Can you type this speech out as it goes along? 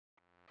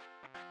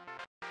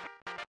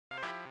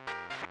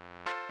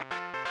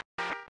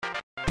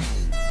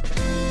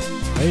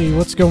Hey,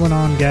 what's going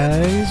on,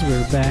 guys?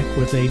 We're back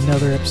with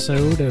another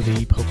episode of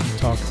the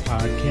PokeTalk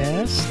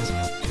podcast.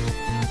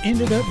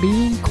 Ended up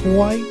being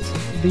quite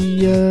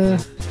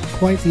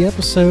the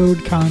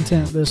episode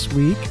content this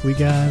week. We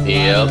got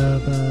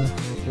a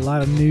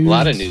lot of news. A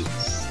lot of news.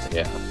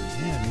 Yeah.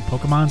 Yeah, new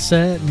Pokemon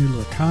set, new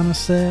Lurkana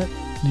set,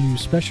 new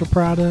special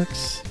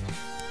products.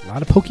 A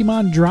lot of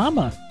Pokemon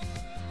drama.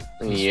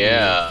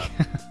 Yeah.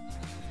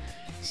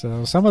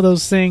 So some of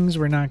those things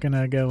we're not going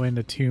to go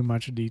into too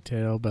much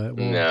detail, but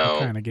we'll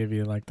kind of give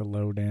you like the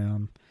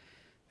lowdown,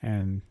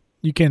 and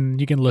you can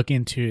look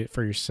into it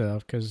for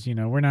yourself because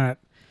we're not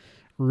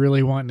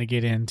really wanting to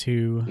get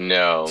into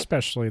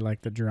especially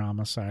like the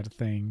drama side of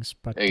things.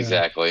 But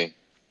exactly.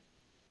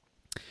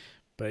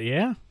 But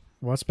yeah,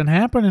 what's been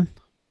happening?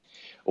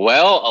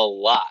 Well, a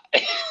lot.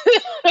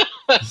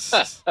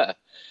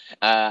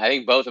 I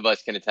think both of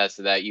us can attest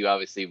to that. You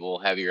obviously will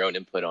have your own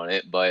input on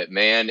it, but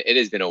man, it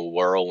has been a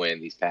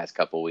whirlwind these past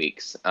couple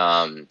weeks.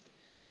 I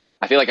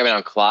feel like I've been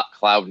on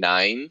cloud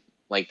nine,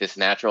 like this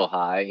natural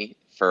high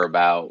for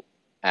about,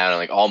 I don't know,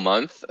 like all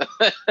month.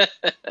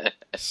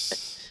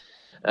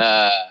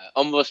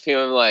 Almost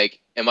feeling like,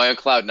 am I on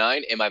cloud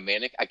nine? Am I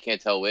manic? I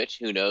can't tell which.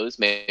 Who knows?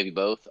 Maybe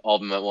both, all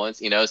of them at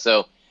once,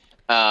 So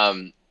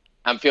I'm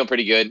feeling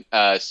pretty good.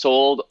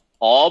 Sold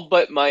all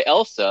but my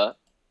Elsa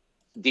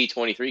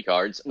D23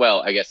 cards.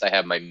 Well, I guess I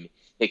have my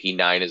Mickey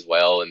 9 as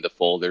well, and the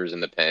folders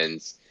and the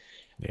pens.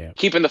 Yeah.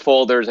 Keeping the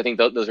folders, I think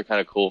those are kind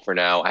of cool for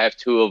now. I have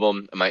two of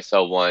them. I might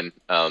sell one.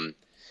 Like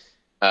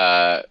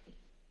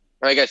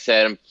I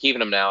said, I'm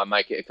keeping them now. I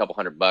might get a couple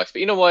 $100, but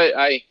you know what?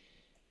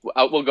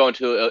 We'll go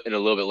into it in a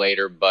little bit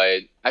later,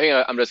 but I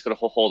think I'm just going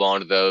to hold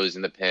on to those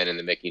and the pen and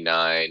the Mickey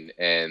 9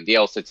 and the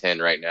Elsa 10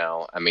 right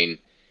now. I mean,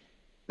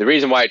 the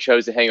reason why I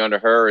chose to hang on to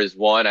her is,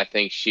 one, I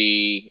think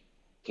she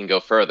can go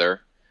further.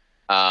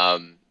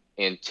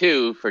 And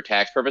two, for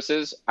tax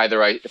purposes,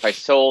 if I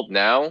sold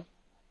now,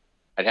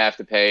 I'd have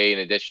to pay an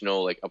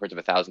additional like upwards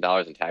of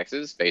 $1,000 in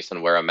taxes based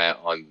on where I'm at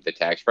on the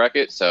tax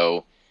bracket.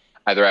 So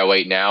either I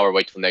wait now or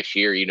wait till next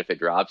year. Even if it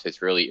drops,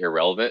 it's really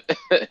irrelevant.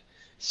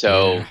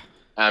 So yeah.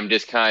 I'm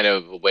just kind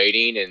of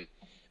waiting, and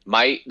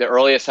the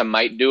earliest I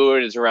might do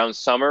it is around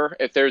summer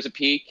if there's a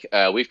peak.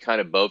 We've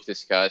kind of both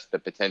discussed the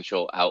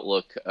potential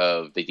outlook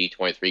of the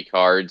D23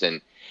 cards,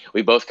 and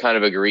we both kind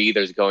of agree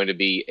there's going to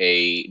be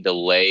a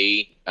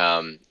delay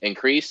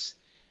increase,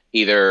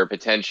 either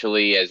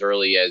potentially as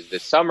early as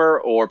this summer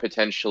or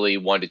potentially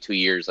 1 to 2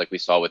 years like we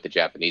saw with the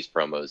Japanese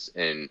promos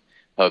in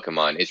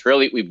Pokemon. It's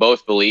really, we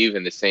both believe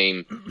in the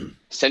same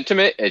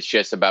sentiment. It's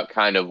just about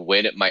kind of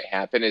when it might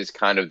happen is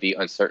kind of the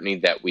uncertainty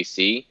that we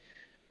see.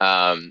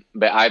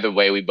 But either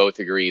way, we both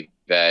agree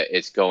that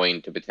it's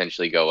going to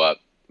potentially go up.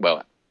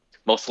 Well,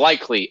 most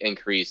likely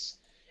increase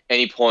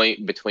any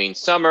point between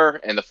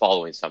summer and the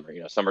following summer,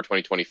 summer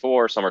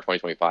 2024, summer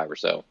 2025 or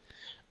so.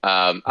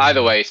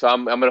 Either way, so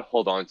I'm going to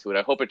hold on to it.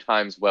 I hope it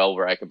times well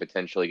where I can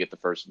potentially get the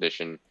first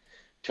edition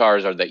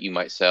Charizard that you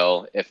might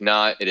sell. If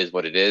not, it is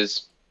what it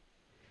is.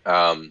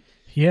 I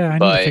need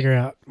to figure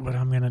out what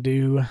I'm going to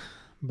do,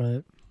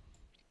 but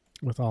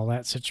with all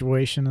that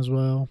situation as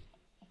well.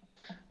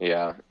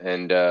 Yeah,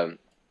 and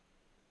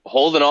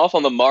holding off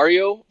on the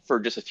Mario for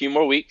just a few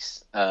more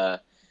weeks.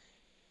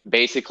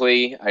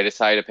 Basically, I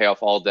decided to pay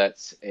off all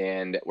debts,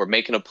 and we're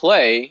making a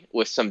play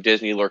with some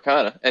Disney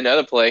Lurkana.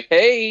 Another play.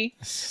 Hey!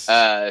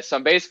 So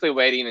I'm basically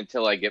waiting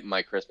until I get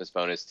my Christmas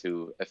bonus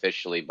to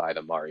officially buy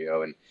the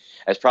Mario, and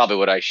that's probably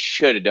what I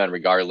should have done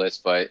regardless.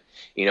 But,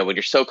 when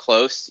you're so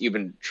close, you've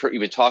been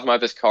talking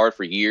about this card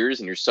for years,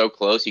 and you're so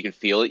close, you can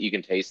feel it, you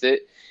can taste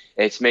it.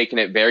 It's making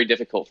it very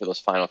difficult for those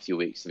final few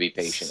weeks to be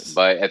patient.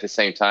 But at the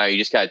same time, you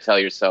just got to tell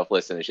yourself,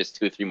 listen, it's just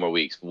 2-3 more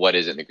weeks. What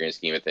is it in the grand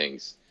scheme of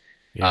things?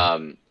 Yeah.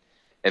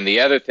 And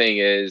the other thing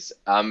is,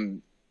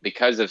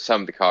 because of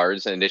some of the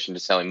cards, in addition to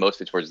selling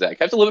mostly towards that, I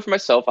kept a little bit for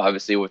myself,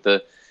 obviously, with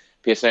the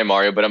PS9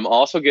 Mario, but I'm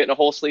also getting a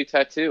whole sleeve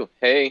tattoo.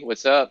 Hey,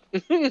 what's up?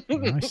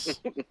 Nice.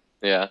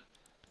 Yeah.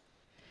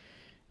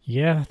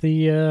 Yeah,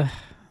 the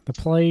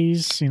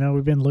plays,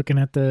 we've been looking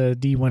at the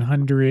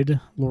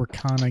D100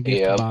 Lorcana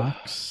gift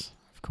box,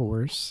 of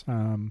course.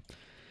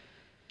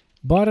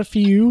 Bought a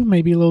few,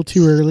 maybe a little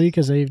too early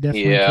because they've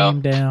definitely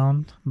came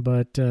down,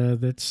 but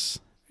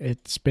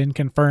it's been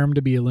confirmed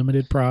to be a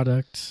limited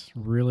product.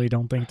 Really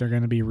don't think they're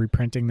going to be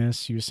reprinting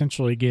this. You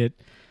essentially get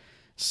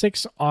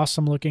 6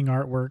 awesome-looking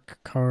artwork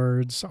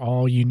cards,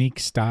 all unique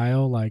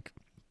style, like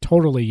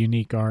totally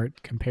unique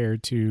art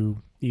compared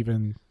to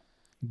even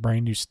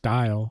brand new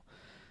style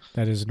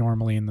that is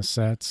normally in the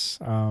sets.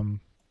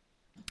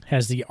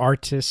 Has the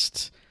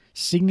artist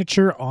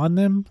signature on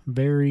them,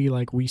 very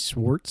like Wii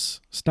Swartz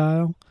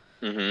style.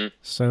 Mm-hmm.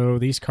 So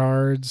these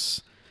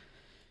cards,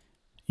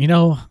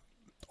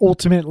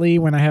 ultimately,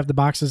 when I have the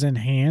boxes in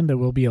hand, there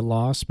will be a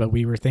loss, but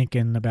we were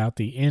thinking about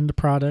the end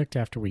product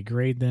after we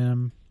grade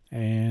them,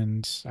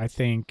 and I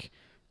think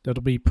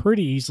that'll be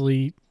pretty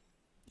easily,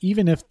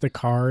 even if the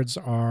cards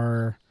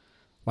are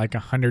like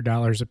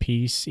 $100 a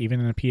piece, even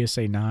in a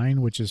PSA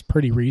 9, which is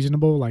pretty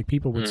reasonable, like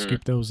people would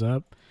scoop those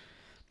up.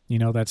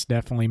 That's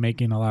definitely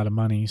making a lot of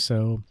money.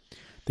 So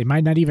They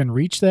might not even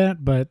reach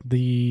that, but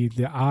the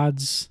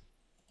odds,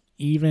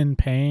 even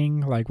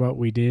paying like what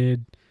we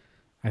did,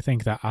 I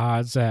think the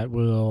odds that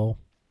will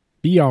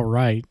be all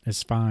right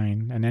is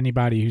fine. And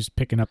anybody who's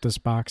picking up this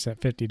box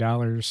at $50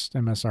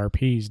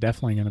 MSRP is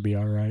definitely going to be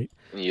all right.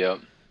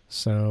 Yep.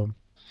 So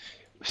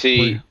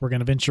See. we're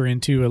going to venture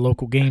into a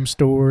local game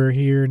store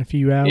here in a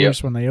few Yep.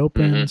 hours when they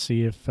open,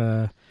 see if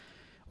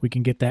we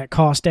can get that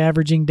cost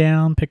averaging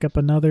down, pick up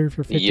another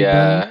for 50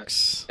 Yeah,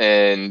 bucks.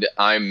 and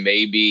I'm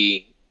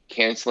maybe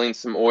canceling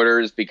some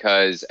orders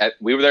because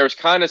there was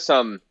kind of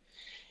some,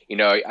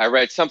 I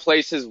read some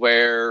places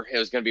where it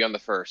was going to be on the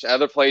first,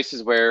 other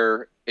places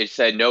where it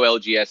said no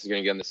LGS is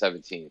going to get on the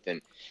 17th,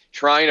 and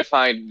trying to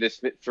find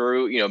this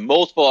through,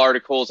 multiple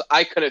articles,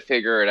 I couldn't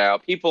figure it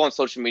out. People on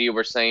social media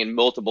were saying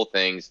multiple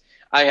things.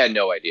 I had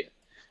no idea.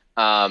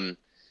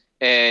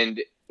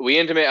 And we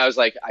intimate, I was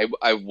like,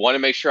 I want to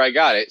make sure I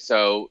got it.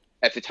 So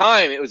at the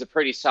time, it was a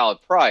pretty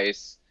solid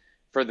price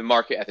for the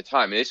market at the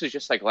time. And this was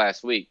just like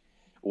last week.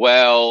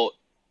 Well,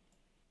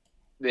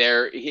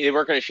 they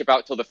weren't going to ship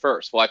out till the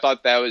first. Well, I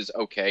thought that was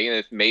okay. And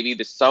if maybe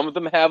some of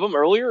them have them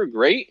earlier,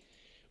 great.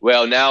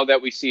 Well, now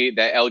that we see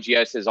that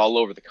LGS is all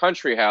over the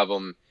country have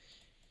them,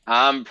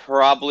 I'm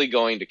probably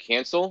going to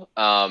cancel.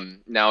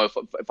 Now,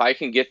 if I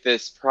can get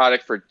this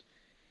product for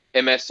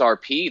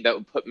MSRP, that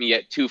would put me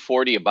at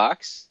 $240 a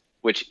box,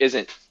 which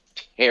isn't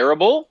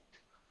terrible.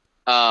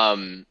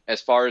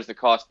 As far as the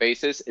cost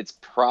basis, it's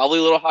probably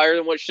a little higher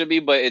than what it should be,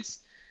 but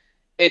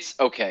it's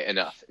okay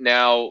enough.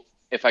 Now,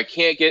 if I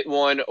can't get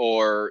one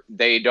or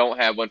they don't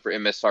have one for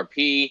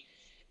MSRP,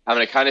 I'm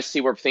going to kind of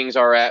see where things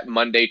are at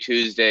Monday,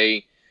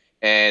 Tuesday,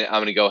 and I'm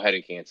going to go ahead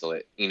and cancel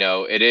it.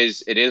 It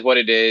is what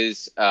it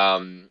is.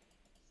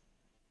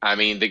 I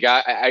mean, the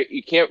guy,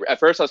 you can't, at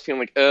first I was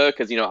feeling like,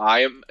 because,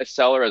 I am a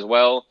seller as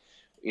well.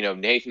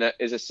 Nathan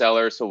is a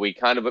seller, so we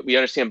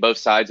understand both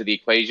sides of the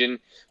equation.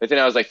 But then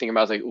I was like thinking about,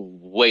 I was like,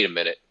 wait a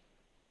minute.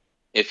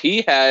 If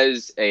he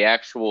has a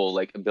actual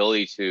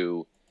ability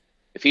to,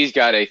 if he's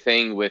got a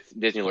thing with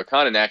Disney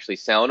Lorcana and actually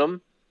selling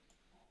them,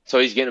 so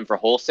he's getting them for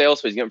wholesale,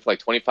 so he's getting them for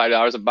like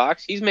 $25 a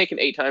box. He's making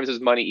 8 times his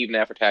money even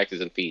after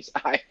taxes and fees.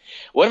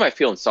 What am I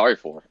feeling sorry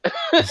for?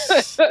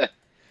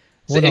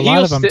 Well, a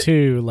lot of them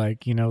too,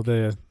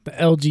 the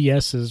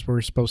LGSs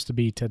were supposed to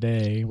be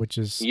today, which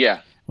is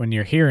when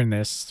you're hearing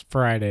this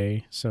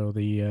Friday. So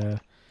the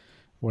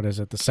what is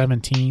it, the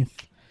 17th?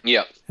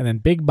 Yeah. And then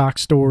big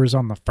box stores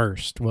on the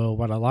 1st. Well,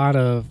 what a lot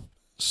of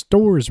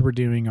stores were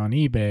doing on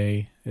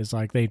eBay is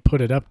they'd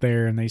put it up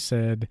there and they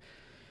said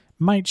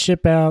might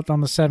ship out on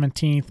the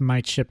 17th,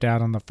 might ship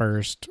out on the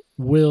 1st.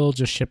 We'll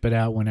just ship it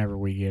out whenever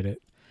we get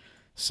it.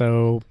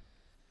 So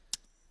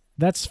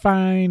that's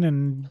fine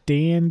and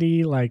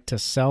dandy, to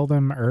sell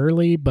them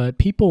early, but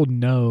people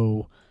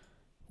know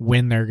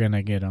when they're going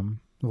to get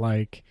them.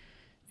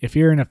 If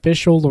you're an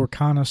official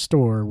Lorcana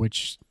store,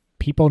 which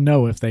people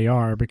know if they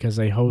are because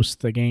they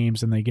host the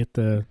games and they get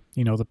the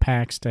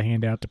packs to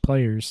hand out to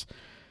players.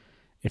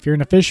 If you're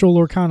an official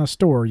Lorcana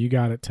store, you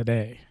got it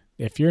today.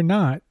 If you're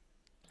not,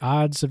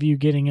 odds of you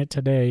getting it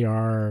today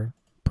are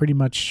pretty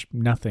much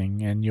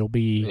nothing, and you'll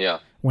be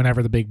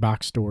whenever the big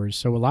box stores.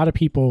 So a lot of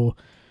people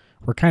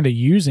were kind of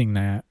using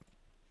that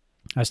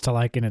as to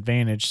an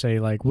advantage. Say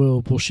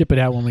we'll ship it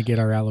out when we get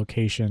our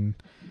allocation,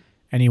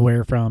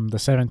 anywhere from the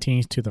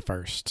 17th to the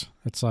 1st.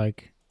 It's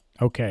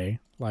okay,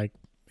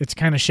 it's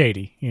kind of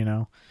shady,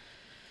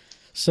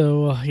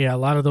 So yeah, a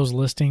lot of those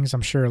listings,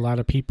 I'm sure a lot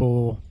of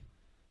people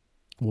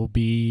will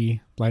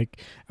be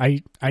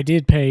I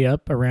did pay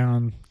up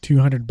around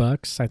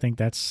 $200. I think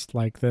that's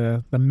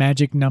the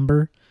magic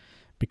number,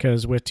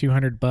 because with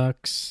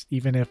 $200,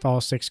 even if all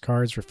 6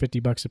 cards were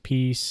 $50 a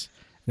piece,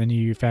 then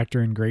you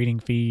factor in grading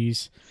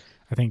fees,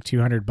 I think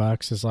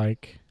 $200 is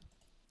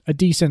a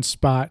decent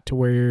spot to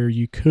where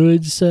you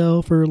could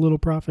sell for a little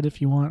profit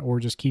if you want, or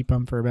just keep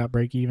them for about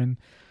break even.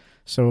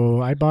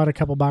 So I bought a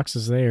couple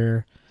boxes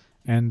there,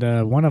 and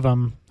one of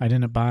them I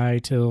didn't buy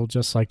till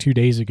just 2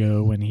 days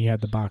ago when he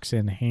had the box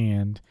in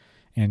hand,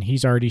 and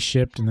he's already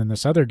shipped. And then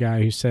this other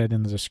guy who said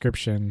in the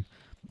description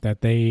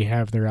that they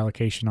have their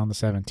allocation on the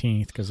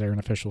 17th because they're an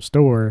official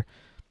store,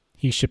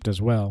 he shipped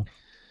as well.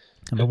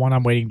 And the one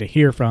I'm waiting to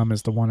hear from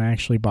is the one I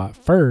actually bought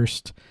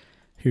first,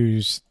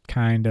 who's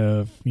kind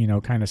of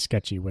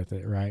sketchy with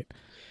it, right?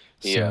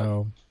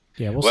 So,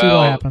 we'll see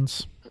what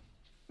happens.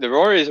 The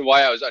only reason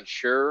why I was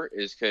unsure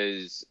is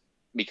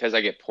because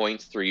I get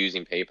points through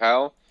using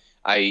PayPal.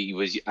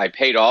 I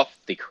paid off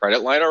the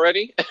credit line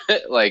already. I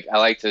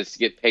like to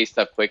get pay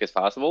stuff quick as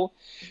possible.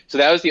 So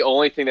that was the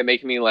only thing that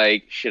made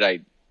me should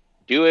I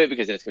do it,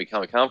 because then it's going to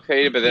become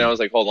complicated. But then I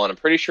was hold on, I'm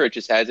pretty sure it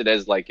just has it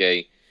as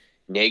a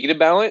negative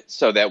balance,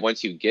 so that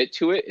once you get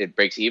to it, it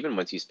breaks even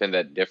once you spend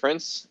that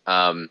difference.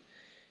 So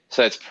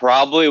that's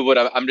probably what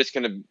I'm just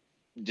going to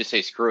just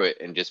say screw it,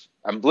 and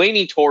I'm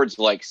leaning towards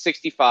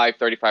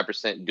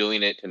 65-35%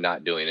 doing it to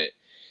not doing it,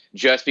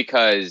 just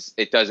because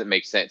it doesn't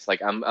make sense.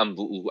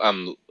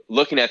 I'm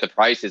looking at the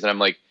prices and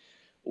I'm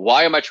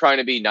why am I trying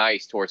to be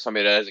nice towards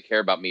somebody that doesn't care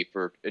about me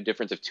for a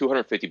difference of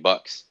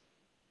 $250?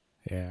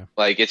 Yeah.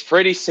 Like, it's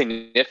pretty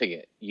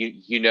significant.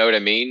 You know what I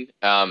mean?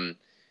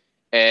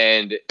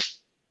 And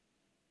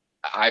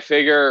I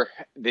figure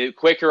the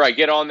quicker I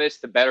get on this,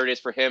 the better it is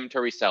for him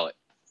to resell it.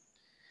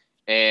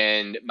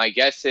 And my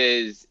guess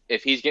is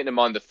if he's getting them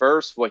on the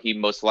first, what he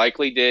most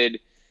likely did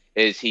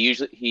is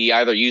he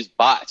either used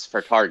bots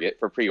for Target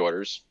for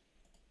pre-orders,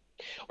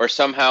 or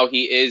somehow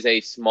he is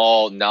a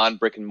small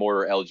non-brick and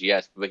mortar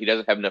LGS, but he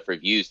doesn't have enough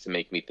reviews to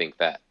make me think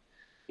that.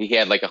 He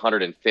had like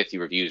 150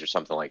 reviews or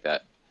something like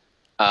that.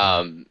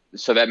 Yeah.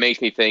 So that makes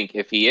me think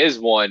if he is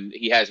one,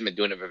 he hasn't been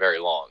doing it for very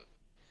long.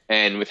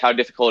 And with how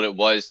difficult it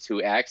was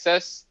to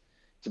access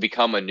to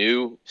become a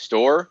new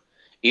store,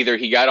 either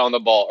he got on the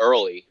ball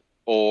early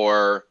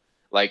or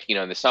like,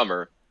 in the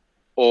summer,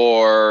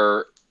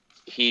 or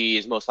he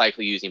is most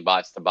likely using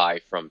bots to buy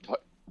from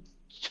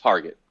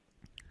Target.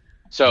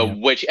 So Yeah.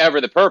 whichever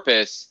the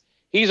purpose,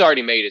 he's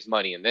already made his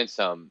money and then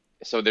some.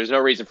 So there's no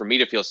reason for me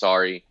to feel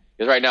sorry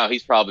because right now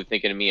he's probably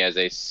thinking of me as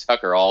a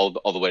sucker all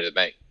the way to the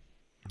bank.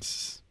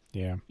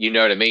 Yeah. You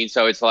know what I mean?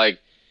 So it's like,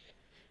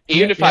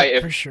 even Yep. if I Yep.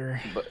 if For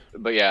sure.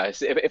 but yeah,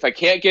 if I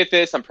can't get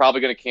this, I'm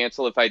probably going to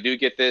cancel. If I do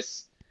get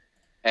this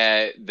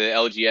at the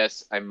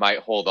LGS, I might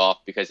hold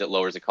off because it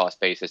lowers the cost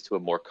basis to a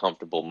more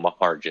comfortable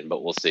margin.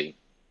 But we'll see.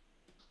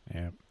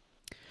 Yeah.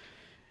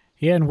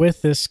 Yeah, and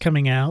with this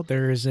coming out,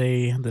 there is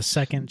the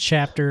second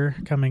chapter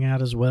coming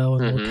out as well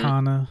in Mm-hmm.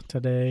 Lorcana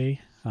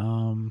today.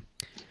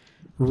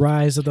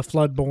 Rise of the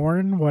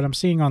Floodborn. What I'm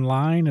seeing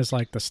online is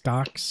like the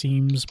stock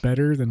seems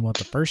better than what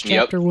the first Yep,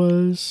 chapter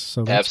was,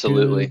 so that's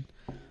absolutely.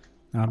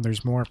 good.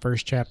 There's more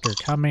first chapter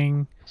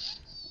coming.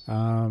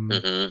 Um,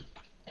 Mm-hmm.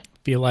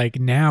 feel like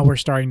now we're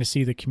starting to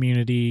see the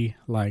community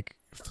like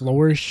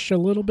flourish a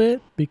little bit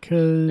Yep.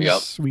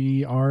 because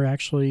we are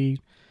actually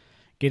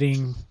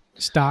getting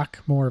stock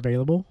more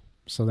available.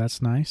 So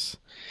that's nice.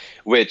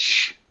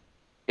 Which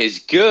is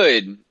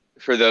good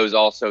for those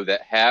also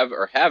that have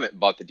or haven't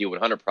bought the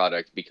D100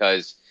 product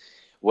because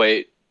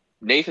what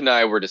Nathan and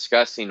I were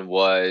discussing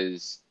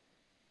was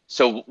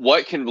so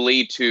what can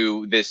lead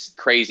to this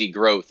crazy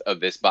growth of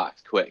this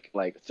box quick,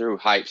 like through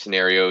hype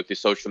scenario, through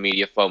social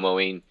media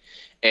FOMOing.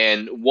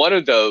 And one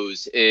of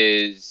those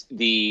is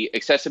the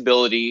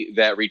accessibility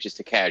that reaches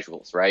to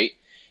casuals, right?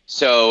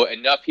 So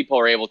enough people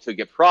are able to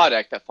get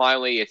product that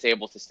finally it's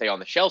able to stay on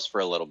the shelves for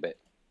a little bit.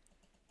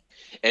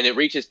 And it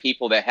reaches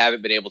people that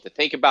haven't been able to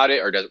think about it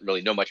or doesn't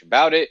really know much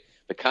about it,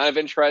 but kind of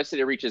interested.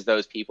 It reaches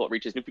those people. It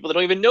reaches new people that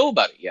don't even know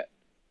about it yet.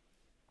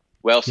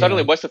 Well,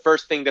 suddenly, Yeah. what's the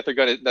first thing that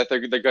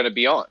they're gonna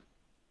be on?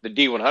 The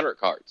D100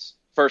 cards.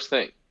 First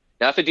thing,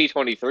 not the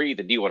D23,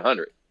 the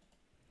D100.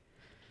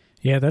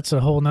 Yeah, that's a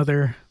whole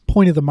nother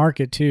point of the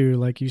market too.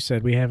 Like you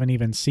said, we haven't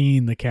even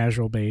seen the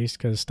casual base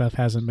because stuff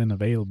hasn't been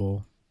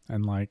available,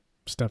 and like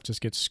stuff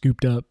just gets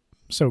scooped up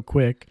so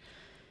quick.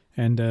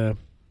 And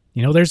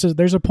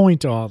there's a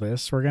point to all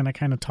this. We're gonna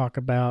kind of talk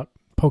about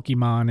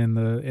Pokemon in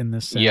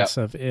the Yep. sense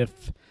of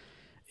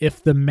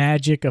if the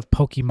magic of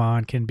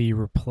Pokemon can be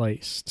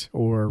replaced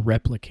or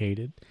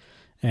replicated.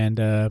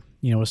 And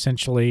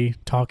essentially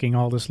talking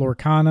all this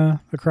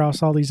Lorcana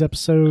across all these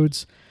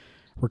episodes,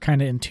 we're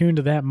kind of in tune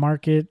to that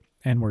market,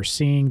 and we're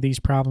seeing these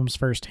problems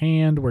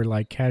firsthand where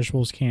like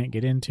casuals can't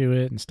get into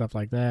it and stuff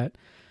like that.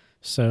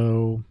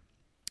 So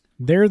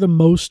they're the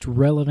most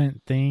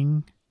relevant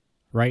thing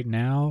right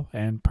now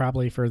and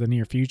probably for the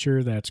near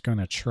future that's going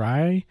to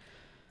try,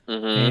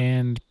 Mm-hmm.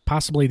 and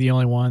possibly the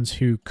only ones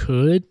who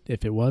could,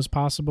 if it was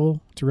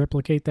possible, to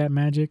replicate that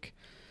magic.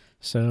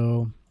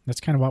 So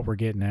that's kind of what we're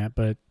getting at.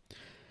 But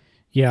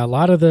yeah, a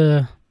lot of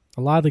the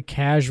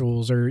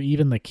casuals or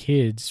even the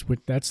kids,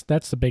 that's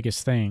the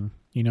biggest thing.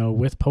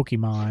 With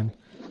Pokemon,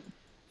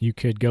 you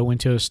could go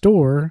into a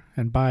store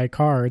and buy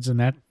cards, and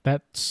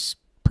that's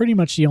pretty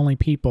much the only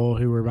people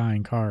who were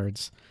buying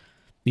cards.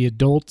 The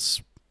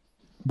adults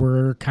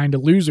were kind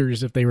of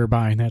losers if they were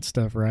buying that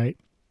stuff, right?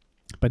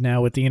 But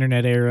now with the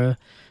internet era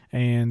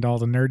and all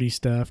the nerdy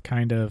stuff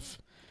kind of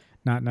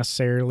not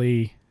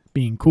necessarily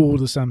being cool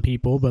to some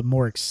people, but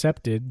more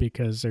accepted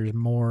because there's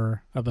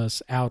more of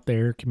us out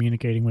there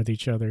communicating with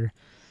each other.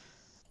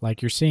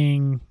 Like you're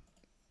seeing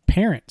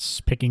parents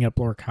picking up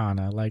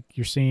Lorcana, like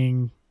you're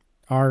seeing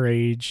our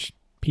age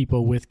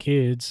people with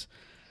kids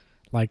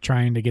like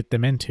trying to get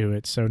them into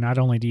it. So not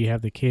only do you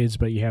have the kids,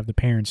 but you have the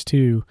parents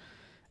too.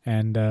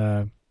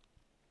 And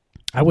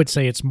I would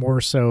say it's more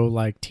so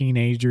like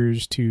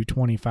teenagers to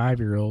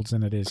 25-year-olds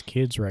than it is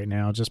kids right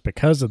now, just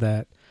because of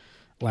that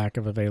lack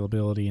of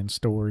availability in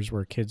stores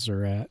where kids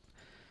are at.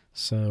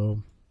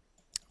 So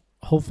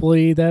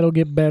hopefully that'll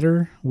get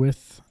better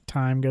with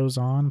time goes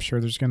on. I'm sure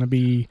there's going to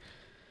be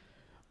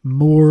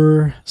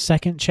more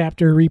second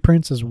chapter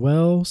reprints as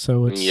well.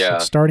 So it's Yeah.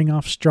 starting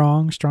off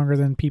strong, stronger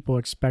than people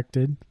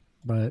expected,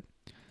 but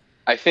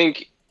I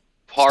think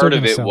still part going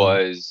of to it sell out.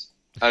 was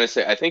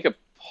honestly, I think a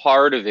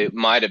part of it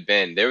might have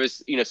been there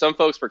was, some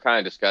folks were kind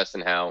of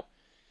discussing how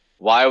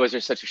why was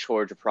there such a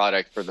shortage of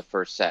product for the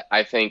first set?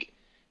 I think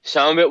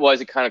some of it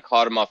was it kind of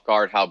caught them off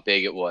guard how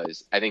big it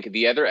was. I think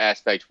the other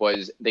aspect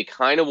was they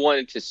kind of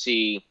wanted to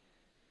see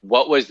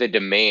what was the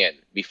demand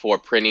before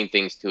printing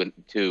things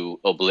to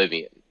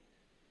oblivion.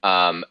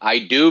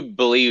 I do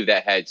believe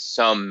that had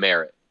some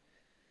merit.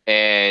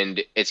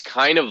 And it's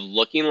kind of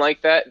looking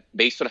like that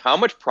based on how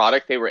much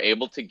product they were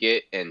able to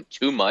get in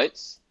 2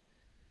 months.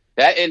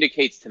 That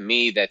indicates to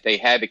me that they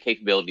had the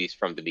capabilities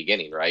from the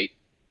beginning, right?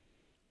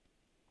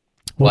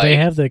 Well, they Like,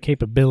 have the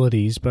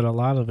capabilities, but a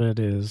lot of it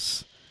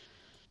is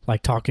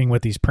like talking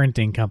with these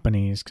printing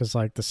companies, because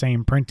like the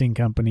same printing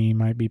company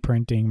might be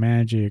printing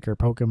Magic or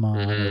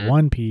Pokemon or mm-hmm.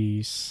 One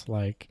Piece.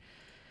 Like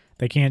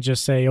they can't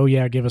just say, "Oh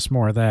yeah, give us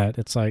more of that."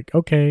 It's like,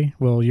 okay,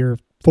 well you're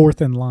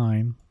fourth in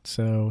line,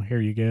 so here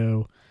you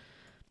go.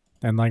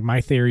 And like my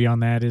theory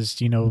on that is,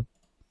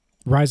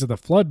 Rise of the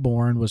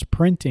Floodborn was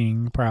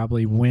printing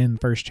probably when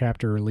first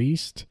chapter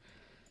released,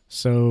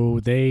 so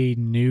they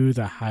knew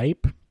the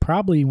hype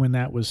probably when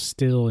that was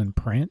still in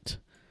print.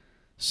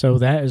 So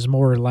that is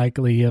more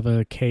likely of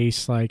a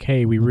case like,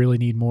 hey, we really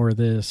need more of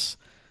this.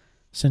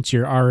 Since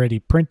you're already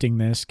printing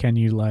this, can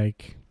you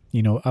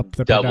up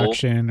the Double.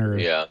 production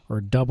Yeah. or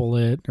double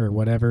it or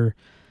whatever?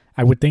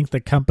 I would think the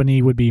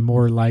company would be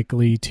more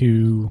likely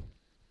to,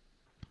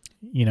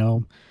 you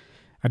know,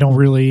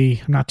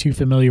 I'm not too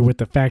familiar with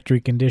the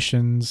factory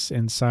conditions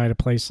inside a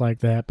place like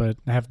that, but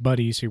I have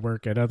buddies who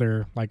work at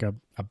other, like a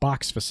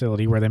box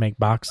facility where they make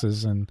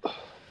boxes. And,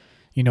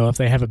 if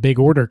they have a big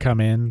order come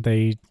in,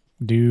 they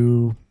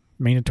do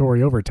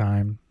mandatory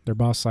overtime. Their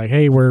boss is like,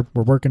 hey, we're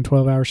working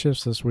 12-hour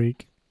shifts this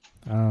week.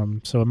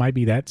 So it might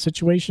be that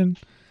situation.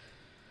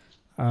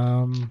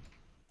 But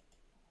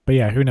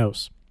yeah, who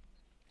knows?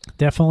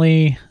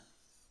 Definitely,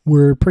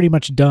 we're pretty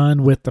much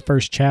done with the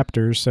first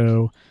chapter,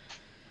 so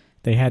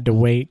they had to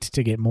wait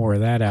to get more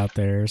of that out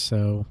there.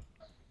 So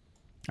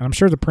I'm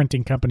sure the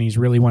printing companies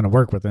really want to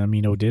work with them.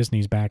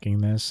 Disney's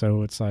backing this,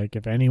 so it's like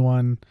if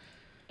anyone,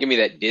 Give me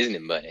that Disney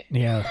money.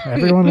 yeah,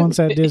 everyone wants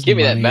that Disney Give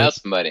me that money.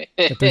 mouse money.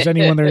 If there's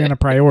anyone they're going to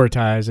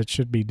prioritize, it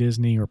should be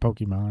Disney or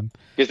Pokemon.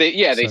 Because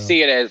they So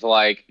see it as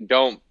like,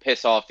 don't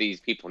piss off these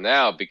people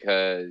now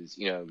because,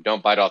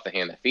 don't bite off the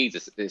hand that feeds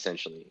us,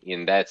 essentially.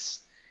 And that's,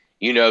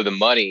 the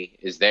money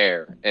is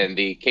there and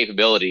the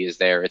capability is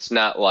there. It's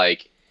not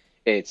like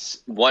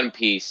it's One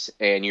Piece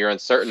and you're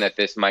uncertain that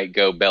this might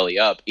go belly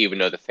up, even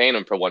though the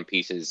fandom for One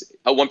Piece is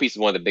one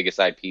of the biggest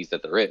IPs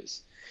that there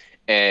is.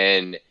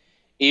 And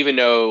even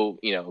though,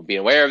 being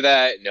aware of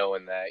that,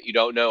 knowing that you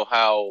don't know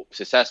how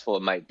successful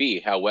it might be.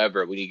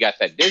 However, when you got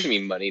that Disney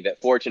money,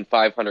 that Fortune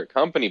 500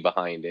 company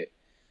behind it,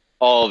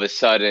 all of a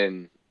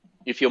sudden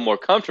you feel more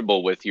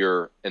comfortable with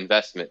your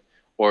investment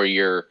or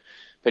your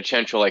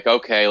potential, like,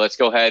 okay, let's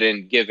go ahead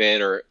and give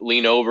in or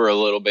lean over a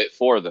little bit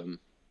for them.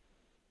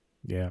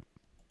 yeah.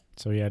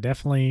 So yeah,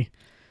 definitely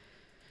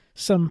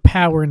some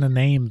power in the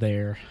name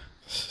there.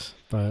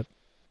 But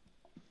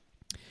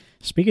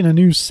speaking of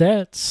new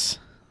sets,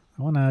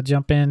 I want to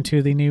jump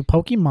into the new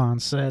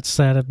Pokemon sets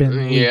that have been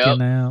Yep.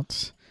 leaking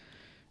out.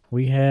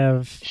 We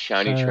have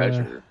Shiny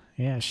treasure.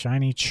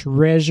 Shiny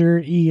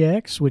Treasure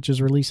EX, which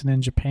is releasing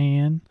in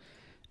Japan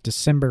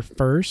December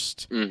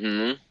 1st.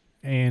 Mm-hmm.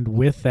 And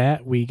with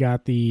that, we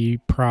got the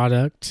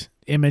product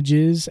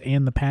images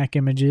and the pack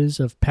images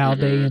of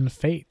Paldean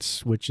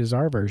Fates, which is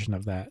our version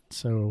of that.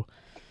 So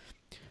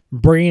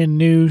brand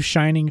new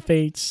Shining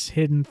Fates,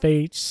 Hidden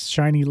Fates,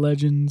 Shiny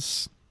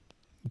Legends.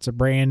 It's a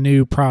brand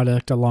new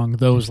product along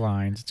those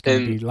lines. It's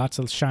going to be lots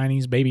of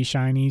shinies, baby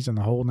shinies, and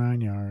the whole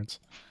 9 yards.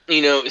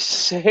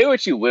 Say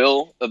what you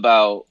will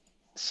about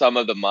some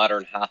of the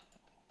modern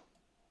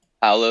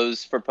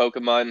hollows for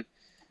Pokemon.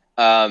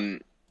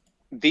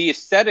 The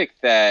aesthetic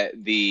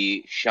that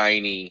the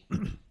shiny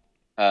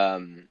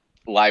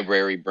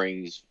library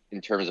brings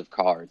in terms of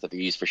cards that they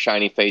use for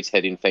shiny fates,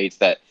 hidden fates,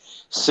 that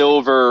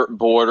silver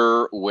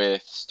border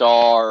with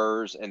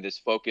stars and this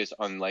focus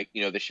on, like,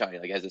 the shiny,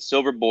 like, it has a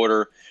silver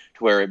border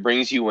to where it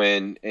brings you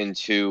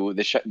into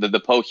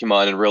the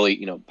Pokemon and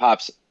really,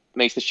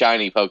 makes the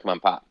shiny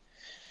Pokemon pop.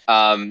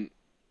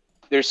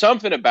 There's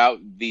something about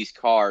these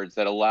cards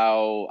that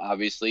allow,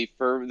 obviously,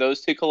 for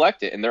those to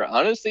collect it, and they're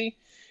honestly,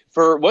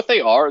 for what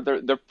they are,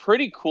 they're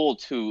pretty cool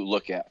to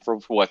look at for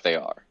what they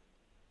are.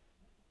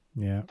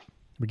 Yeah.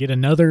 We get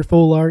another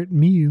full art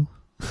Mew.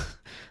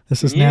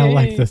 This is now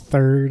like the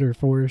third or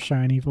fourth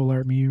shiny full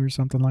art Mew or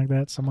something like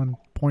that. Someone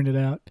pointed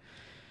out.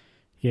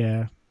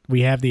 Yeah.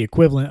 We have the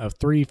equivalent of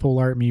 3 full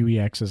art Mew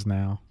EXs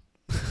now.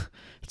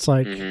 It's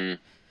like,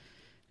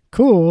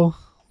 cool.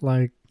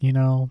 Like,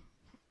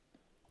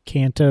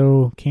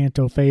 Kanto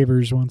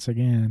favors once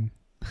again.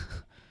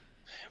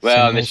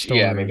 Well,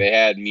 they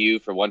had Mew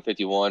for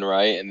 151,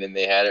 right? And then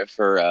they had it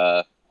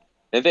for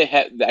then they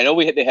had, I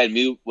know they had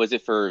Mew, was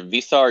it for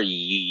V-Star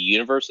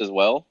Universe as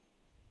well?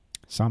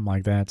 Something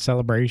like that.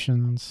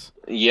 Celebrations.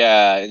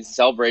 Yeah, and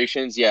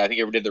Celebrations. Yeah, I think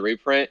they ever did the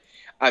reprint.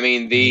 I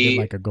mean, they did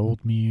like a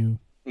gold Mew.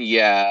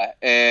 Yeah,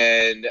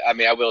 and I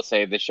mean, I will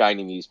say the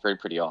shiny Mew is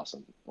pretty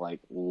awesome. Like,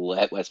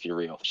 let's be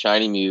real.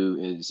 Shiny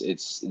Mew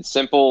it's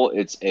simple.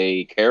 It's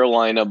a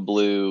Carolina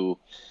blue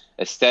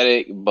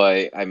aesthetic,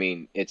 but I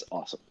mean, it's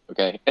awesome.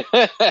 Okay.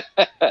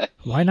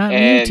 Why not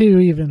Mewtwo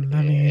even?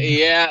 I mean,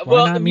 yeah.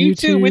 Well, the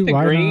Mewtwo with the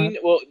green.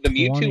 Well, the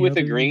Mewtwo with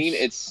the others? green.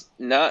 It's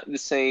not the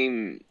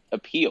same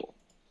appeal.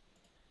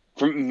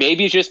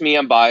 maybe it's just me.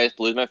 I'm biased.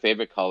 Blue is my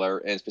favorite color,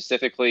 and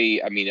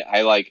specifically, I mean,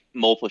 I like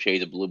multiple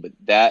shades of blue, but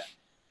that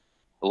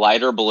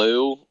lighter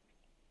blue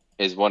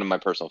is one of my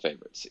personal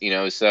favorites.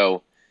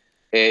 So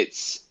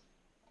it's.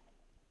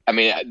 I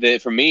mean,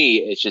 for me,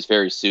 it's just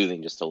very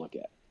soothing just to look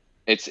at.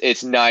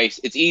 It's nice.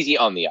 It's easy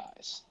on the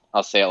eyes.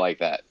 I'll say it like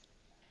that.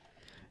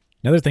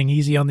 Another thing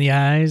easy on the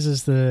eyes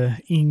is the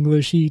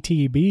English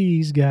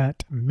ETB's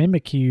got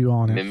Mimikyu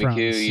on it front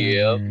and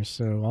Mimikyu, center.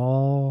 So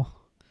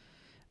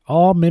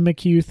all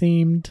Mimikyu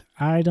themed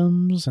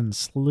items and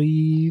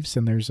sleeves,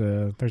 and there's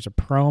a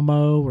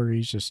promo where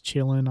he's just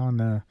chilling on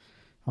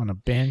a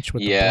bench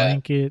with the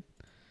blanket.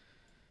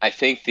 I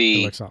think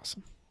it looks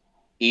awesome.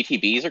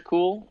 ETBs are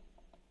cool.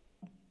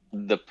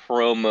 The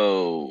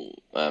promo,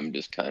 I'm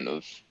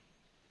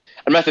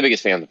not the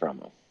biggest fan of the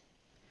promo.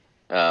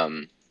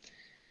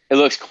 It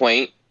looks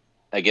quaint.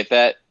 I get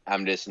that.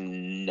 I'm just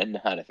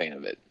not a fan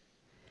of it.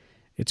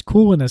 It's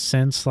cool in a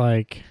sense,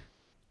 like,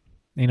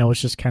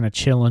 it's just kind of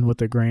chilling with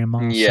the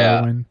grandma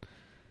sewing.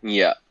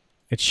 Yeah.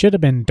 It should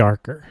have been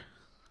darker.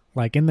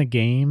 Like in the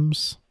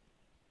games,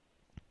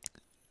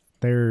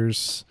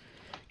 can't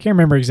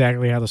remember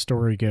exactly how the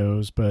story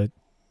goes, but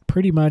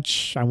pretty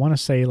much I want to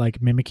say like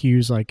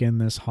Mimikyu's like in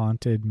this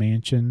haunted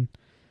mansion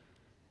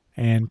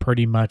and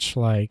pretty much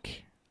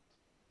like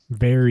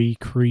very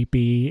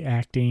creepy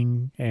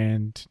acting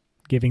and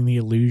giving the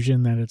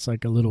illusion that it's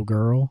like a little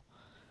girl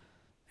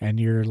and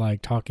you're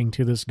like talking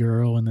to this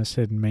girl in this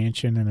hidden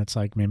mansion and it's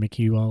like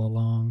Mimikyu all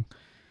along.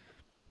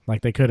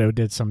 Like they could have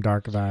did some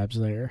dark vibes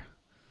there.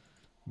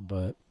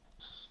 But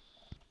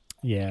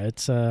yeah,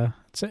 it's an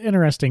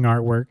interesting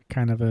artwork,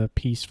 kind of a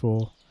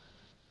peaceful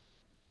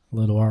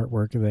little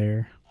artwork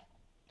there.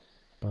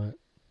 But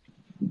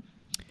I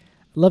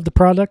love the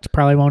product.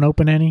 Probably won't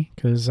open any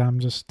because I'm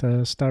just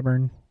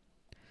stubborn.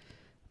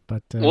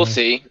 But we'll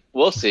see.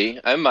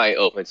 I might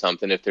open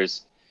something if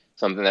there's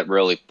something that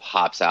really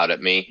pops out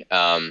at me.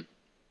 I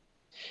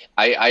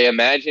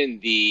imagine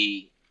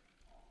the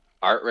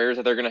art rares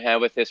that they're going to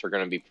have with this are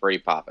going to be pretty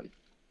popping.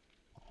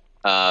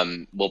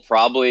 We'll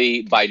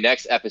probably, by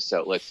next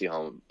episode, let's see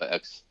how.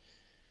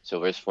 So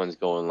this one's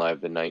going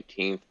live the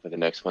 19th, but the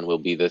next one will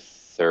be the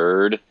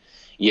 3rd.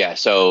 Yeah,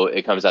 so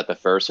it comes out the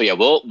 1st. So yeah,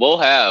 we'll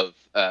have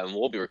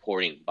we'll be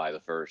recording by the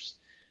 1st.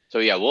 So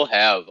yeah, we'll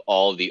have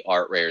all the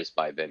art rares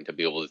by then to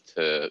be able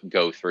to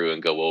go through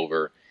and go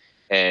over.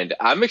 And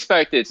I'm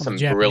expected some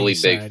really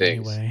big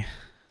things. Anyway.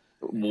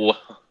 What?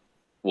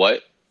 I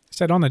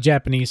said on the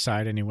Japanese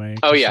side anyway.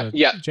 Oh yeah.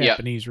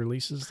 Japanese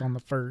releases on the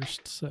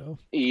 1st. So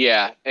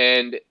yeah,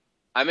 and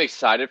I'm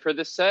excited for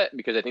this set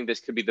because I think this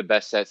could be the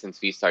best set since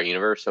V-Star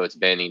Universe. So it's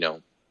been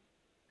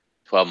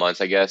 12 months,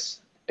 I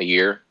guess, a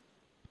year.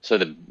 So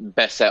the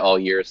best set all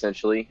year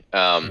essentially.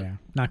 Yeah,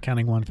 not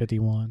counting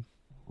 151.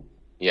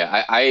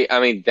 Yeah, I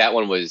mean that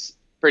one was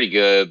pretty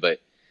good, but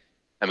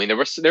I mean there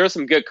were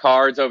some good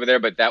cards over there,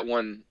 but that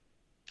one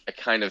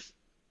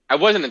I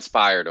wasn't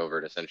inspired over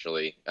it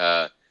essentially.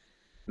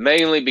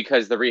 Mainly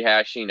because the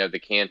rehashing of the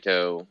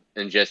Kanto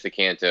and just the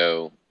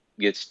Kanto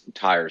gets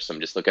tiresome.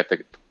 Just look at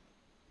the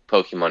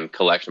Pokemon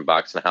collection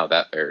box and how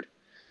that fared.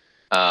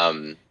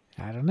 I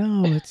don't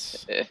know.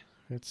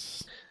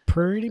 It's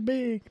pretty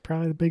big.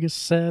 Probably the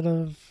biggest set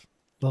of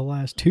the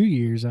last 2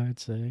 years, I'd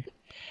say.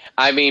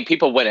 I mean,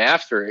 people went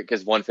after it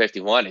because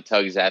 151, it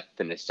tugs at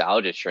the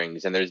nostalgia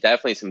strings, and there's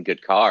definitely some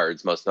good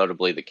cards, most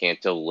notably the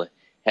Kanto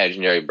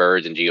Legendary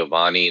Birds and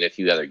Giovanni and a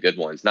few other good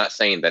ones. Not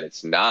saying that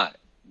it's not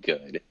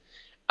good.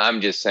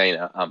 I'm just saying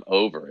I'm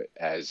over it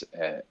as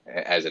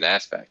an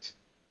aspect.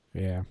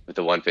 Yeah. With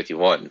the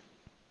 151.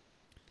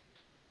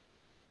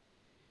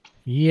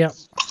 Yep.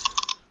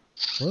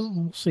 Well,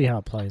 we'll see how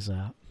it plays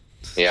out.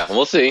 Yeah,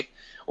 we'll see.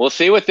 We'll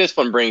see what this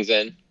one brings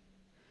in.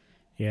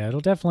 Yeah, it'll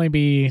definitely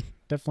be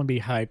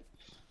hype.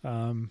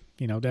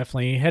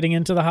 Definitely heading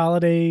into the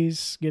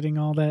holidays, getting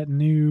all that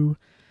new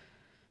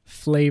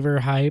flavor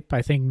hype.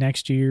 I think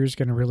next year is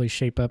going to really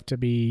shape up to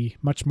be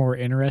much more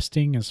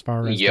interesting as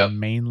far as the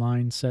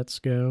mainline sets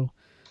go.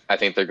 I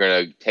think they're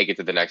going to take it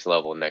to the next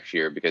level next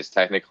year because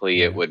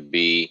technically it would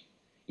be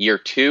year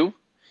 2.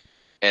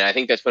 And I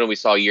think that's when we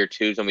saw year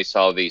 2 when we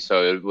saw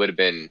so it would have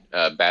been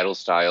Battle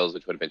Styles,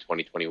 which would have been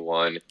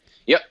 2021.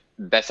 Yep,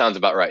 that sounds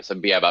about right. So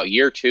yeah, about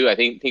year 2, I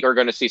think we're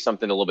going to see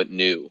something a little bit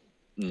new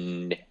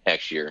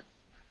next year.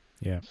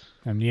 Yeah.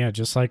 And yeah,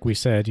 just like we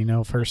said,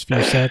 first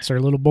few sets are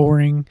a little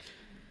boring.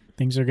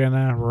 Things are going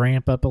to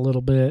ramp up a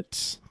little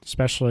bit,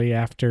 especially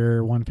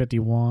after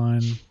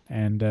 151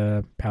 and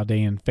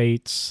Paldean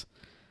Fates.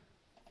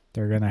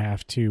 They're going to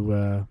have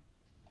to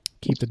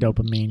keep the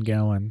dopamine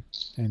going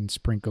and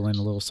sprinkle in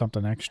a little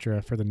something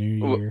extra for the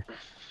new year.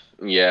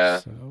 Yeah.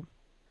 So,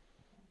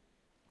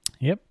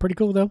 yep, pretty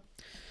cool, though.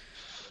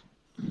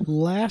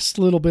 Last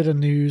little bit of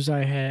news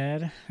I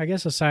had, I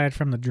guess aside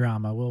from the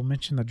drama, we'll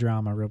mention the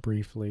drama real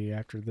briefly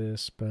after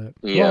this, but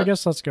I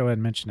guess let's go ahead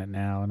and mention it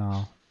now, and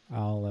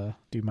I'll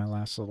do my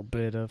last little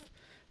bit of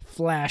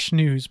flash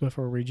news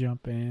before we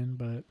jump in.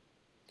 But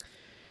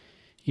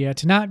yeah,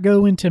 to not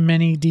go into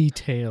many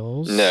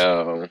details,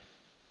 no,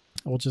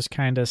 we'll just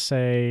kind of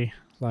say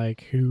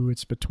like who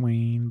it's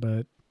between,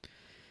 but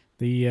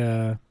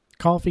the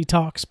Coffee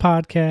Talks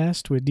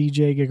podcast with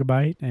DJ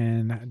Gigabyte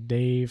and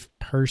Dave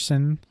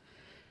Person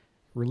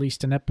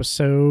released an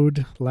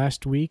episode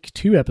last week,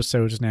 2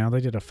 episodes now.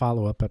 They did a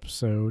follow-up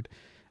episode.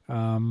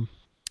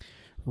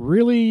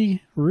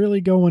 Really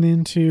going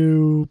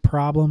into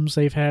problems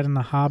they've had in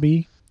the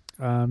hobby.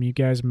 You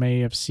guys may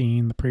have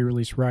seen the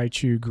pre-release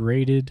Raichu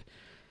graded.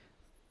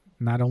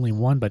 Not only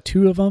 1, but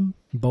 2 of them.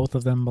 Both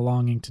of them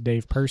belonging to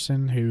Dave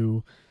Person,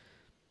 who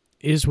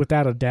is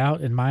without a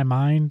doubt, in my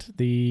mind,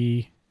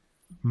 the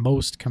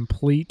most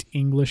complete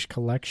English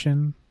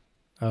collection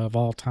of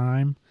all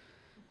time.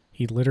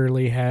 He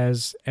literally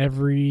has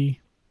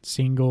every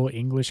single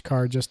English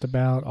card just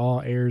about,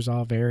 all airs,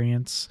 all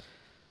variants,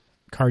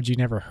 cards you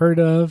never heard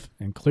of,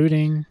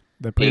 including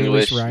the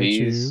pre-release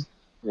Raichu.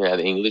 Yeah,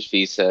 the English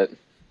V set.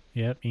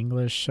 Yep,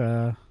 English,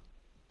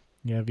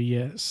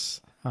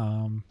 VS.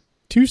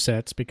 2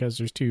 sets because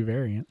there's 2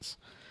 variants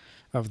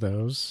of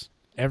those.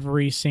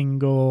 Every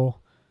single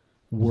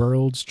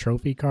World's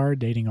trophy card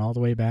dating all the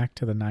way back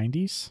to the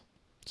 90s.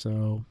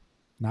 So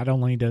not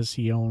only does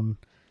he own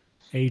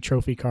a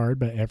trophy card,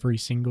 but every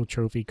single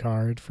trophy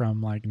card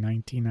from like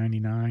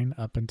 1999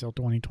 up until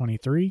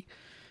 2023.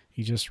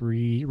 He just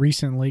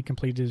recently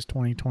completed his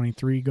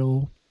 2023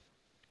 goal.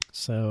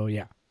 So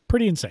yeah,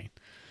 pretty insane.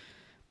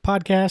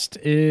 Podcast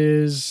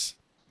is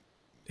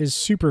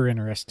super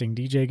interesting.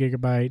 DJ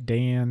Gigabyte,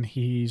 Dan,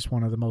 he's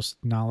one of the most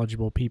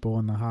knowledgeable people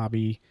in the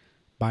hobby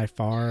by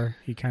far.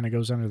 He kind of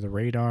goes under the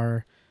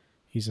radar.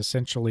 He's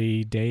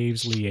essentially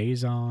Dave's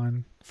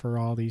liaison for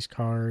all these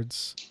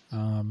cards.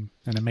 And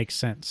it makes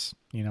sense,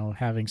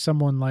 having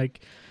someone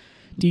like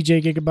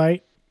DJ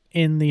Gigabyte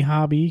in the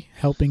hobby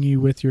helping you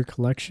with your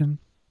collection.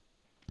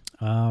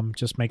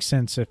 Just makes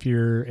sense if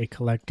you're a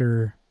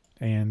collector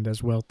and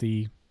as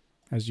wealthy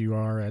as you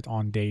are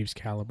on Dave's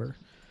caliber.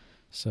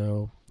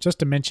 So just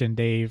to mention,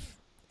 Dave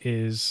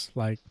is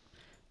like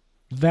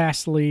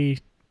vastly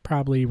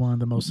probably one of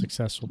the most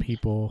successful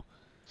people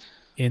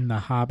in the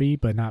hobby,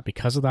 but not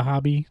because of the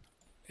hobby.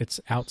 It's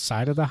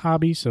outside of the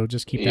hobby, so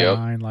just keep that in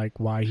mind, like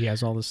why he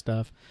has all this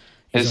stuff.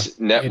 He's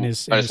in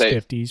his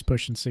 50s,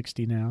 pushing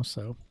 60 now.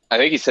 So I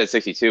think he said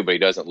 62, but he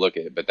doesn't look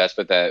it. But that's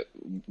what that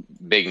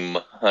big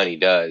money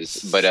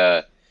does.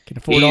 But can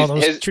afford all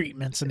those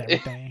treatments and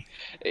everything.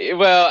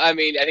 Well, I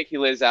mean, I think he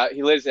lives out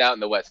in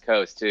the West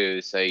Coast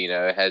too, so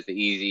it has the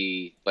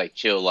easy, like,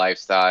 chill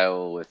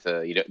lifestyle. With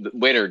the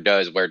winter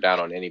does wear down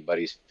on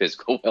anybody's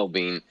physical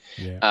well-being.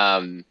 Yeah.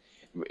 And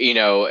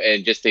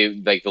just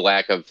the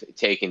lack of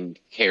taking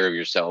care of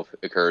yourself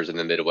occurs in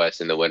the Midwest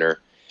in the winter.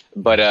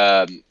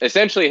 But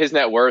essentially, his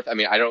net worth, I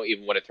mean, I don't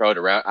even want to throw it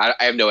around. I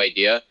have no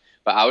idea,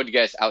 but I would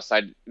guess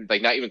outside,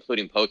 like, not even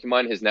including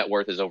Pokemon, his net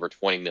worth is over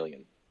 20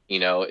 million.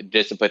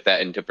 Just to put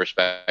that into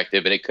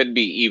perspective, and it could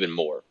be even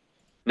more,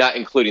 not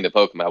including the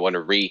Pokemon. I want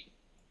to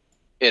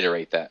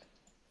reiterate that.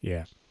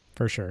 Yeah,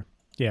 for sure.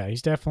 Yeah,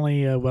 he's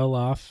definitely well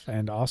off,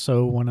 and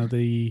also one of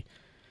the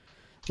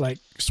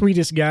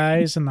sweetest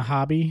guys in the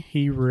hobby.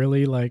 He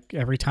really,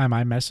 every time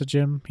I message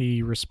him,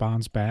 he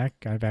responds back.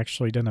 I've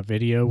actually done a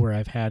video where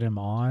I've had him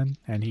on,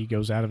 and he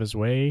goes out of his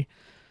way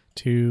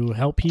to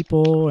help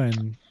people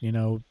and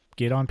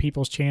get on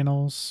people's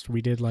channels.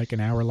 We did like an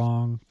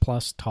hour-long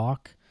plus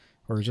talk,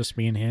 or just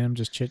me and him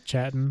just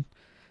chit-chatting.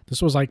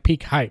 This was like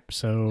peak hype,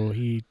 so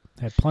he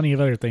had plenty of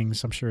other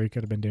things I'm sure he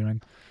could have been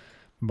doing.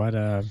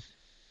 But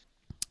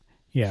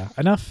yeah,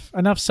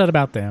 enough said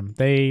about them.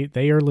 They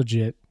are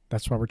legit.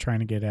 That's what we're trying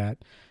to get at.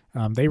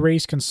 They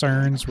raised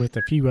concerns with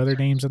a few other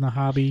names in the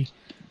hobby.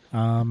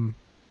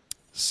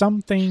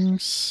 Some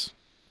things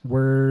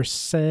were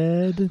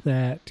said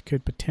that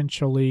could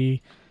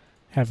potentially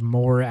have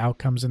more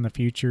outcomes in the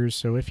future.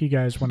 So if you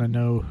guys want to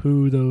know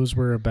who those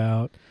were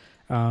about,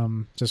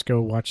 just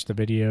go watch the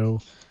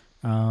video.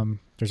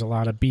 There's a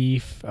lot of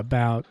beef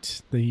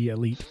about the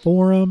Elite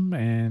Forum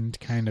and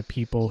kind of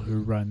people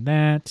who run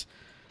that,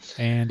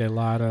 and a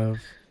lot of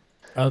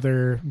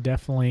other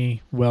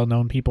definitely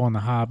well-known people in the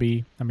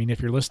hobby. I mean, if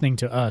you're listening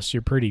to us,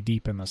 you're pretty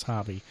deep in this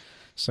hobby.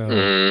 So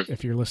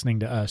if you're listening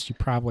to us, you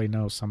probably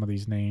know some of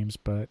these names,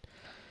 but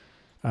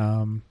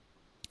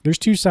there's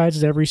 2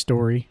 sides to every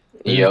story.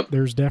 Yep.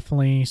 There's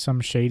definitely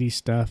some shady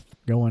stuff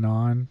going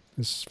on,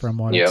 is from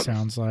what it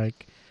sounds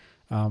like.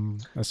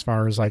 As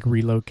far as like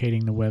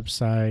relocating the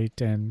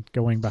website and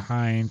going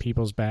behind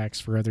people's backs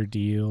for other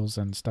deals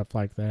and stuff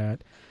like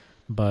that.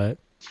 But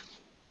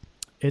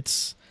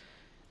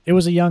it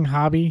was a young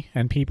hobby,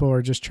 and people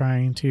are just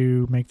trying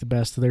to make the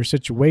best of their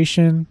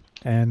situation,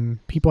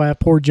 and people have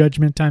poor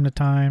judgment time to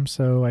time.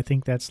 So I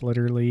think that's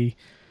literally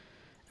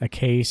a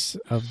case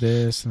of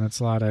this, and it's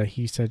a lot of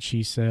he said,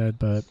 she said.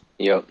 But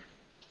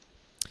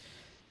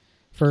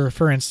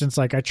for instance,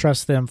 like, I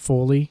trust them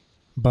fully,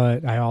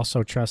 but I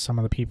also trust some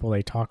of the people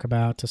they talk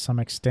about to some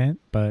extent.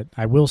 But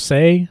I will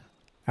say,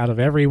 out of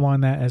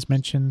everyone that has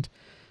mentioned,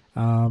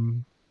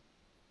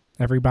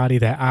 everybody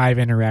that I've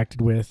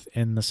interacted with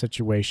in the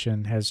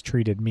situation has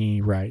treated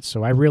me right.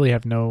 So I really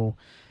have no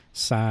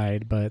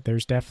side, but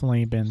there's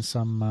definitely been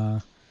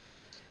some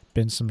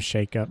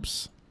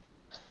shakeups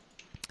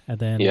And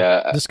then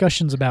Yeah.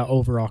 discussions about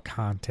overall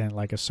content,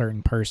 like a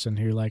certain person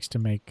who likes to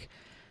make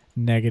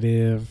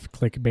negative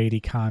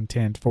clickbaity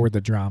content for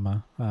the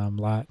drama.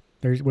 Lot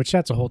there's which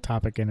that's a whole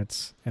topic in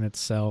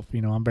itself.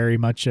 You know, I'm very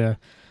much a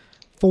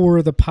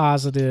for the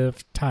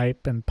positive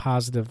type and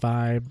positive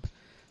vibe,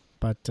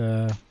 but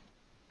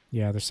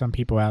yeah, there's some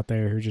people out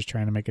there who are just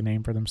trying to make a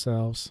name for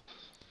themselves.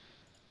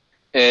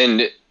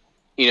 And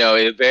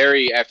it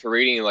very after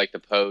reading like the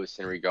post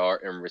in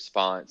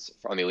response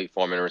from the Elite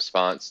Forum in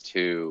response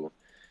to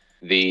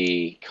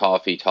the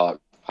Coffee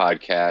Talk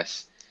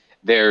podcast,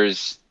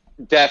 there's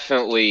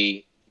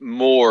definitely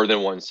more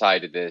than one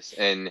side to this.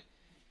 And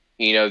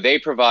they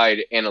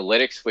provide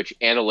analytics, which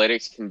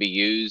analytics can be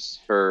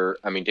used to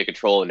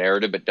control a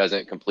narrative, but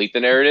doesn't complete the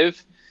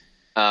narrative.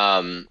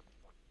 And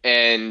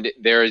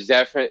there's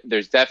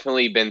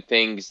definitely been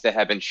things that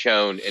have been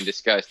shown and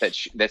discussed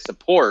that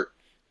support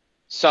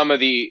some of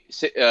the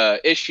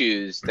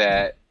issues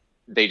that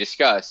they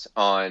discuss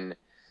on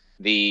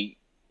the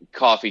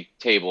coffee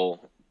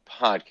table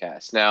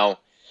podcast. Now,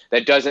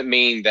 that doesn't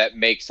mean that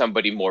makes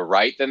somebody more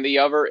right than the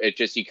other. It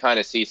just, you kind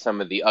of see some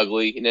of the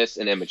ugliness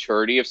and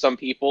immaturity of some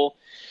people,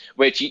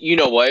 which, you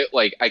know what,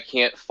 like, I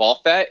can't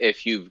fault that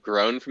if you've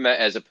grown from that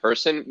as a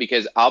person,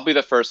 because I'll be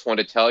the first one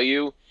to tell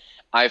you,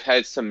 I've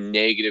had some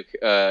negative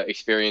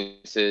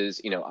experiences.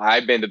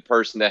 I've been the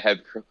person that have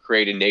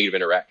created negative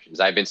interactions.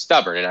 I've been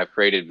stubborn and I've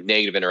created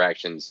negative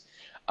interactions.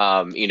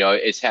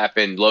 It's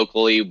happened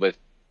locally with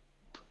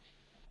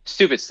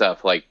stupid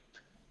stuff like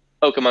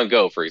Pokemon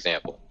Go, for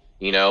example.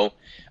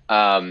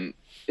 Um,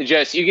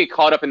 just you get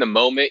caught up in the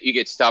moment, you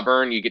get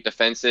stubborn, you get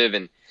defensive,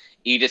 and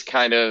you just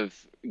kind of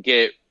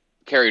get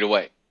carried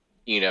away.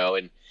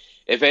 And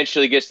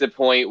eventually gets to the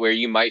point where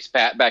you might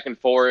spat back and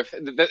forth.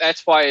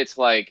 That's why it's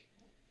like,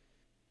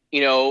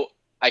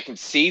 I can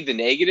see the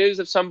negatives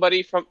of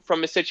somebody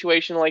from a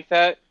situation like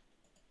that,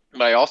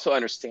 but I also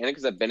understand it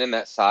because I've been in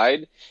that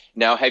side.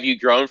 Now, have you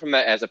grown from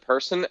that as a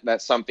person?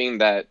 That's something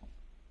that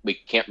we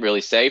can't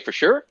really say for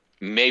sure.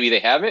 Maybe they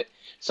haven't.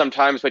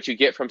 Sometimes what you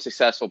get from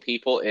successful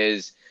people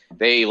is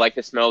they like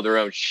to smell their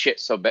own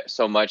shit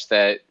so much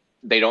that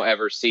they don't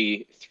ever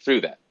see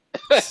through that.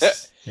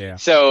 Yeah.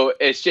 So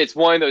it's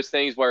one of those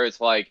things where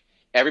it's like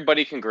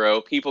everybody can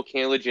grow, people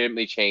can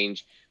legitimately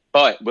change,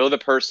 but will the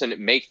person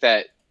make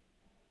that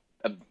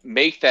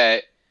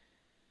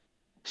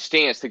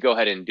stance to go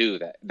ahead and do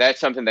that? That's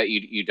something that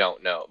you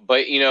don't know.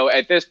 But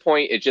at this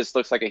point, it just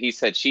looks like a he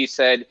said she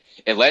said.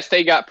 Unless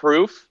they got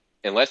proof,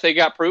 and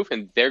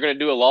they're going to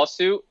do a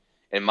lawsuit.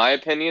 In my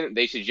opinion,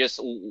 they should just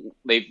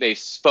they've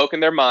spoken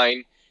their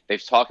mind.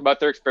 They've talked about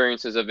their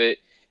experiences of it.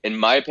 In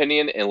my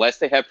opinion, unless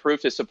they have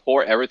proof to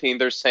support everything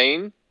they're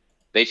saying,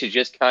 they should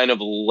just kind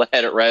of let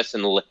it rest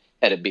and let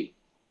it be.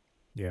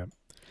 Yeah.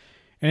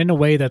 And in a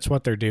way, that's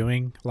what they're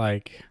doing.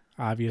 Like,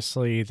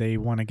 obviously, they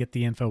want to get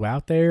the info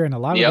out there. And a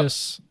lot of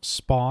this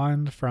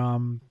spawned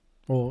from,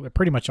 well, it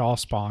pretty much all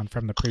spawned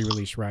from the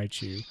pre-release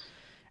Raichu.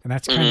 And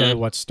that's kind of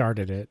what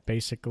started it.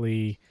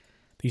 Basically,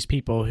 these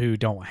people who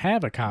don't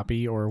have a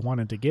copy or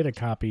wanted to get a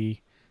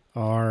copy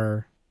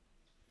are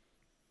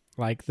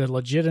like the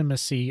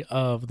legitimacy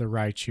of the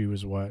Raichu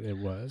is what it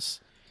was,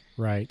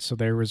 right? So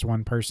there was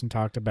one person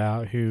talked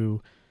about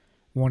who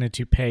wanted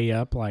to pay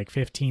up like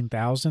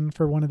 $15,000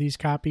 for one of these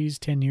copies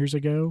 10 years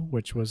ago,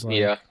 which was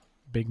like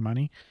big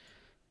money,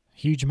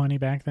 huge money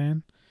back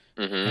then.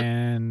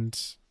 And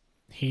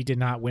he did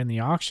not win the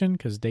auction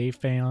because Dave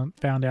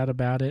found out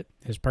about it.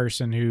 His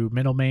person who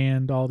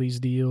middlemaned all these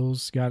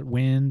deals got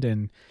wind,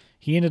 and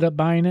he ended up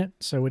buying it.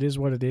 So it is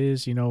what it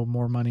is.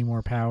 More money,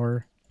 more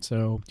power.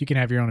 So you can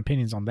have your own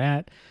opinions on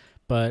that,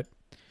 but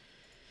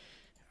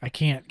I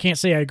can't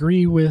say I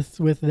agree with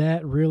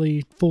that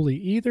really fully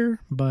either.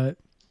 But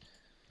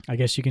I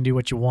guess you can do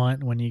what you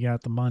want when you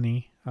got the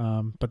money.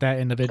 But that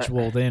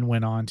individual then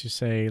went on to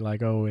say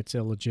like, "Oh, it's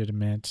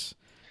illegitimate,"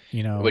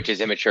 which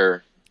is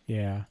immature.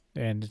 Yeah,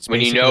 and it's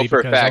when basically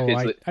for because,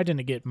 a fact I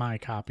didn't get my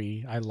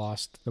copy. I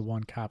lost the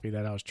one copy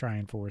that I was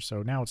trying for,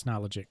 so now it's not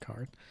a legit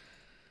card.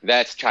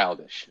 That's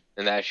childish,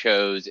 and that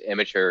shows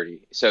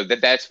immaturity. So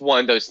that's one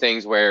of those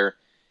things where,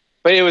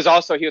 but it was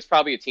also, he was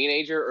probably a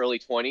teenager, early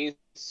 20s.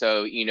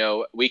 So,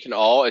 we can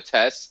all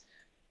attest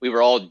we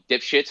were all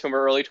dipshits when we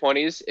were early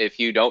 20s. If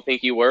you don't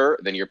think you were,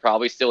 then you're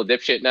probably still a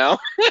dipshit now.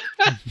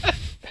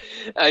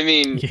 I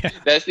mean,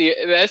 that's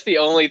the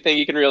only thing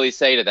you can really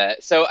say to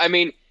that. So, I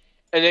mean,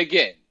 and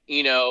again,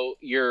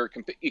 you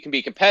can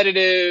be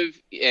competitive,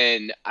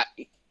 and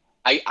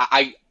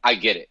I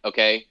get it,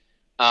 okay?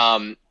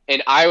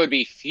 And I would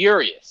be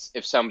furious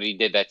if somebody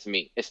did that to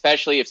me,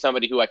 especially if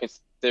somebody who I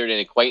considered an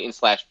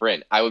acquaintance /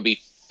 friend. I would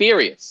be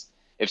furious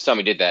if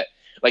somebody did that.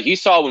 Like you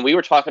saw when we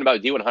were talking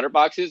about D100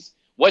 boxes,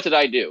 what did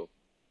I do?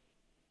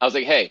 I was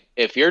like, hey,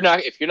 if you're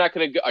not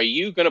going to, are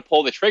you going to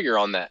pull the trigger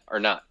on that or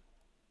not?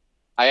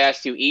 I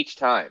asked you each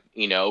time,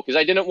 because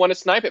I didn't want to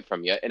snipe it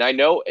from you. And I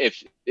know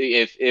if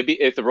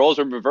the roles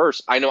were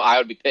reversed, I know I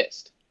would be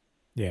pissed.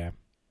 Yeah.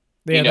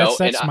 Yeah,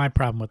 that's my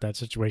problem with that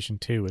situation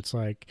too. It's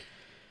like,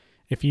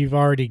 if you've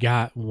already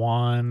got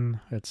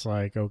one, it's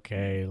like,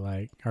 okay,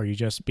 like, are you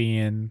just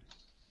being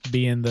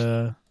being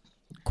the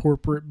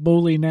corporate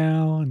bully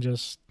now, and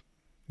just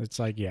it's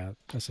like, yeah,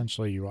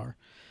 essentially you are.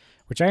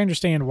 Which I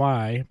understand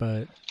why,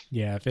 but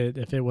yeah,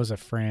 if it was a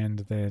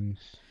friend, then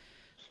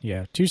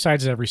yeah, two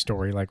sides of every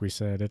story, like we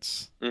said.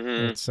 Hmm.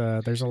 It's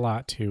there's a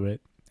lot to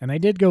it, and they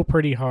did go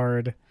pretty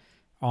hard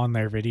on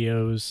their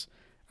videos.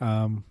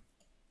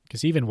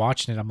 Because even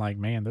watching it, I'm like,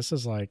 man, this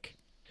is like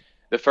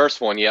The first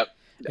one, yep.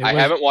 it I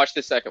was. haven't watched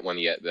the second one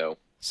yet, though.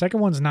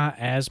 Second one's not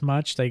as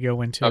much. They go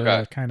Okay.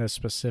 into kind of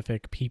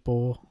specific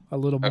people a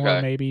little more,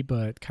 Okay. maybe,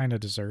 but kind of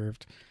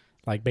deserved.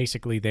 Like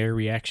basically their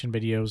reaction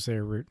videos,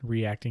 they're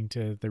reacting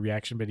to the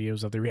reaction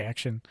videos of the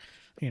reaction,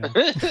 you know.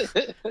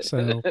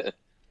 So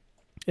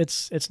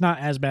it's not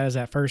as bad as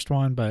that first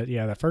one, but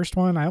yeah, the first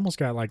one I almost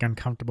got like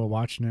uncomfortable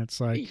watching it. It's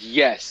like,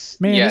 Yes,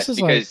 man, this yes, is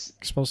like because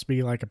supposed to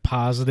be like a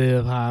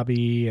positive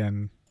hobby,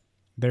 and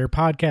their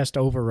podcast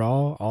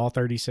overall, all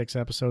 36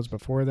 episodes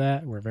before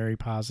that were very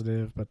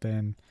positive, but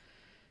then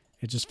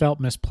it just felt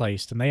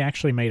misplaced. And they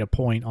actually made a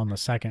point on the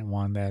second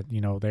one that,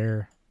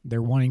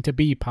 they're wanting to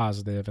be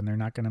positive and they're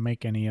not going to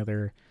make any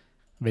other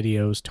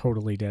videos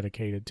totally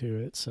dedicated to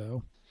it.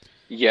 So,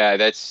 yeah,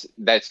 that's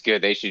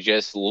good. They should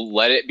just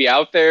let it be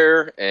out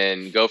there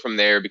and go from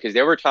there because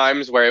there were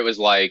times where it was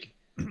like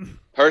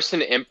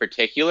person in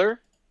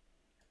particular,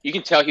 you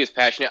can tell he was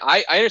passionate.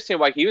 I understand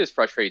why he was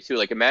frustrated too.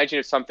 Like imagine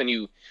if something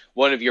you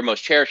one of your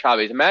most cherished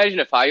hobbies. Imagine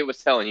if I was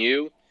telling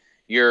you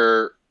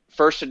your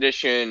first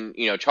edition,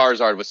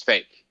 Charizard was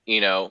fake,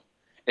 and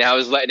I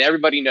was letting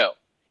everybody know.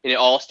 And it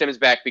all stems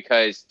back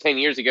because 10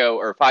 years ago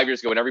or 5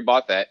 years ago, whenever you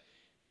bought that,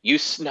 you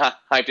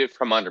sniped it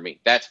from under me.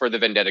 That's where the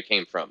vendetta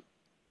came from.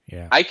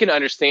 yeah. I can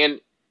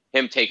understand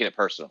him taking it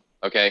personal.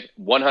 Okay,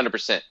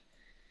 100%.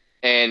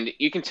 And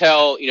you can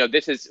tell,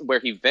 this is where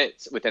he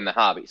vents within the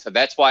hobby. So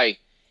that's why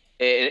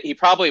he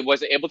probably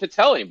wasn't able to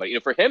tell anybody.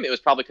 For him, it was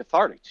probably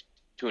cathartic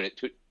to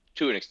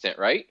an extent,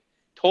 right?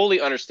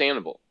 Totally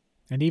understandable.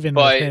 And even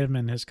with But him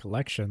and his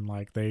collection,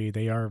 like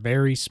they are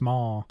very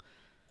small,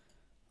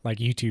 like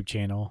YouTube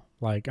channel,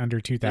 like under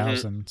mm-hmm,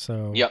 2,000.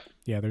 So yep,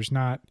 yeah, there's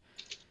not,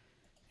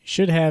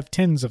 should have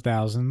tens of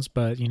thousands,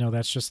 but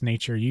that's just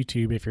nature of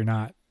YouTube. If you're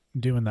not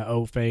doing the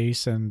O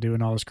face and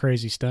doing all this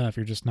crazy stuff,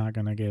 you're just not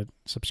going to get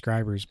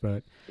subscribers.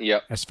 But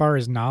yep. as far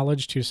as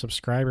knowledge to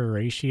subscriber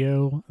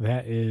ratio,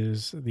 that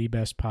is the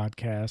best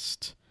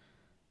podcast.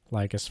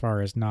 Like as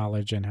far as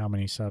knowledge and how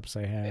many subs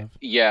they have,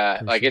 Yeah,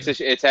 for like sure.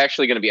 it's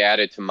actually going to be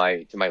added to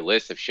my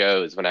list of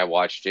shows when I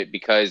watched it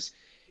because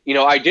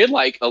I did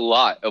like a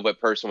lot of what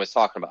Person was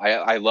talking about.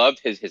 I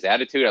loved his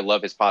attitude. I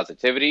love his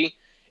positivity,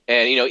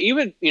 and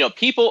even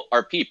people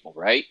are people,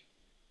 right?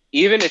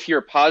 Even if you're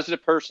a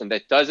positive person,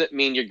 that doesn't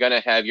mean you're going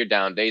to have your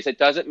down days. It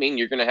doesn't mean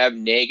you're going to have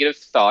negative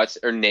thoughts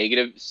or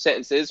negative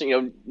sentences,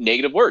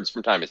 negative words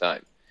from time to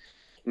time.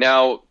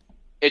 Now,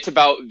 it's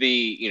about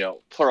the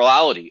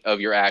plurality of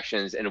your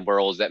actions and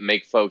worlds that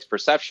make folks'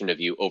 perception of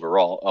you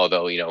overall.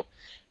 Although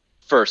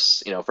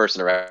first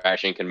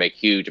interaction can make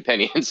huge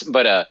opinions,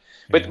 but Yeah.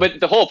 but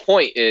the whole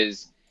point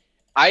is,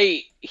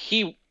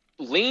 he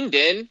leaned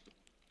in,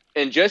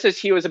 and just as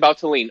he was about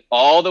to lean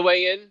all the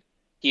way in,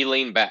 he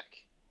leaned back.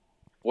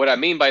 What I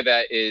mean by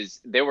that is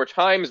there were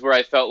times where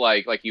I felt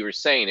like you were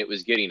saying, it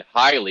was getting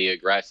highly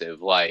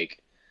aggressive. Like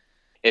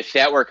if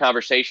that were a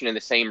conversation in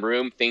the same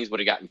room, things would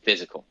have gotten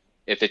physical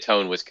if the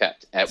tone was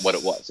kept at what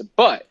it was.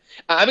 But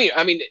I mean,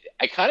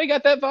 I kind of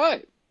got that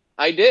vibe.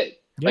 I did.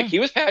 Like Yeah. he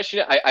was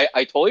passionate.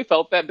 I totally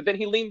felt that. But then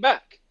he leaned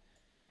back,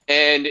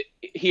 and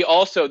he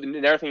also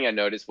another thing I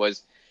noticed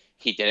was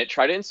he didn't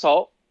try to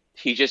insult.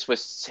 He just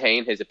was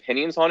saying his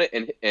opinions on it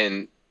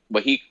and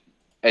what he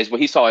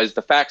saw as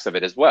the facts of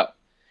it as well.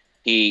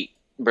 He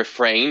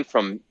refrained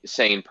from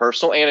saying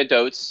personal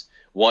anecdotes,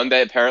 one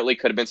that apparently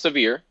could have been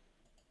severe,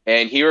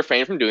 and he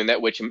refrained from doing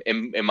that, which,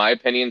 in my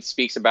opinion,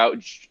 speaks about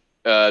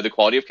the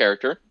quality of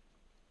character.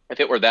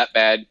 If it were that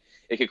bad,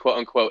 it could quote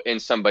unquote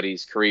end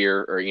somebody's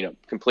career or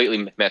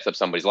completely mess up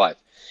somebody's life.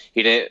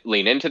 He didn't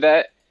lean into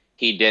that.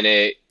 He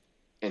didn't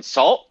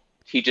insult.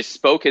 He just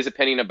spoke his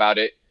opinion about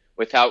it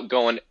without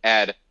going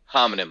ad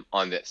hominem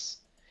on this.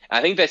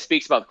 I think that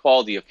speaks about the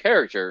quality of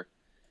character.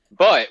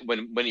 But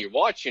when you're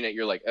watching it,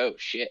 you're like, oh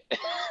shit.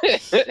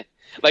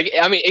 Like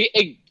I mean,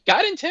 it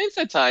got intense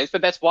at times,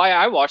 but that's why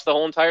I watched the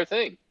whole entire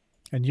thing.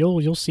 And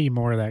you'll see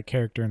more of that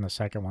character in the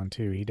second one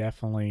too. He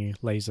definitely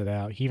lays it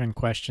out. He even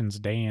questions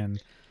Dan,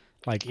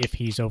 like if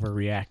he's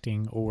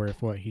overreacting or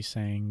if what he's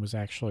saying was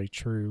actually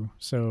true.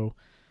 So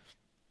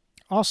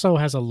also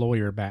has a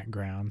lawyer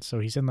background, so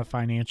he's in the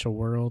financial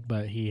world,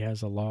 but he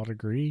has a law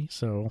degree.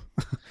 So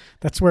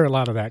that's where a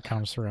lot of that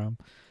comes from.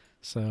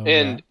 So yeah,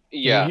 And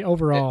yeah,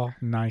 overall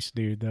nice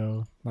dude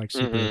though, like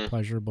super mm-hmm,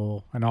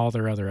 pleasurable, and all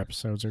their other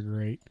episodes are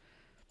great.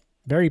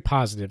 Very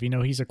positive.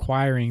 He's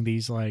acquiring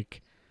these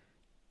like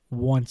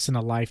once in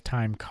a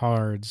lifetime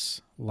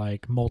cards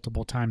like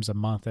multiple times a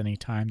month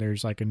anytime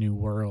there's like a new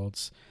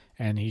worlds,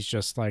 and he's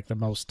just like the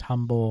most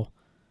humble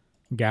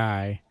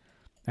guy.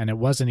 And it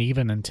wasn't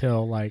even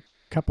until like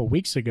a couple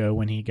weeks ago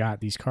when he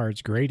got these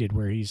cards graded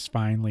where he's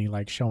finally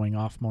like showing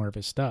off more of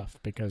his stuff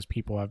because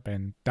people have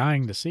been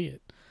dying to see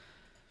it.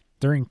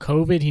 During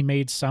COVID, he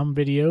made some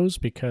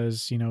videos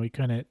because he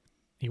couldn't.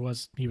 He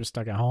was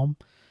stuck at home,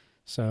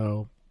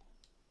 so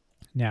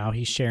now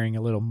he's sharing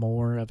a little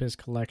more of his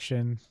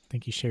collection. I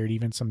think he shared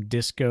even some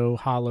disco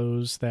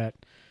hollows.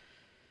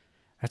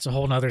 That's a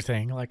whole nother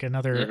thing. Like an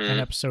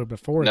episode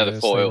before Another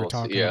this, foils, they were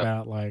talking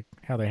about like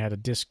how they had a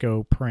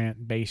disco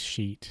print base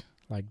sheet,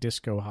 like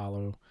disco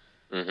hollow,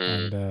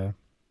 and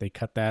they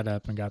cut that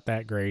up and got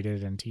that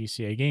graded. And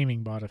TCA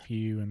Gaming bought a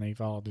few, and they've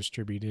all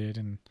distributed.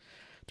 And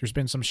there's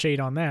been some shade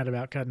on that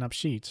about cutting up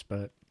sheets,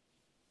 but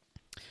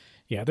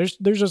yeah, there's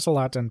just a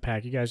lot to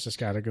unpack. You guys just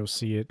got to go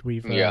see it.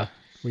 We've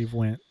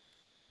went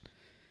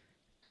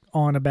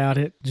on about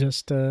it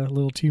just a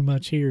little too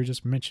much here,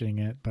 just mentioning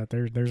it, but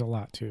there's a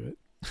lot to it.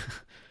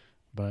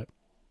 But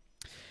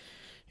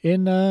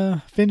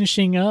in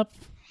finishing up,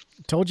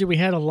 told you we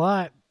had a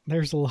lot.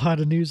 There's a lot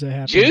of news that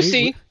happened.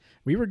 Juicy.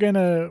 We were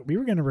gonna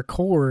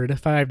record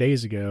 5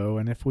 days ago,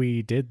 and if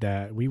we did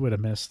that, we would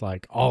have missed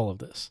like all of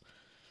this.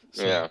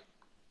 So, yeah.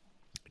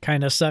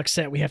 Kind of sucks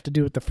that we have to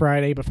do it the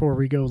Friday before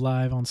we go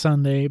live on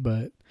Sunday,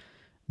 but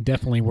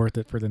definitely worth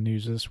it for the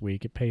news this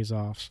week. It pays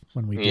off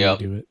when we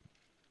do it.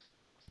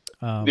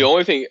 The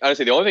only thing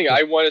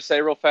I want to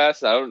say real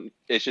fast,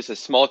 it's just a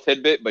small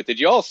tidbit, but did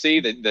you all see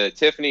the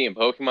Tiffany and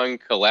Pokemon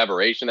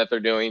collaboration that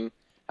they're doing?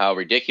 How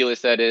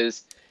ridiculous that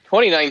is.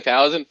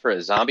 29,000 for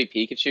a zombie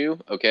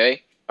Pikachu.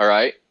 Okay. All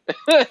right.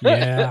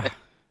 Yeah.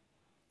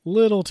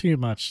 Little too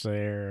much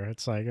there.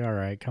 It's like, all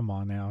right, come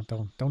on now.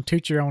 Don't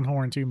toot your own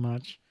horn too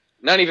much.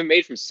 Not even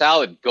made from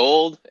solid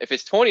gold. If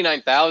it's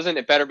 29,000,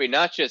 it better be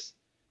not just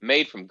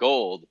made from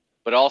gold,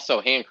 but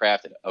also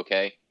handcrafted,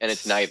 okay? And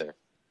it's neither.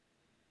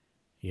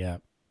 Yeah.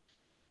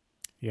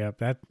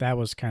 That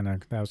was kind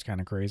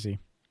of crazy.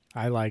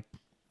 I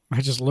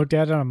just looked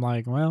at it. I'm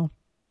like, well,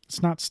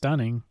 it's not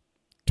stunning.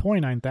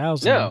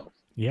 29,000. No.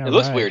 Yeah. It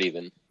looks weird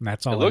even. And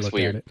that's all. It looks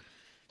weird. At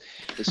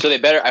it. So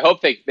I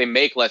hope they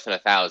make less than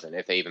 1,000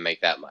 if they even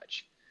make that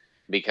much,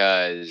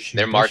 because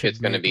their market's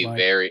going to be like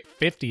very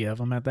 50 of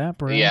them at that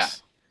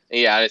price.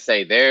 Yeah. I'd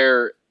say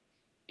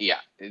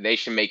they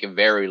should make a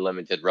very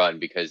limited run,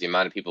 because the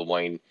amount of people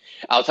wanting.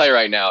 I'll tell you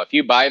right now, if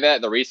you buy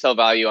that, the resale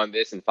value on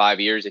this in 5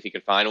 years, if you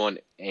can find one,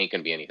 ain't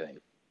gonna be anything.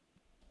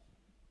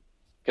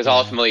 Because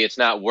ultimately, it's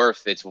not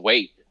worth its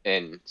weight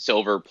in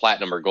silver,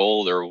 platinum, or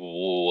gold,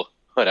 or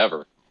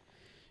whatever.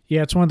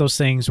 Yeah, it's one of those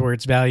things where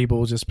it's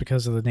valuable just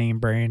because of the name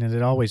brand, and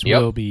it always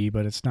will be,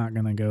 but it's not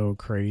gonna go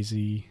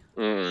crazy.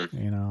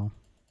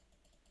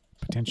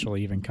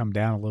 Potentially even come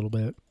down a little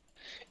bit.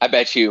 I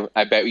bet you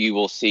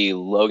will see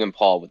Logan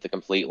Paul with the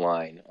complete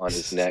line on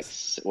his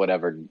next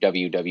whatever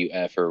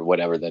WWF or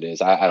whatever that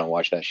is. I don't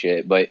watch that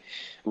shit, but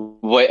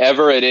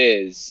whatever it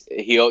is,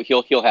 he'll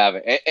have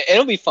it. And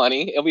it'll be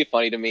funny. It'll be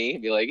funny to me.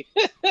 It'll be like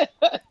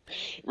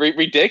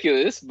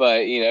ridiculous, but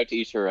to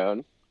each their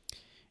own.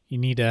 You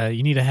need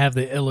to have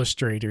the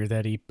illustrator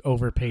that he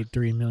overpaid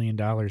 $3 million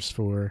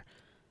for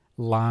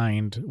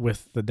lined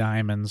with the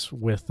diamonds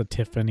with the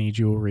Tiffany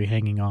jewelry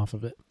hanging off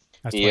of it.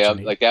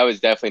 Like that was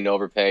definitely an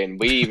overpay, and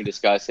we even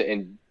discussed it.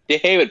 And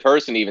David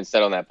Person even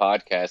said on that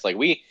podcast, like,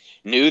 we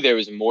knew there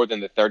was more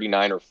than the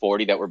 39 or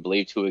 40 that were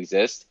believed to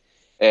exist,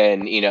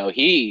 and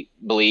he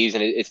believes,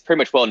 and it's pretty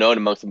much well known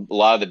amongst a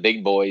lot of the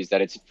big boys,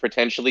 that it's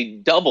potentially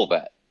double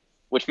that,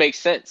 which makes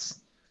sense.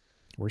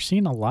 We're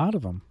seeing a lot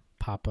of them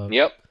pop up.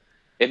 Yep,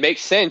 it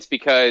makes sense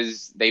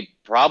because they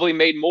probably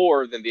made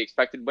more than the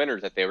expected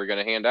winners that they were going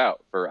to hand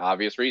out for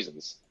obvious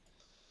reasons.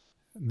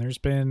 And there's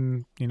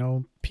been,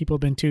 people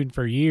have been tooting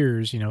for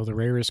years, the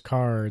rarest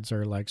cards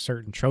are like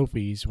certain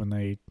trophies when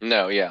they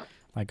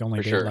like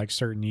only did like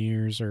certain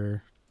years,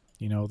 or,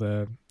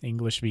 the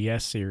English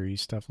VS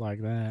series, stuff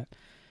like that.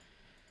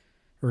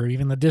 Or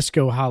even the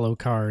Disco Hollow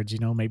cards,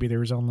 maybe there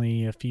was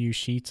only a few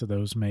sheets of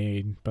those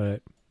made,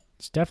 but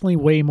it's definitely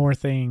way more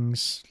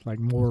things, like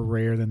more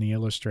rare than the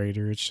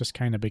illustrator. It's just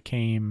kind of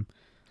became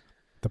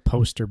the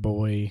poster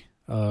boy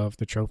of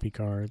the trophy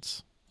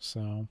cards.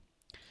 So...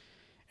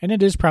 And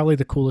it is probably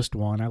the coolest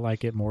one. I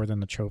like it more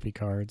than the trophy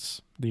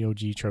cards, the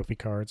OG trophy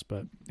cards,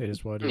 but it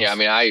is what it is. Yeah, I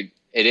mean,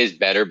 it is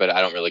better, but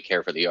I don't really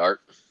care for the art.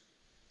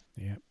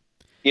 Yeah.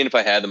 Even if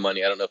I had the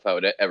money, I don't know if I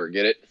would ever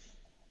get it.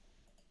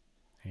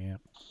 Yeah.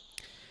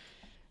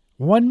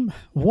 One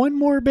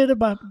more bit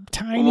about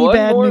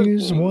bad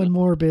news, one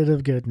more bit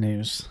of good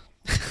news.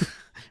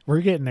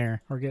 We're getting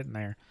there.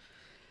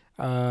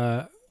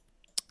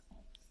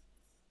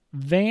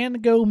 Van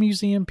Gogh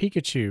Museum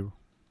Pikachu.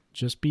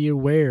 Just be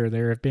aware,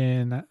 there have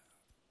been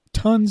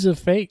tons of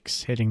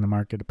fakes hitting the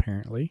market,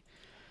 apparently.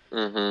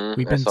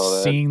 We've been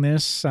seeing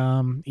this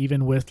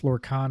even with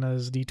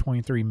Lorcana's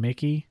D23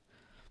 Mickey.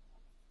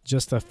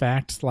 Just the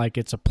fact, like,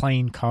 it's a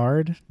plain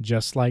card,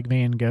 just like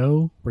Van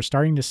Gogh. We're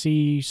starting to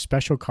see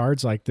special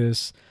cards like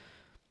this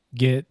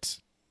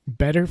get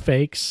better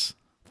fakes,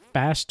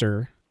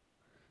 faster,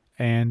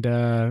 and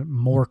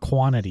more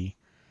quantity.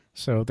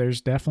 So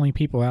there's definitely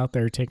people out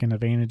there taking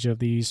advantage of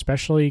these,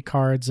 especially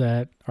cards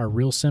that are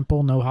real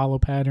simple, no hollow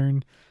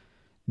pattern,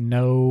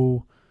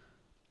 no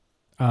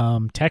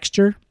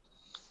texture.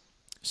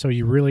 So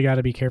you really got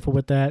to be careful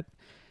with that.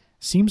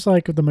 Seems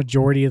like the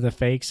majority of the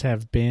fakes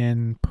have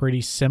been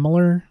pretty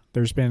similar.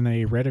 There's been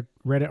a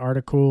Reddit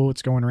article.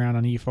 It's going around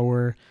on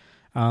E4.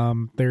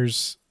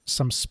 There's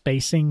some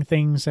spacing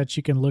things that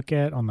you can look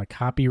at on the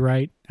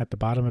copyright at the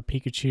bottom of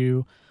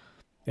Pikachu.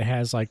 It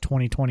has like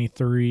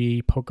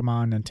 2023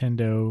 Pokemon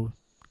Nintendo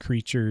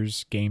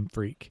creatures Game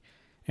Freak.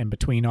 And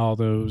between all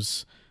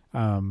those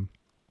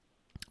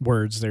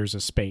words, there's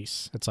a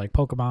space. It's like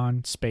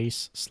Pokemon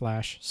space /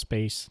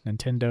 space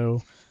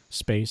Nintendo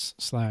space /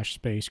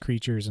 space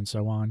creatures and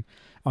so on.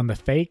 On the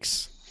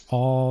fakes,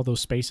 all those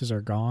spaces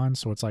are gone,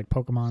 so it's like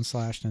Pokemon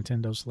 /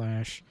 Nintendo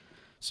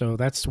 / So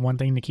that's one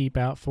thing to keep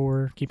an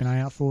eye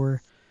out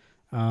for.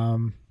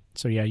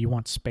 So yeah, you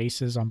want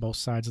spaces on both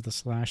sides of the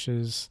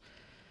slashes.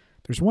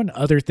 There's one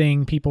other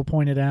thing people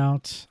pointed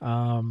out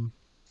on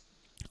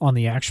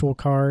the actual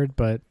card,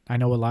 but I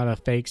know a lot of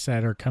fakes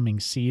that are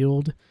coming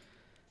sealed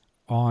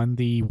on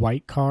the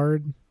white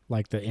card,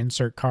 like the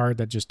insert card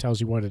that just tells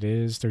you what it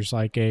is. There's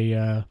like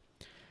a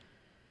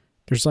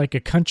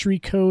country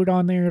code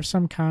on there of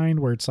some kind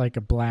where it's like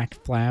a black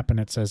flap and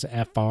it says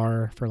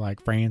FR for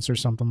like France or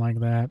something like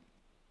that.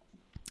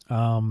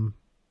 On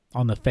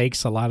the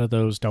fakes, a lot of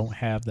those don't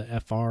have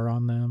the FR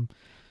on them.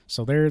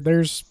 So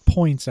there's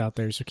points out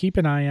there. So keep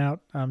an eye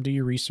out. Do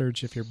your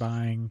research if you're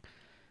buying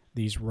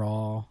these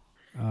raw.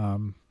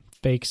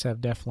 Fakes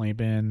have definitely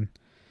been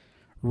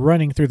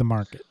running through the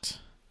market.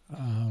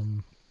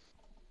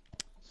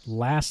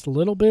 Last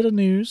little bit of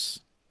news.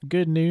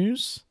 Good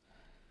news.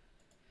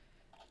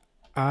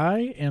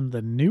 I am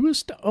the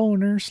newest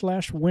owner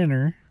 /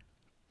 winner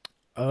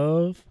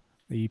of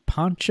the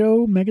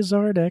Poncho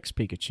Megazord X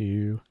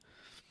Pikachu.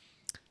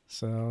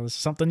 So this is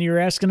something you were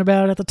asking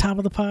about at the top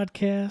of the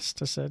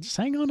podcast. I said, just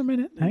hang on a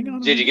minute.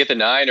 Did you get the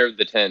 9 or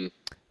the 10?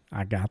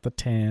 I got the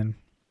 10.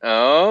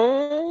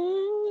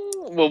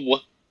 Oh, well,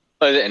 was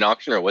it an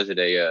auction or was it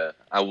a?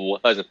 I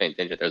wasn't paying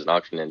attention. There was an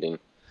auction ending.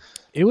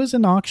 It was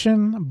an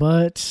auction,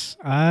 but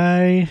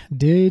I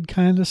did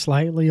kind of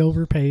slightly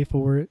overpay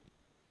for it.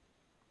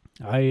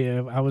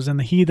 I was in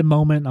the heat of the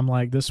moment. I'm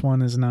like, this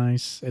one is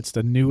nice. It's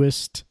the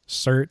newest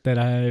cert that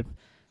I've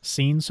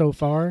seen so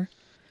far.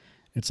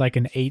 It's like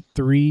an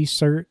 8.3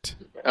 cert.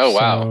 Oh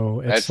wow,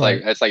 so that's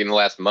like in the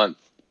last month.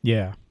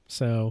 Yeah,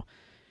 so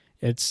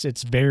it's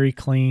very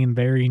clean,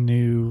 very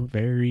new,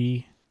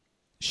 very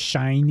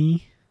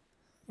shiny.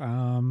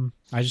 I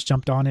just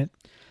jumped on it.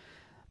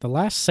 The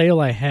last sale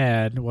I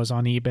had was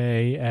on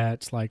eBay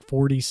at like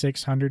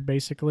 4,600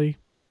 basically.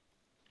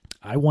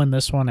 I won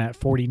this one at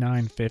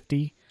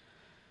 4,950.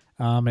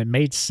 It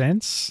made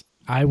sense.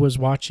 I was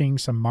watching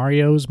some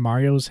Marios.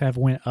 Marios have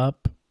went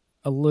up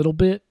a little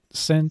bit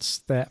since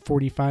that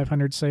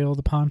 4,500 sale of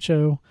the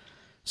Poncho.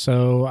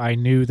 So I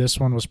knew this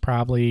one was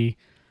probably,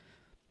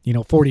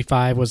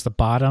 45 was the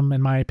bottom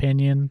in my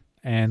opinion.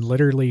 And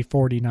literally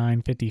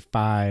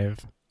 49.55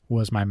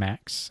 was my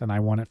max. And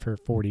I won it for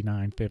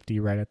 49.50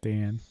 right at the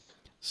end.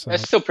 So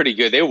that's still pretty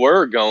good. They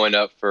were going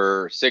up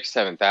for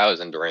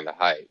 6,000-7,000 during the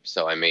hype.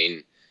 So I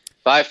mean,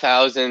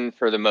 5,000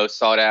 for the most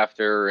sought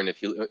after. And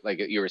if you like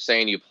you were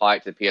saying, you apply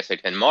it to the PSA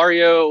 10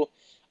 Mario.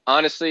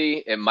 Honestly,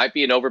 it might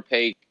be an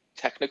overpay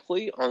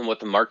technically on what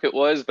the market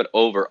was, but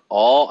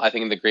overall, I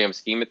think in the grand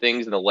scheme of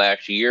things in the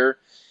last year,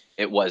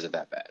 it wasn't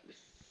that bad.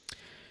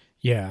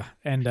 Yeah,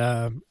 and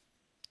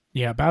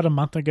about a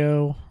month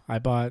ago, I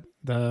bought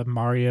the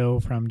Mario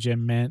from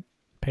Jim Mint,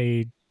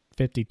 paid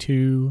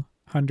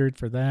 5,200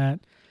 for that,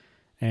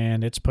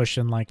 and it's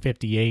pushing like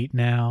 58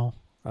 now.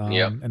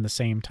 In the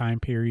same time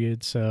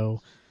period.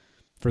 So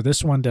for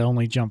this one to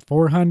only jump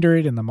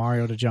 400 and the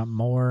Mario to jump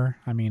more,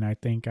 I mean, I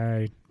think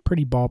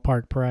pretty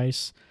ballpark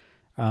price.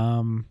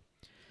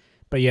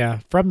 But yeah,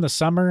 from the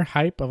summer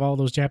hype of all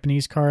those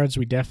Japanese cards,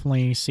 we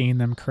definitely seen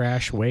them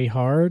crash way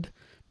hard,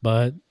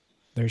 but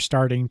they're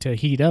starting to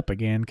heat up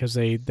again because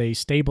they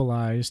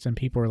stabilized and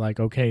people are like,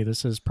 okay,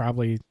 this is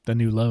probably the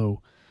new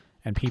low,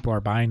 and people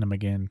are buying them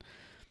again.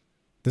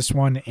 This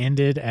one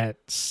ended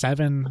at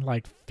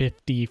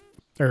 7:50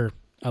 or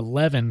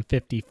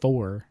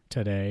 11:54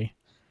 today.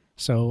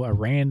 So a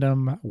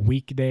random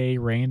weekday,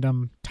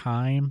 random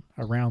time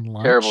around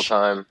lunch.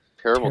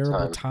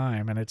 Terrible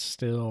time, and it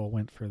still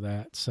went for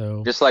that.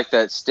 So just like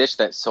that Stitch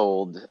that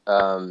sold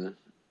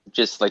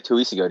just like 2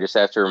 weeks ago, just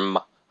after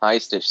my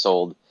Stitch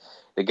sold,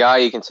 the guy,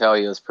 you can tell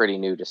he was pretty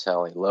new to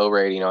selling, low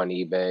rating on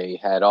eBay,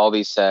 had all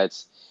these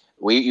sets.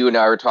 You and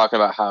I were talking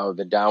about how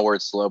the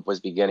downward slope was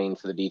beginning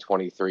for the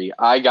D23.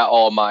 I got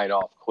all mine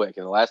off quick,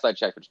 and the last I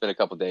checked, which has been a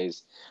couple of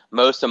days,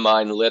 most of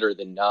mine litter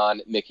the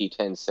non-Mickey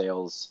 10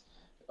 sales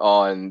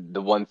on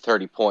the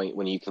 130 point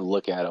when you can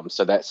look at them.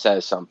 So that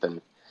says something.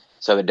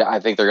 So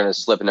I think they're going to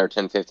slip in there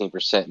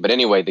 10-15%. But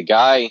anyway, the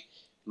guy,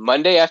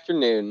 Monday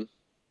afternoon,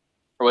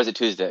 or was it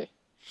Tuesday?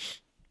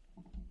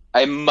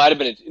 I might have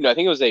been. I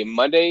think it was a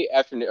Monday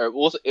afternoon. Or it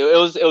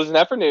was an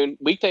afternoon,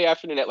 weekday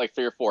afternoon at like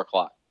 3 or 4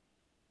 o'clock.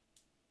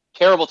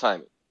 Terrible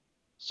timing.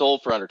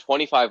 Sold for under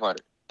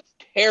 2,500.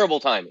 Terrible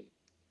timing.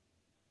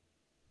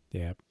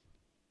 Yeah.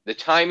 The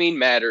timing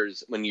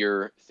matters when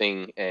your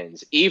thing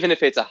ends. Even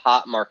if it's a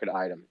hot market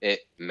item,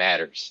 it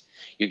matters.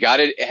 You got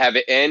to have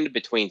it end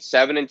between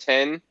 7 and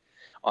 10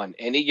 on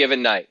any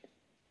given night.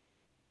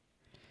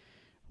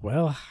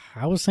 Well,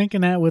 I was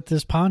thinking that with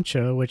this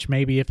poncho, which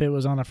maybe if it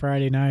was on a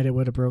Friday night, it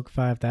would have broke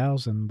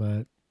 5,000,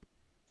 but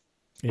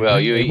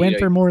it went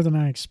for more than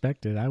I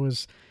expected. I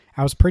was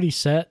pretty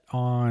set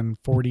on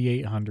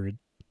 4,800,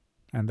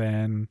 and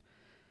then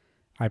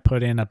I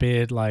put in a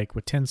bid like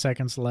with 10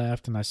 seconds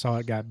left, and I saw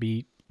it got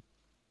beat.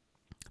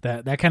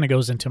 That kind of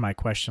goes into my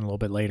question a little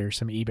bit later,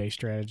 some eBay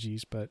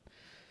strategies, but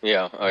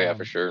yeah,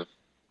 for sure.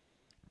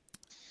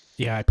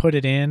 Yeah, I put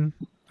it in.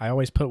 I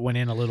always put one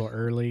in a little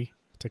early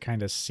to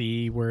kind of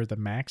see where the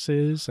max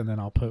is, and then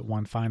I'll put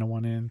one final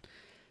one in.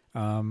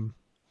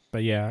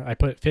 But yeah, I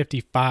put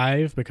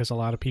 55 because a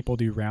lot of people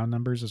do round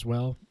numbers as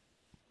well.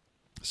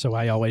 So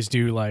I always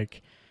do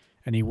like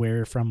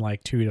anywhere from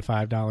like $2 to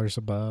 $5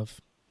 above.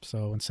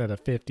 So instead of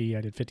 50, I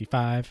did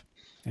 55,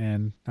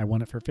 and I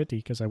won it for 50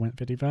 because I went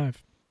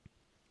 55.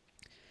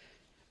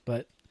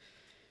 But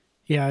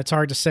yeah, it's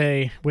hard to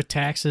say with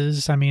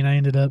taxes. I mean, I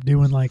ended up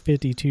doing like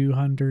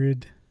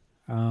 5,200.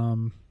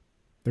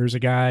 There's a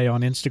guy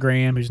on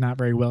Instagram who's not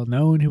very well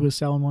known who was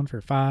selling one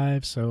for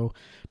 5, so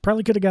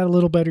probably could have got a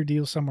little better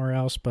deal somewhere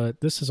else.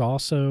 But this is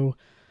also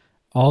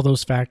all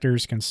those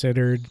factors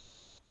considered.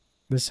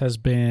 This has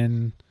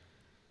been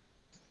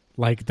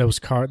like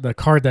the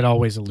card that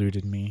always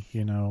eluded me.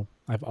 You know,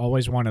 I've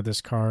always wanted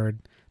this card.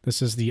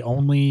 This is the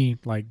only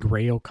like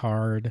Grail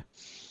card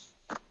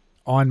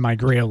on my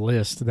Grail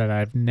list that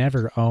I've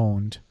never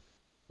owned,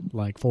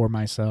 like for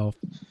myself.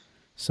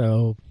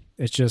 So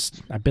it's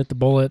just, I bit the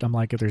bullet. I'm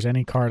like, if there's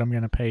any card I'm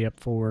going to pay up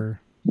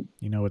for,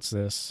 it's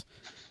this.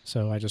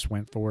 So I just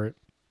went for it.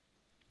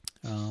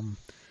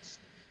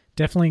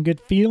 Definitely a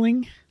good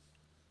feeling.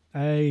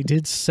 I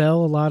did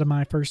sell a lot of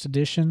my first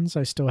editions.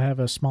 I still have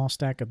a small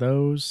stack of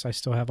those. I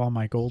still have all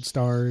my gold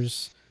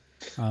stars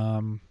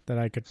that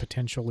I could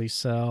potentially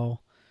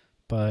sell.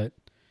 But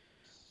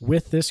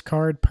with this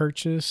card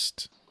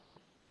purchased,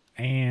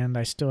 and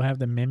I still have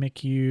the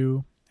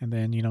Mimikyu, and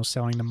then,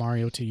 selling the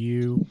Mario to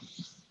you,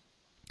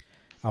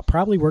 I'll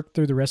probably work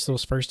through the rest of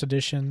those first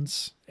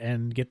editions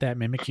and get that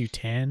Mimikyu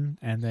 10,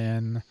 and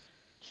then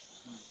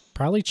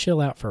probably chill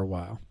out for a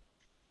while.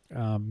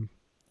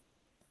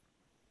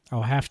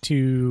 I'll have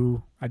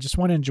to... I just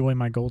want to enjoy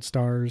my gold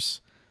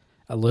stars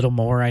a little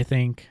more, I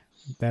think,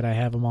 that I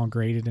have them all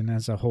graded and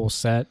as a whole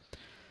set.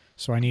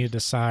 So I need to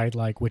decide,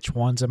 like, which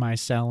ones am I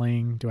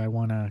selling? Do I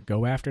want to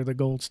go after the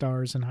gold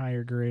stars in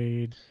higher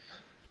grade?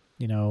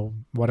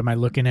 What am I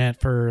looking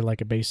at for,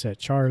 like, a base set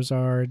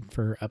Charizard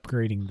for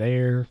upgrading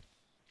there?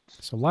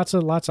 So lots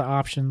of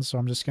options. So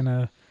I'm just going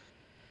to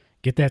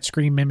get that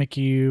Scream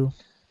Mimikyu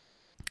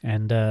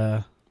and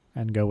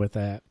go with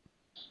that.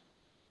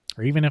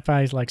 Or even if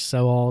I, like,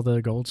 sell all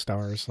the gold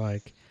stars,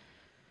 like,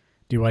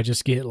 do I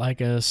just get, like,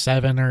 a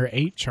 7 or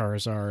 8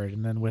 Charizard?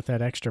 And then with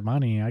that extra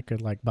money, I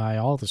could, like, buy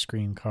all the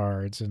Scream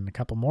cards and a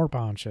couple more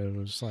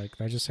ponchos. Like,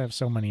 I just have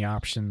so many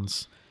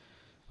options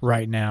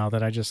right now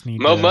that I just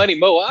need more money,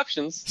 more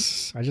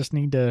options. I just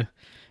need to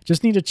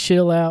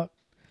chill out.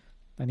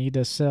 I need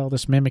to sell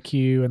this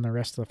Mimikyu and the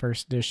rest of the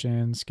first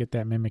editions, get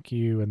that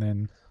Mimikyu, and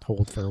then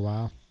hold for a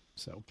while.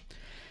 So,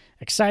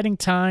 exciting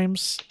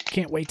times.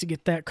 Can't wait to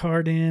get that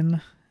card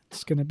in.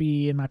 It's going to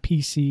be in my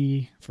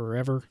PC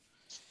forever.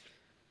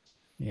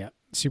 Yeah,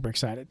 super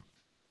excited.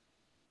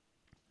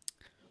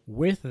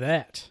 With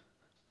that,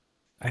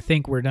 I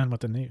think we're done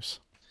with the news.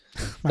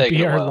 Might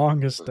be our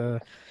longest. Well,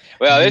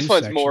 this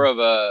one's section. More of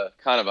a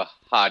kind of a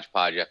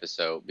hodgepodge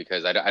episode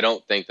because I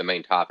don't think the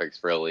main topic's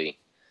really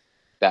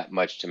that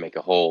much to make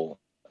a whole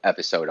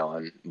episode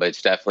on, but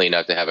it's definitely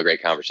enough to have a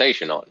great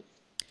conversation on.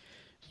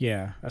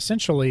 Yeah,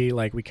 essentially,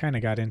 like, we kind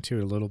of got into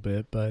it a little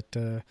bit, but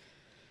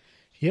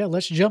yeah,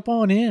 let's jump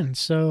on in.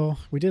 So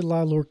we did a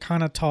lot of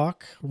Lorcana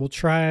talk. We'll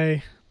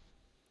try,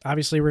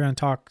 obviously we're going to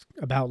talk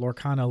about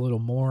Lorcana a little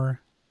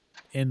more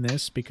in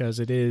this because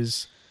it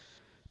is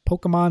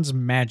Pokemon's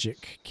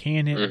magic.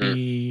 Can it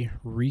be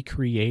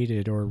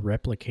recreated or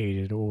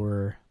replicated,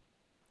 or,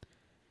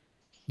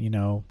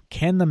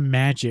 can the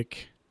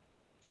magic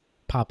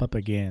pop up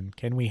again?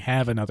 Can we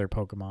have another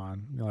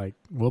Pokemon? Like,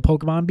 will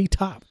Pokemon be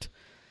topped?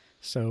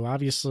 So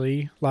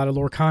obviously a lot of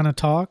Lorcana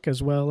talk,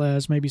 as well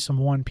as maybe some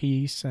One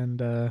Piece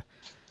and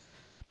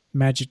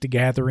Magic the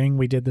Gathering.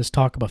 We did this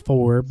talk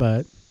before,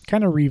 but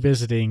kind of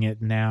revisiting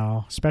it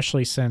now,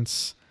 especially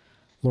since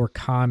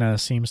Lorcana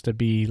seems to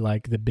be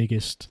like the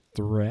biggest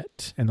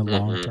threat in the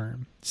long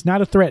term. It's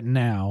not a threat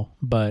now,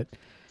 but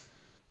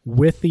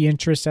with the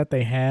interest that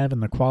they have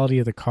and the quality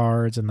of the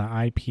cards and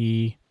the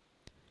IP,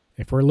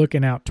 if we're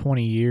looking out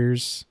 20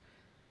 years,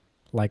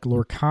 like,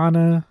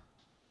 Lorcana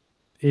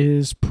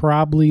is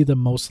probably the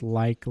most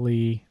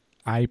likely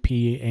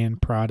IP and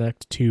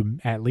product to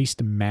at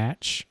least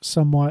match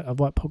somewhat of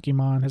what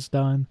Pokemon has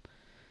done.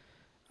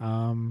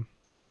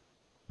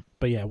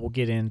 But yeah, we'll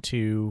get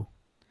into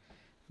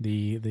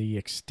the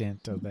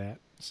extent of that.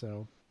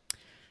 So,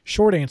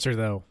 short answer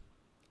though,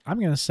 I'm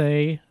going to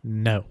say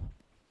no.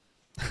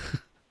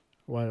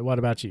 What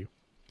about you?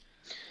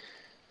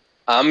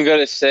 I'm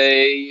gonna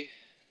say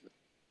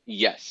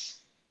yes.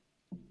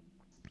 Okay.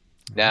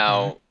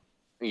 Now,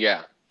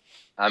 yeah,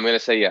 I'm gonna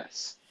say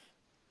yes.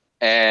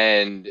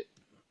 And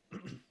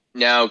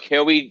now,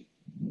 can we?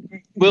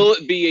 Will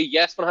it be a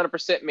yes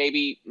 100%?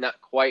 Maybe not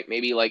quite.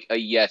 Maybe like a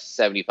yes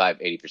 75,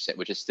 80%,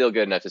 which is still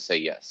good enough to say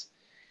yes.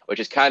 Which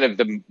is kind of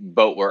the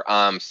boat where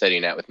I'm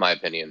sitting at, with my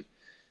opinion.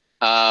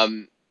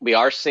 We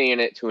are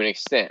seeing it to an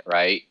extent,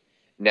 right?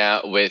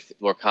 Now with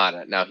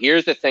Lorcana. Now,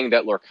 here's the thing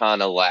that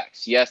Lorcana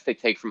lacks. Yes, they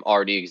take from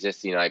already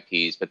existing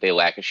IPs, but they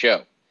lack a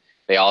show.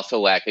 They also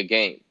lack a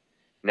game.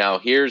 Now,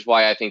 here's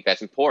why I think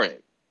that's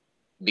important,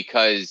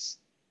 because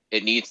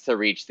it needs to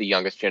reach the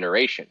youngest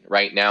generation.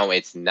 Right now,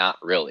 it's not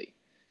really.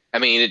 I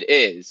mean, it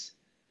is,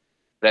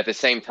 but at the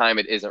same time,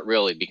 it isn't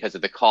really because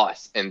of the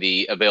cost and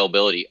the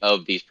availability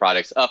of these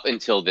products up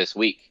until this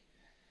week.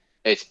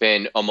 It's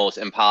been almost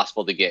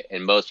impossible to get,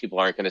 and most people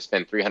aren't going to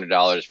spend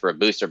 $300 for a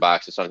booster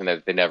box of something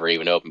that they never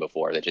even opened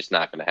before. That's just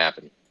not going to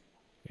happen.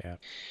 Yeah.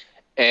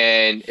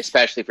 And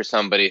especially for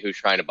somebody who's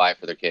trying to buy it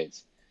for their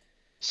kids.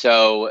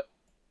 So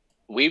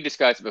we've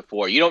discussed it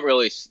before. You don't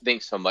really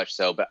think so much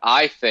so, but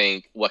I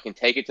think what can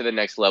take it to the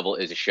next level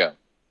is a show.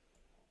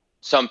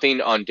 Something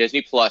on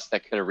Disney Plus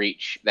that can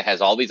reach, that has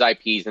all these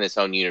IPs in its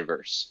own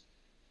universe.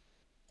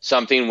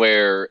 Something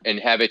where, and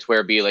have it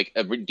where be like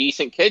a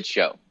decent kids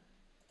show.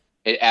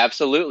 It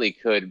absolutely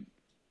could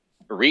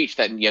reach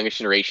that youngest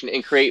generation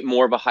and create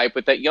more of a hype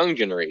with that young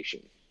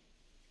generation.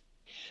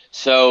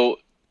 So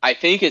I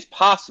think it's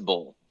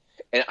possible.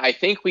 And I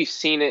think we've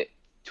seen it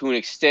to an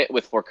extent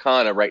with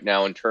Lorcana right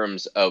now in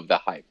terms of the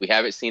hype. We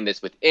haven't seen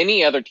this with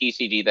any other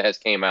TCG that has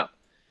came out.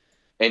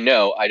 And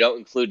no, I don't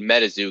include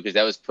MetaZoo because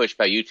that was pushed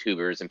by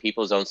YouTubers and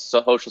people's own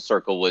social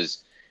circle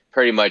was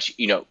pretty much,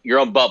 your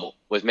own bubble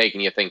was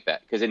making you think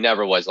that, because it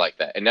never was like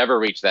that. It never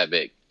reached that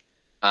big.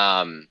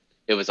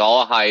 It was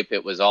all hype.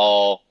 It was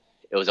all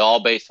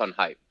based on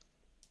hype.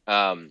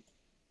 Um,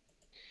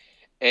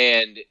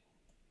 and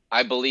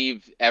I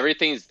believe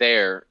everything's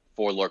there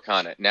for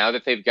Lorcana. Now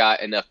that they've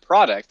got enough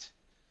product,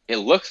 it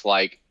looks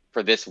like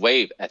for this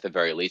wave at the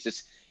very least,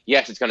 it's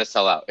going to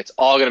sell out. It's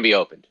all going to be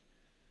opened.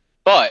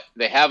 But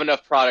they have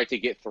enough product to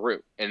get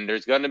through, and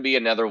there's going to be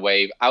another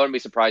wave. I wouldn't be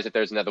surprised if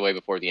there's another wave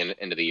before the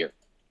end of the year.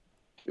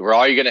 We're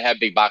already going to have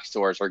big box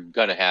stores. We're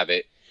going to have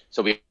it.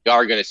 So we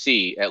are going to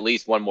see at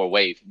least one more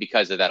wave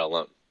because of that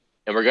alone.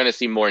 And we're going to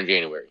see more in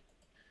January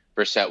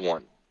for set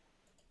one.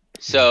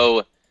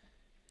 So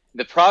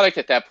the product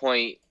at that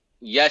point,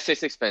 yes,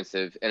 it's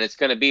expensive, and it's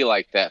going to be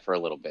like that for a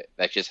little bit.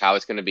 That's just how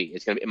it's going to be.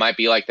 It might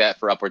be like that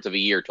for upwards of a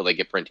year till they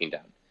get printing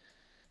down.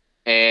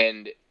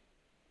 And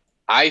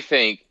I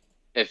think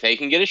if they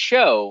can get a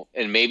show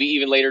and maybe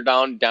even later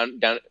down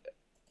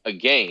a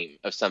game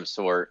of some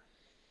sort,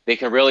 they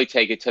can really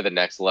take it to the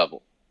next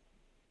level.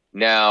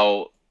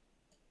 Now,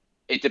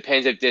 it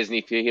depends if Disney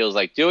feels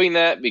like doing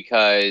that,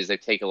 because they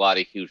take a lot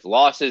of huge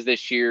losses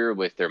this year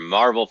with their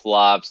Marvel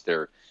flops,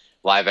 their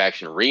live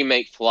action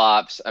remake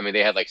flops. I mean,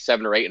 they had like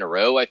 7 or 8 in a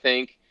row, I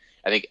think.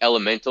 I think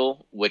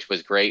Elemental, which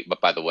was great, but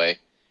by the way,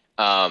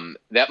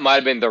 that might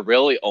have been the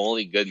really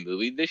only good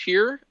movie this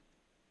year,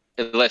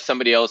 unless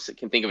somebody else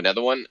can think of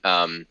another one.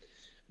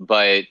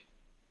 But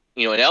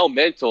in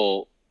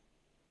Elemental,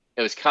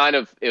 it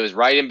was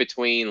right in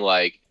between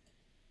like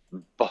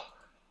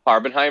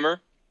Barbenheimer.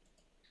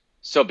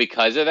 So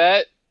because of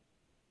that,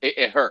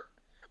 it hurt.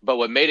 But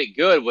what made it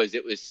good was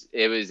it was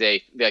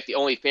the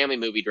only family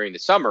movie during the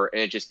summer, and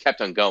it just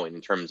kept on going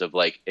in terms of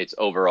like its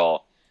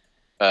overall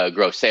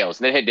gross sales.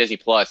 And then it hit Disney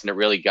Plus, and it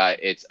really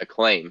got its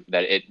acclaim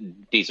that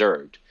it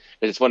deserved.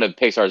 It's one of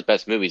Pixar's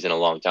best movies in a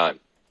long time.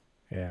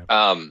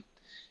 Yeah.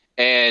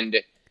 And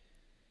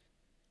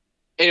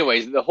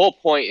anyways, the whole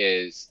point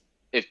is,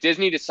 if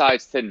Disney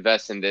decides to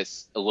invest in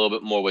this a little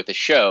bit more with the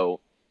show,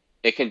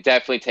 it can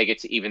definitely take it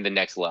to even the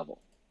next level.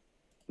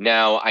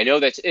 Now, I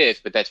know that's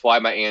if, but that's why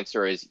my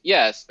answer is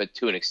yes, but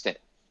to an extent.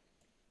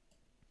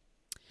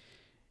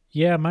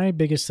 Yeah, my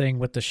biggest thing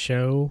with the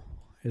show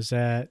is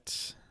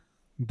that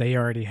they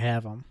already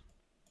have them.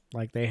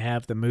 Like, they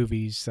have the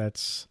movies.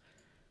 That's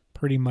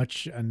pretty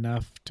much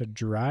enough to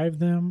drive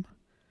them.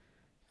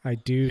 I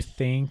do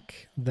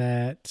think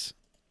that,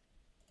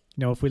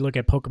 if we look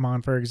at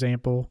Pokemon, for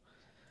example,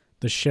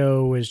 the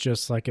show is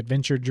just like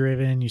adventure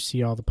driven. You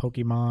see all the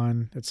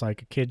Pokemon. It's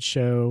like a kid's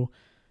show,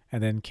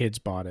 and then kids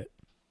bought it.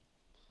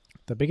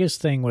 The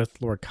biggest thing with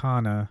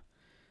Lorcana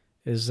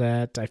is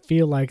that I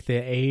feel like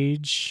the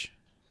age,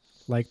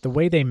 like the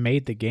way they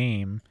made the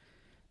game,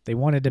 they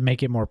wanted to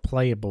make it more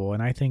playable,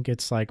 and I think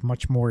it's like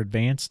much more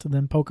advanced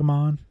than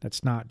Pokemon.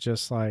 That's not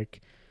just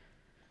like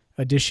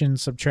addition,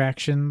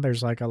 subtraction.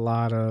 There's like a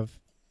lot of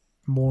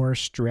more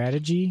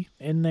strategy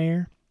in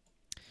there.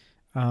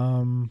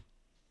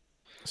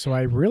 So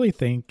I really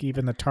think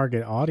even the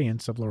target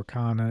audience of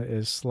Lorcana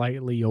is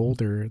slightly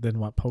older than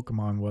what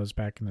Pokemon was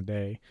back in the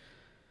day.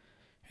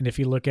 And if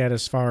you look at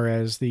as far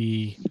as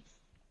the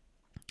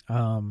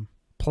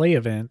play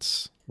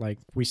events, like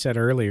we said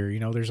earlier,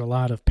 there's a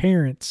lot of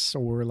parents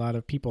or a lot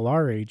of people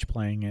our age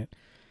playing it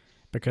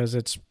because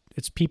it's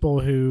it's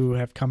people who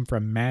have come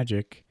from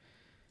Magic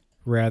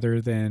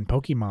rather than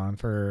Pokemon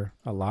for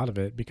a lot of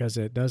it because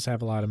it does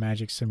have a lot of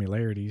Magic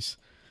similarities.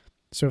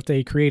 So if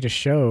they create a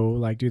show,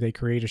 like, do they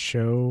create a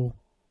show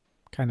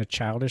kind of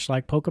childish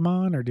like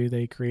Pokemon, or do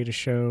they create a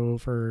show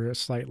for a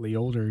slightly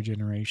older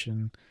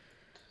generation?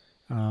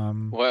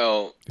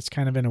 Well, It's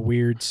kind of in a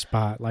weird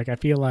spot. Like, I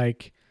feel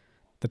like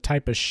the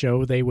type of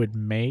show they would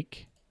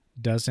make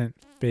doesn't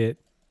fit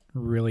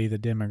really the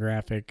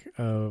demographic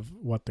of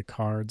what the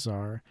cards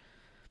are.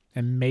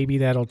 And maybe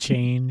that'll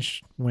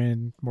change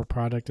when more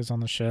product is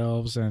on the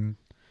shelves and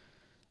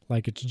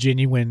like it's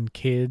genuine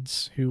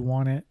kids who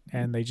want it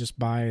and they just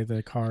buy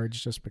the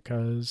cards just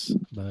because.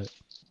 But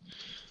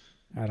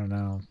I don't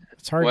know.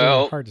 It's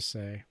well, hard to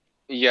say.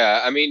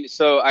 yeah. I mean,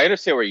 so I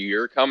understand where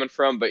you're coming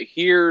from, but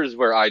here's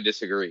where I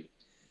disagree,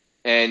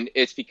 and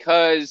it's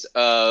because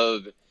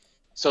of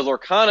so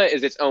Lorcana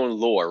is its own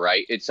lore,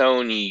 right? Its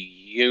own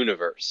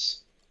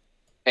universe.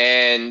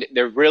 And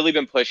they've really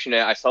been pushing it.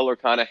 I saw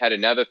Lorcana had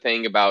another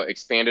thing about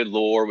expanded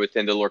lore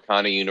within the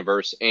Lorcana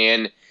universe,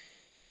 and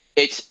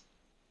it's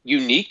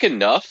unique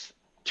enough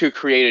to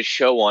create a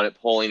show on it,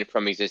 pulling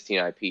from existing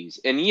IPs.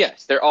 And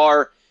yes,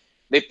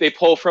 they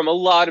pull from a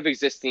lot of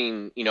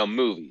existing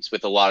movies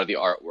with a lot of the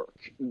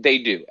artwork. They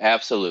do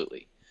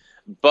absolutely,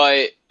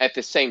 but at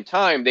the same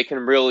time, they can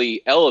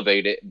really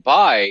elevate it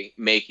by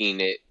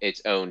making it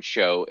its own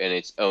show and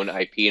its own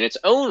IP in its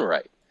own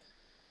right.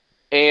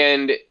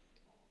 And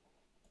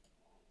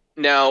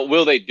now,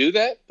 will they do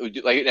that?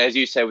 Like as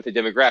you said with the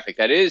demographic,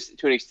 that is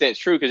to an extent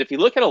true because if you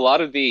look at a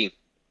lot of the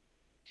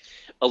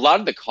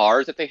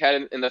cars that they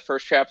had in the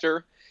first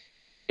chapter,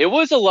 it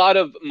was a lot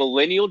of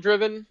millennial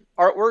driven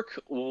artwork.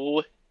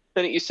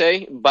 Wouldn't you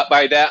say? But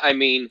by that I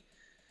mean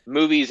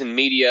movies and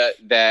media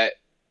that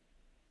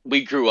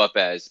we grew up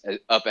as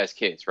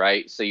kids,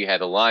 right? So you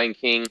had the Lion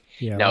King.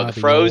 Yeah, a Now lot the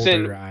of the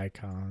older Frozen,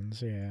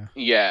 icons. Yeah.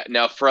 yeah.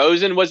 Now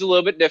Frozen was a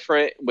little bit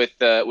different with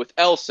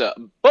Elsa,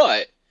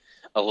 but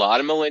a lot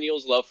of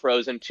millennials love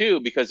Frozen too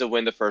because of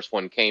when the first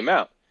one came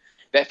out.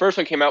 That first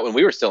one came out when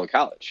we were still in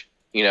college,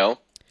 you know?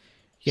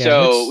 Yeah,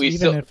 and So it's we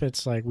even still, if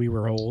it's like we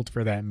were old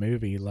for that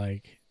movie,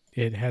 like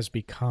it has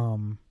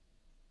become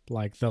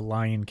like the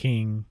Lion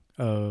King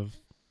of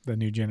the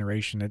new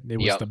generation.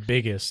 It was yep, the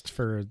biggest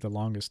for the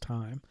longest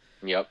time.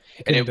 yep.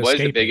 You And couldn't it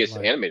was the escape it. biggest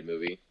Like, animated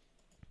movie.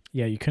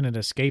 yeah, you couldn't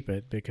escape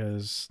it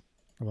because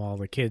of all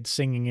the kids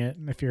singing it.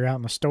 And if you're out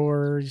in the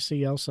store, you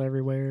see Elsa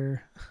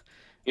everywhere.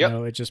 Yep,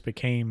 It just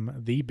became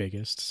the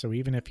biggest. So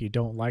even if you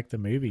don't like the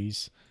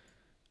movies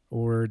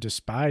or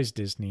despise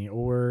Disney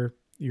or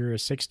you're a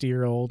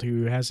 60-year-old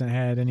who hasn't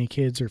had any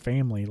kids or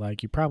family,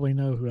 like you probably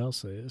know who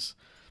Elsa is.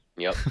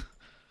 yep.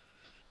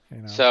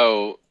 You know.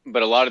 So,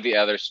 but a lot of the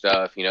other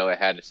stuff, it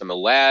had some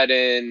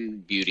Aladdin,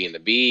 Beauty and the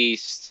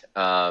Beast,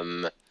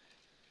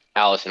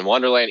 Alice in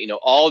Wonderland,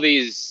 all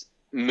these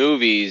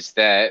movies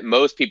that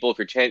most people, if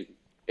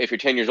you're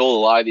 10 years old,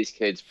 a lot of these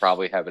kids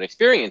probably haven't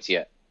experienced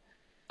yet.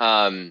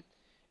 Um,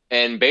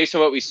 and based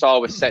on what we saw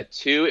with set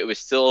two, it was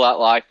still a lot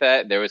like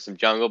that. There was some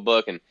Jungle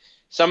Book, and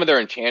some of their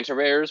Enchanter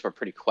rares were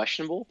pretty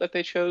questionable that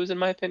they chose, in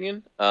my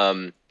opinion.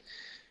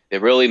 They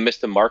really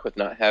missed the mark with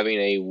not having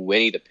a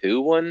Winnie the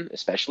Pooh one,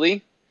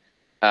 especially.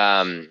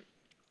 Um,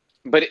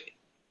 but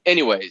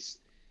anyways,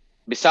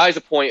 besides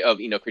the point of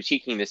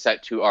critiquing the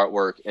set two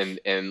artwork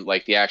and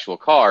like the actual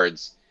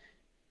cards,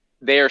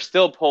 they are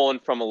still pulling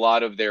from a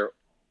lot of their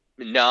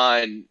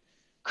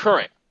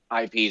non-current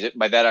IPs.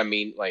 By that I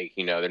mean like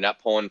they're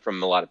not pulling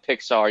from a lot of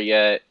Pixar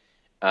yet,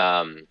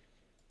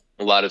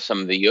 a lot of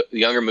some of the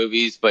younger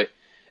movies, but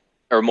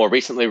or more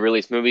recently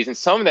released movies, and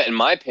some of that, in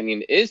my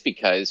opinion, is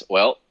because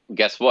well,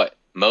 guess what?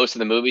 Most of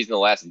the movies in the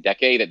last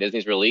decade that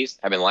Disney's released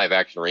have been live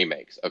action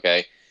remakes.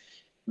 Okay,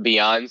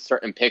 beyond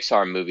certain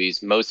Pixar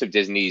movies, most of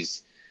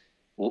Disney's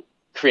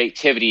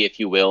creativity, if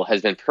you will,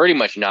 has been pretty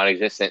much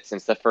non-existent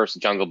since the first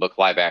Jungle Book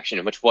live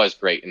action, which was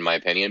great in my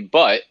opinion.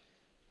 But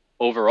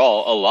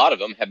overall, a lot of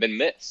them have been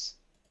missed.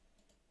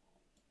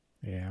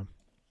 Yeah.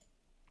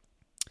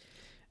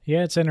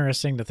 Yeah, it's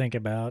interesting to think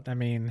about. I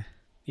mean,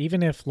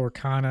 even if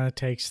Lorcana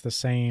takes the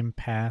same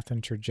path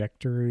and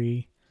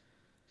trajectory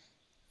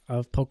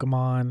of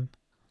Pokemon,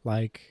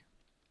 like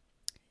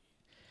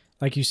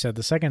like you said,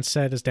 the second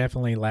set is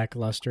definitely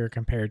lackluster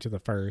compared to the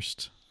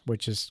first,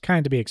 which is kind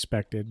of to be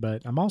expected.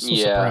 But I'm also Yeah,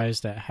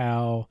 surprised at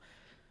how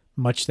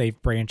much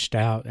they've branched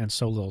out in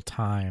so little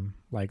time.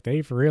 Like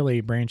they've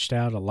really branched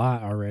out a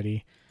lot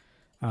already.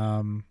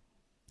 Um,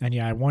 and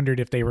yeah, I wondered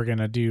if they were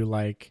gonna do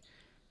like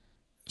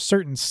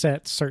certain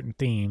sets, certain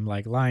theme,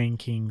 like Lion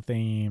King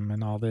theme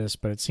and all this,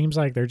 but it seems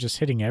like they're just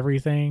hitting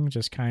everything,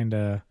 just kind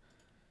of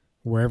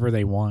wherever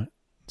they want.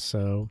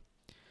 So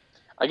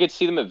I could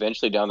see them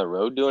eventually down the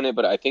road doing it,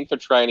 but I think they're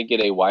trying to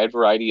get a wide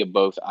variety of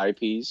both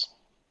IPs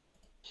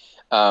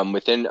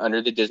within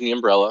under the Disney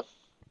umbrella,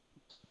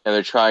 and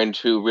they're trying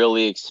to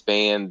really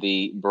expand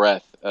the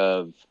breadth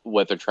of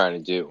what they're trying to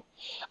do.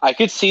 I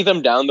could see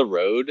them down the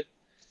road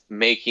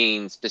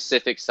making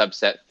specific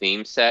subset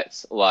theme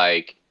sets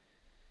like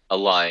a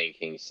Lion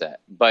King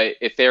set. But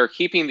if they're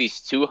keeping these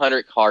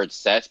 200 card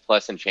sets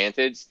plus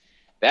Enchanteds,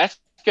 That's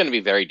going to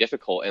be very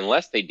difficult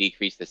unless they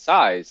decrease the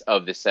size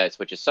of the sets,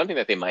 which is something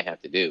that they might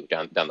have to do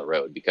down the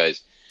road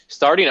because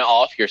starting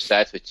off your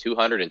sets with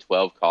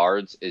 212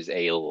 cards is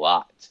a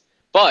lot,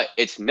 but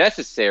it's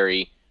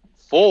necessary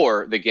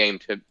for the game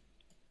to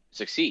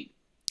succeed.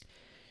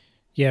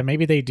 Yeah,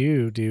 maybe they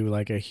do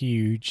like a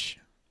huge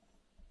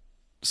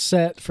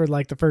set for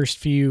like the first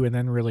few and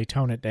then really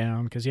tone it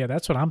down because yeah,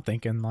 that's what I'm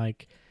thinking.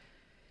 Like,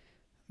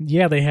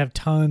 yeah, they have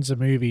tons of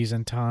movies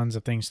and tons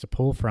of things to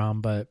pull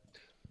from, but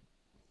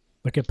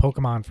look at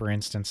Pokemon for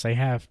instance. They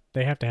have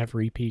to have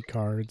repeat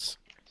cards.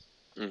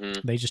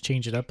 Mm-hmm. They just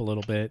change it up a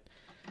little bit,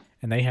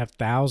 and they have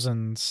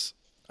thousands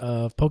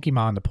of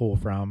Pokemon to pull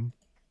from.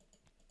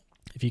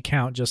 If you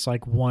count just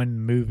like one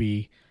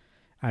movie,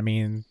 I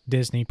mean,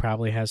 Disney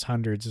probably has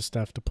hundreds of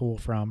stuff to pull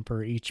from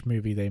for each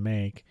movie they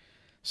make.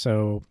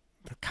 So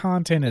the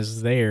content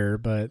is there,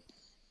 but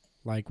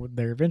like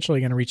they're eventually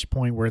going to reach a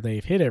point where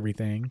they've hit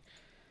everything,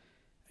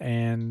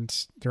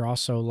 and they're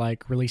also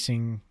like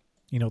releasing,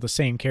 the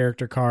same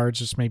character cards,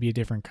 just maybe a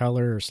different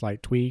color or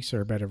slight tweaks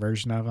or a better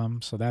version of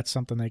them. So that's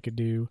something they could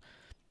do,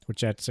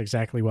 which that's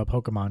exactly what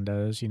Pokemon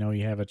does. You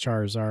have a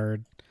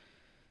Charizard,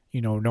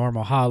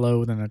 normal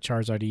hollow, then a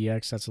Charizard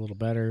EX that's a little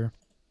better.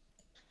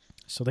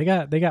 So they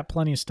got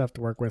plenty of stuff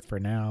to work with for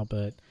now,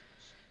 but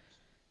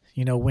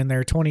when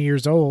they're 20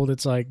 years old,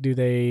 it's like, do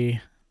they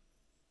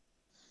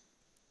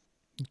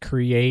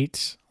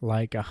create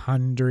like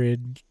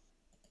 100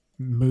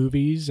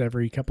 movies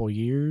every couple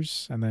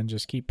years and then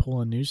just keep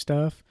pulling new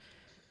stuff?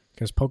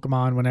 Because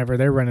Pokemon, whenever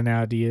they're running out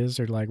of ideas,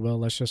 they're like, well,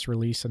 let's just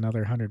release another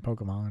 100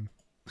 Pokemon.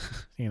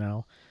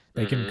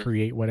 They can Mm-hmm.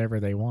 create whatever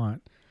they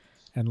want.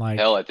 And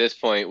Hell, like, at this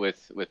point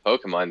with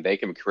Pokemon, they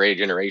can create a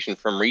generation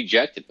from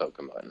rejected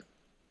Pokemon.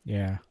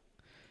 yeah.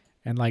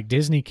 And like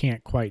Disney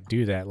can't quite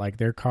do that. Like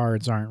their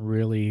cards aren't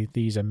really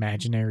these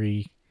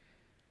imaginary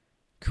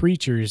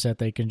creatures that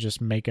they can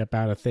just make up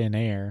out of thin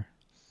air.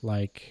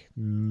 Like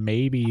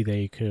maybe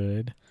they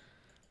could.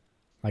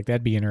 Like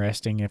that'd be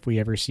interesting if we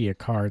ever see a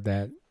card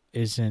that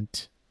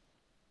isn't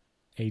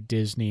a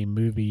Disney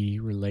movie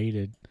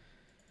related.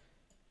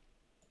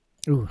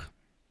 Ooh,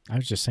 I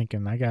was just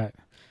thinking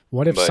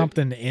what if But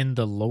something in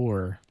the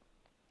lore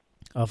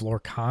of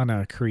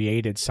Lorcana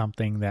created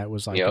something that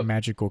was like yep,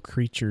 magical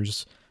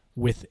creatures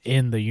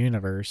within the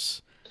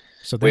universe?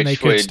 So then they which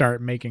could would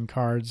start making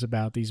cards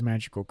about these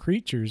magical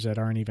creatures that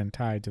aren't even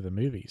tied to the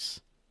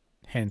movies.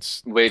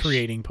 Hence which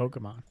creating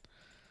Pokemon.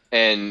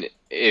 and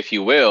if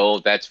you will,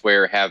 that's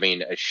where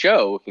having a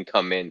show can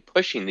come in,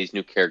 pushing these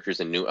new characters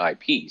and new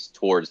IPs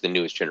towards the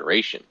newest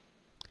generation.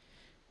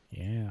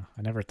 Yeah,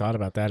 I never thought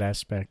about that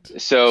aspect.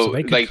 So So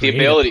they could like the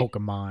create a ability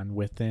Pokemon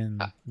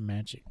within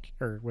Magic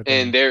or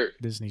and within there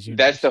Disney's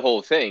that's universe. the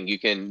whole thing. You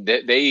can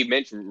they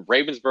mentioned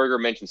Ravensburger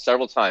mentioned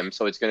several times,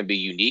 so it's going to be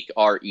unique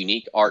art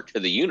to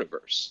the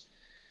universe.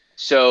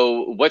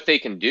 So what they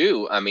can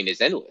do, I mean,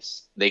 is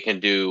endless. They can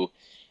do,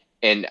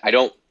 and I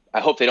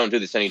hope they don't do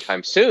this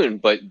anytime soon,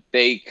 but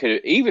they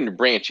could even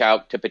branch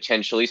out to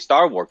potentially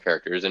Star Wars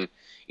characters and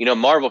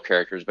Marvel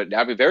characters. But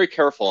I'd be very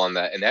careful on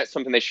that, and that's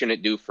something they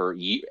shouldn't do for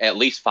at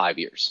least 5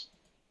 years,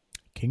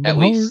 Kingdom at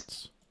least.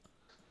 Hearts.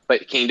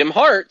 But Kingdom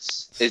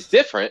Hearts is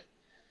different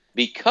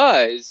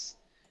because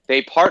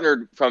they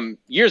partnered from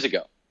years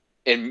ago.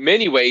 In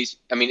many ways,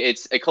 I mean,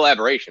 it's a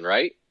collaboration,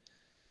 right?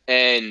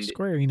 And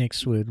Square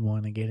Enix would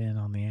want to get in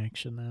on the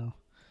action now.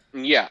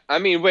 yeah, I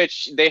mean,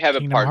 which they have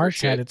a Kingdom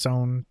Hearts had partnership. its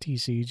own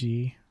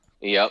TCG.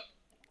 Yep.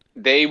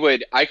 They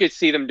would, I could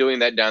see them doing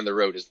that down the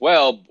road as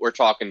well. We're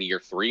talking year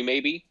three,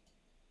 maybe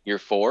year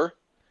four,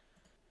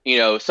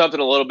 something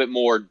a little bit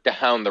more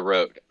down the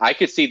road. I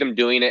could see them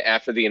doing it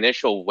after the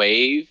initial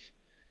wave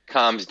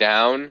calms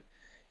down,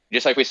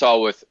 just like we saw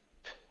with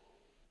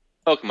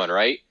Pokemon,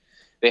 right?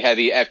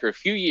 After a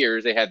few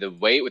years, they had the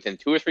wave within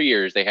 2 or 3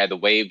 years, they had the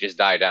wave just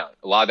die down.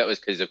 A lot of that was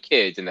because of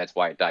kids, and that's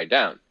why it died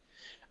down.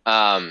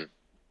 Um,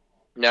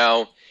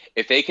 Now,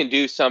 if they can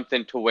do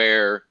something to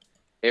where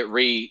it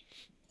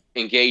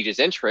engages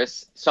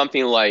interests,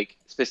 something like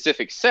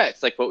specific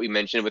sets, like what we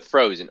mentioned with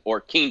Frozen or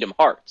Kingdom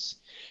Hearts,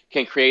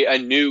 can create a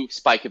new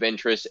spike of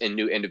interest and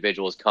new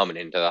individuals coming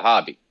into the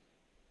hobby.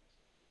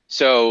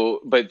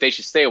 So, but they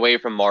should stay away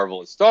from Marvel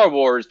and Star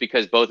Wars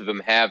because both of them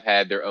have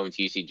had their own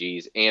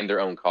TCGs and their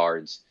own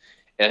cards.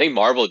 And I think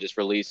Marvel just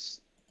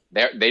released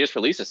they just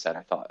released a set,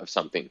 I thought, of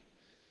something.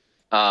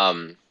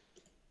 Um,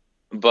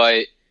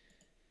 but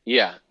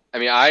yeah, I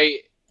mean,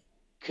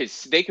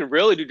 because they can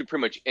really do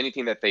pretty much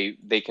anything that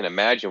they can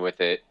imagine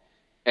with it,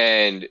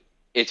 and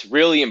it's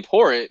really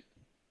important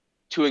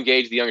to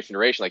engage the younger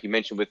generation, like you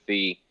mentioned with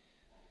a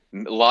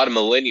lot of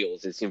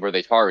millennials. It seems where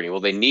they're targeting.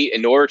 Well, they need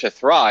in order to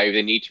thrive,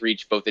 they need to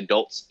reach both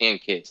adults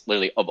and kids,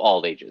 literally of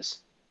all ages.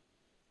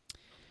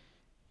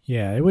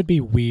 Yeah, it would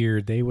be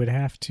weird. They would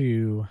have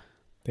to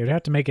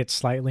make it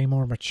slightly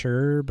more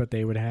mature, but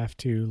they would have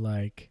to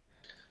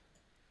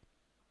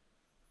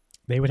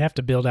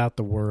build out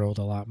the world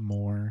a lot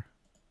more.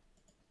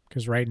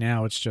 Because right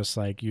now it's just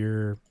like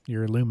you're a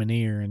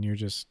Lumineer and you're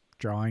just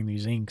drawing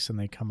these inks and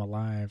they come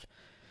alive.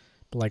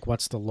 But like,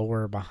 what's the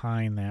lore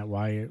behind that?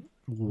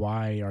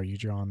 why are you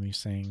drawing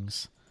these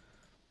things?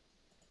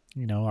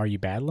 You know, are you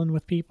battling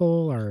with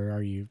people or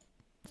are you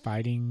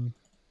fighting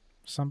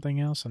something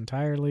else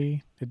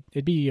entirely?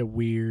 It'd be a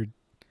weird.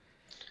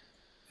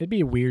 It'd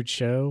be a weird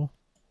show,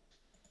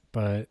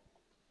 but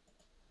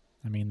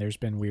I mean, there's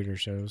been weirder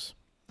shows.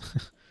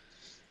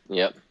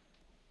 Yep.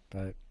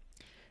 But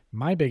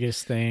my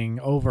biggest thing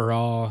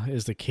overall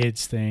is the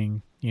kids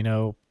thing. You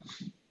know,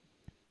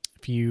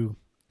 if you,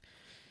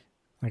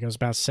 like I was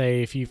about to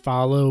say, if you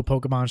follow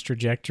Pokemon's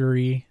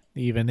trajectory,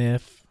 even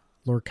if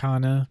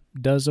Lorcana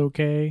does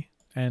okay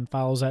and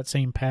follows that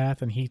same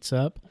path and heats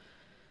up,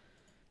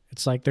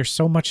 it's like there's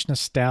so much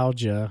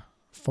nostalgia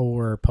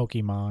for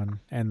Pokemon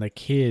and the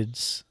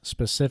kids,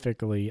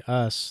 specifically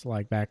us,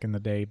 like back in the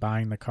day,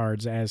 buying the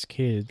cards as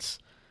kids.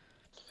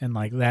 And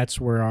like that's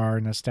where our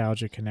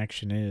nostalgia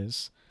connection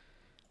is.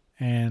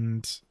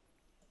 And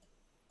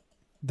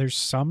there's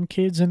some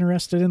kids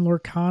interested in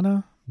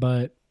Lorcana,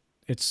 but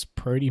it's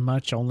pretty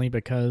much only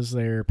because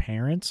their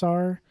parents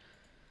are.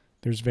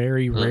 There's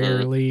very Mm-hmm.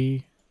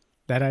 rarely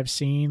that I've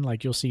seen,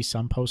 like you'll see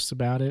some posts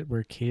about it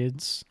where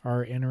kids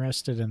are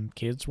interested and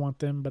kids want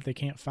them, but they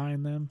can't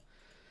find them.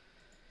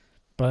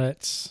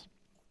 But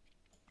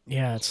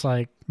yeah, it's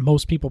like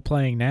most people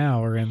playing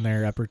now are in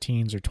their upper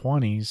teens or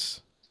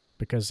 20s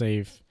because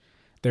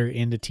they're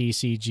into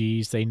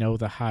TCGs, they know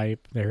the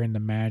hype, they're into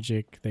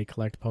Magic, they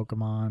collect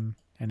Pokemon,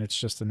 and it's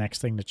just the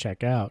next thing to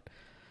check out.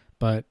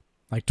 But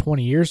like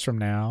 20 years from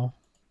now,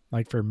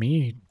 like for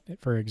me,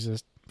 for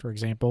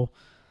example,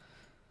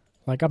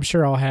 like I'm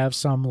sure I'll have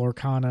some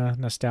Lorcana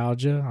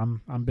nostalgia.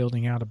 I'm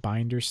building out a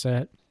binder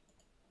set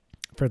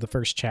for the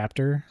first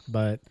chapter,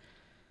 but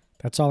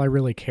that's all I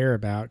really care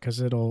about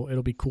because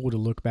it'll be cool to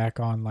look back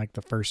on like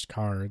the first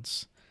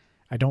cards.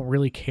 I don't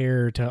really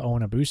care to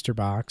own a booster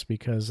box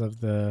because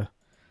of the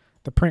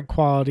print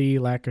quality,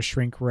 lack of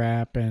shrink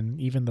wrap, and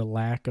even the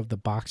lack of the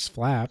box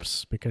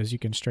flaps because you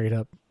can straight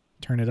up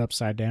turn it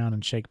upside down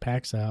and shake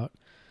packs out.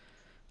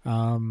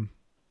 Um,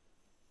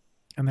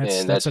 and And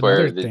that's that's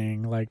another where the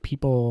thing. Like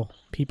people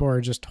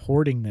are just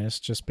hoarding this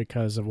just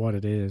because of what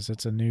it is.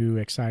 It's a new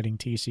exciting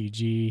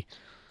TCG.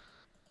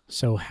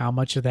 So how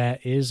much of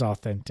that is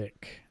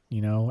authentic?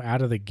 You know,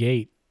 out of the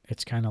gate,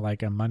 it's kind of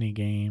like a money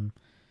game,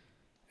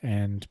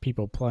 and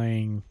people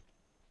playing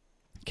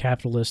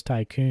capitalist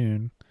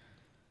tycoon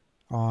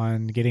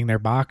on getting their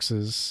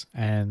boxes,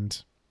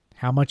 and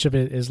how much of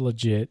it is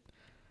legit,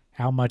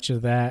 how much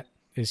of that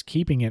is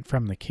keeping it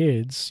from the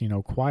kids, you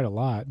know, quite a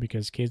lot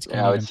because kids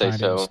can't I would even say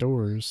find it in so.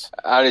 stores.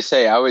 I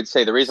would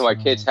say the reason why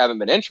kids So, haven't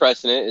been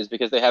interested in it is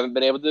because they haven't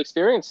been able to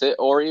experience it,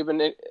 or even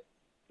they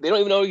don't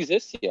even know it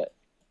exists yet.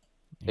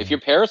 If yeah. your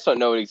parents don't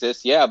know it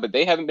exists, yeah, but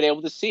they haven't been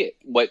able to see it.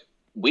 What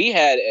we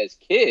had as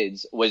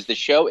kids was the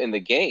show and the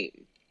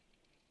game.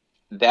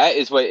 That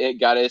is what it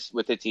got us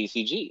with the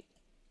TCG.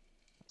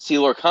 See,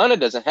 Lorcana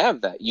doesn't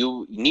have that.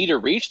 You need to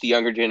reach the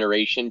younger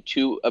generation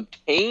to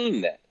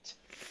obtain that,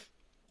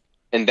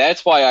 and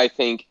that's why I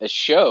think a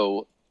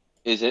show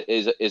is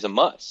a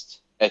must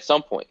at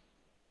some point,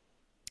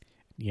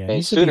 Yeah, it and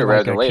needs to be sooner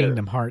rather like than a later.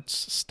 Kingdom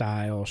Hearts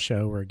style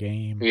show or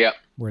game Yeah.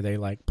 where they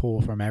like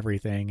pull from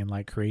everything and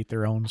like create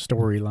their own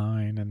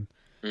storyline, and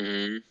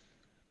Hmm.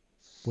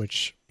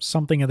 which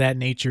something of that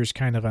nature is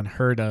kind of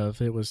unheard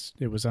of. It was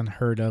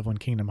unheard of when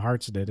Kingdom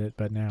Hearts did it,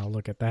 but now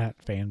look at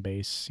that fan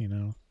base, you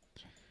know,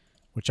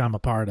 which I'm a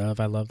part of.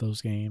 I love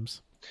those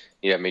games.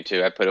 Yeah, me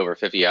too. I put over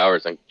 50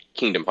 hours on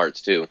Kingdom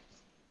Hearts too.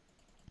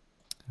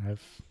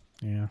 I've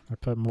I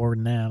put more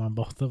than that on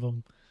both of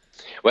them.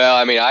 Well,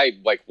 I mean, I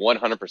like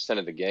 100%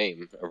 of the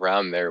game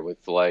around there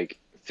with like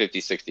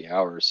 50, 60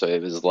 hours. So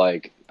it was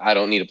like, I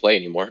don't need to play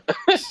anymore.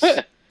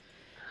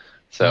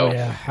 Oh So,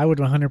 yeah, I would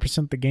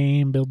 100% the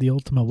game, build the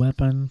ultimate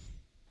weapon.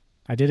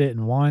 I did it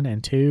in 1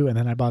 and 2 and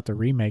then I bought the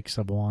remakes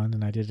of 1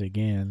 and I did it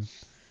again.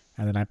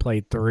 And then I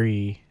played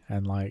 3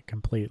 and like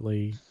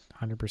completely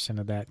 100%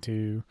 of that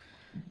too.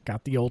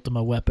 Got the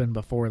ultimate weapon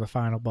before the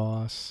final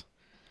boss.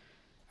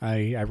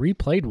 I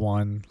replayed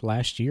 1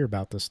 last year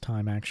about this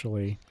time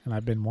actually, and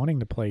I've been wanting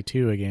to play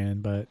 2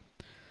 again, but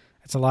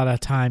it's a lot of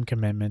time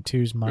commitment.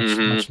 Two's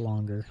hmm. much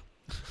longer.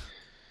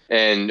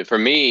 And for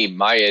me,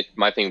 my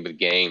thing with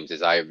games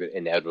is I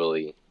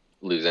inevitably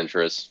lose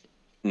interest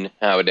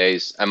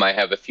nowadays. I might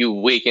have a few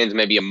weekends,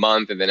 maybe a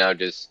month, and then I'll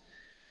just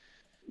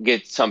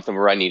get something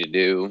where I need to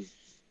do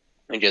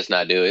and just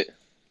not do it.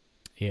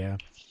 Yeah,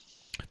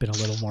 I've been a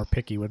little more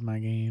picky with my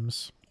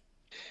games.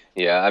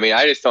 Yeah, I mean,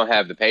 I just don't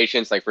have the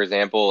patience. Like, for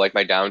example, like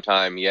my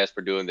downtime. Yes,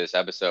 we're doing this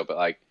episode, but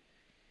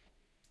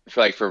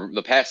for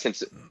the past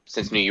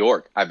since New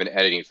York, I've been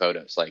editing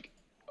photos. Like,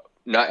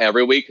 not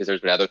every week because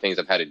there's been other things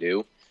I've had to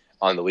do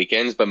on the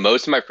weekends, but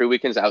most of my free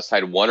weekends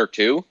outside one or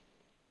two,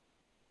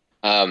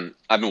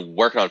 I've been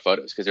working on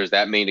photos because there's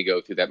that many to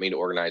go through, that many to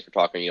organize.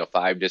 We're talking,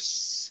 5 to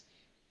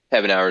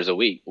 7 hours a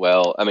week.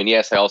 Well, I mean,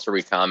 yes, I also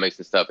read comics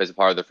and stuff as a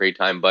part of the free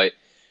time, but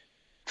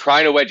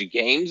trying to wedge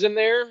games in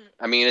there,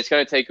 I mean, it's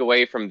going to take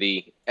away from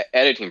the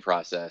editing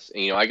process.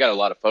 And, I got a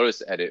lot of photos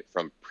to edit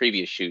from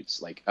previous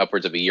shoots, like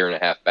upwards of a year and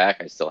a half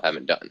back, I still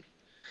haven't done.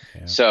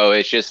 Yeah, So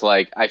it's just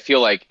like I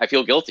feel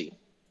guilty.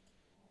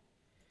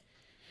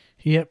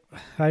 Yep,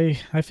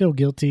 I feel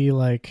guilty.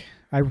 Like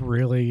I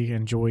really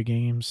enjoy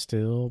games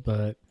still,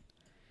 but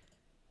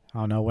I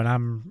don't know when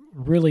I'm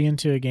really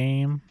into a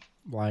game.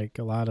 Like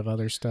a lot of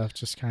other stuff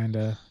just kind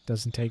of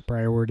doesn't take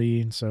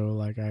priority, and so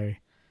like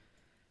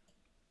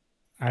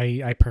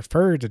I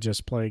prefer to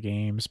just play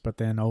games, but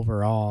then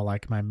overall,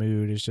 like my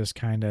mood is just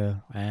kind of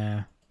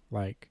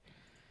like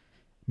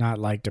not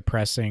like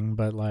depressing,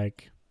 but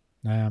like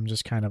I'm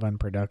just kind of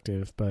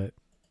unproductive. But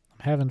I'm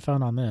having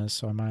fun on this,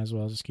 so I might as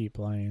well just keep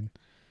playing.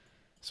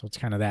 So it's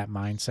kind of that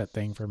mindset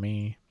thing for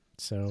me.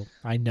 So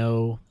I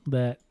know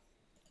that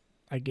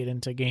I get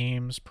into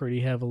games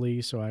pretty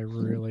heavily, so I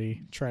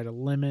really try to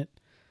limit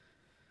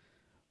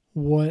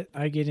what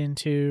I get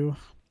into.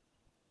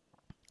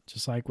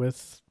 Just like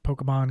with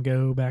Pokemon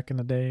Go back in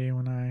the day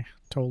when I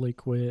totally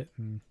quit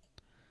and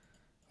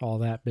all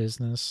that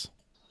business.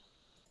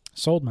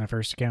 Sold my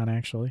first account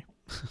actually.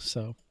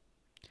 So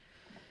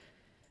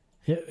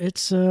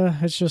it's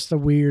just a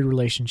weird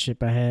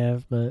relationship I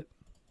have, but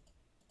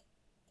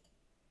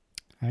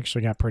I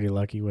actually got pretty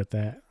lucky with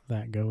that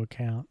Go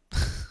account.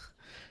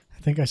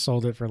 I think I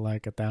sold it for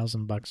like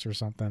 $1,000 or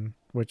something,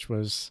 which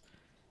was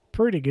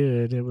pretty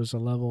good. It was a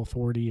level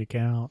 40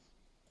 account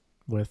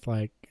with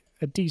like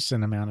a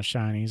decent amount of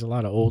shinies, a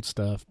lot of old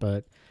stuff,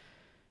 but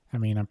I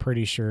mean, I'm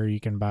pretty sure you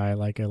can buy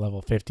like a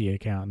level 50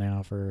 account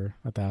now for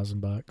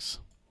 $1,000.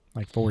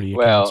 Like 40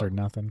 accounts Well, or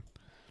nothing.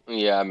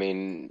 yeah, I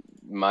mean,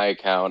 my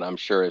account, I'm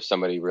sure if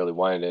somebody really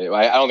wanted it,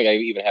 I don't think I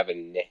even have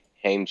a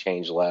name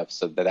change left,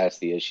 so that's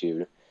the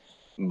issue.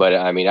 But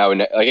I mean, I would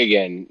like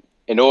again,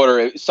 in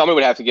order, somebody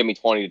would have to give me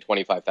 $20,000 to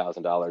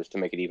 $25,000 to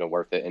make it even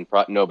worth it, and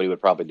nobody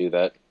would probably do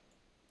that.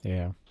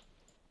 Yeah.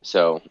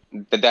 So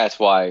that's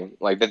why,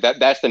 like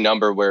that's the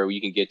number where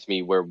you can get to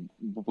me where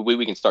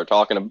we can start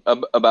talking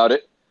about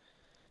it.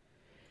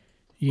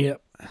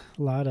 Yep. A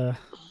lot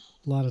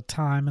of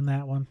time in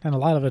that one. And a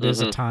lot of it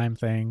is a Hmm. time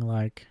thing.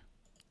 Like,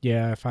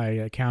 yeah, if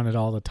I counted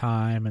all the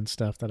time and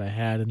stuff that I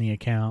had in the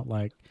account,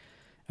 like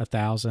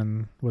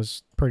 1,000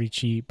 was pretty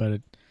cheap,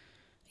 but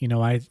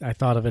I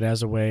thought of it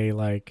as a way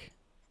like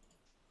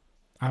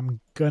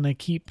I'm gonna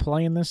keep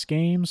playing this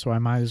game, so I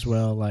might as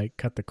well like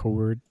cut the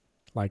cord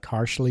like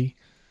harshly.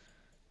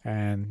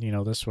 And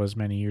this was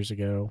many years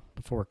ago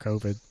before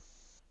COVID,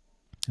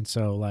 and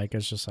so like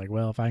it's just like,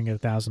 well, if I can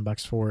get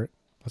 $1,000 for it,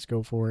 let's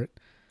go for it.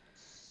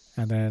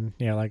 And then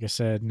like I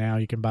said, now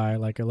you can buy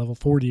like a level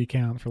 40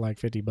 account for like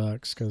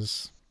 $50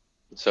 because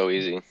So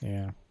easy.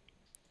 yeah,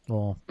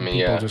 well, I and mean,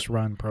 people yeah, just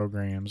run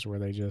programs where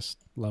they just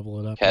level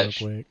it up real catch.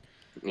 quick,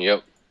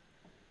 Yep.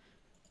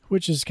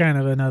 which is kind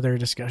of another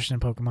discussion in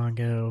Pokemon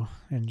Go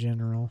in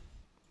general,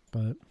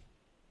 but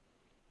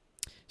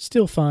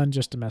still fun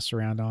just to mess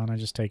around on. I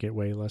just take it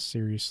way less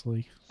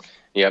seriously.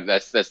 Yep,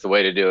 that's the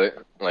way to do it.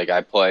 Like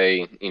I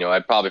play,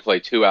 I'd probably play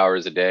 2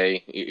 hours a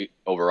day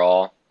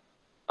overall.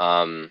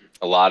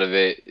 A lot of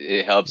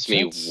it helps Which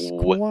me. that's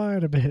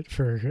quite a bit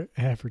for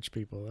average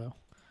people, though.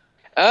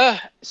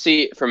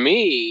 See, for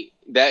me,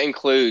 that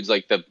includes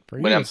like the For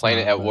when you, I'm it's playing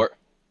it not, at but work.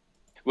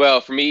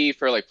 Well, for me,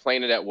 for like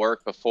playing it at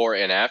work before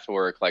and after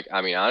work, like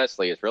I mean,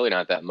 honestly, it's really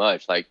not that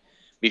much. Like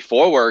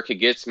before work, it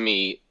gets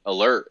me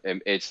alert,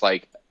 and it's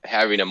like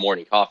having a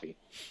morning coffee.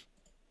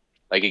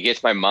 Like it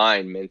gets my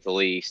mind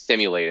mentally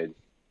stimulated.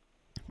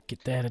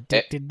 get that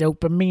addicted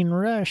dopamine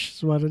rush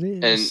is what it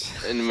and is.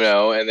 and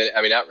and then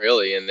I mean not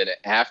really, and then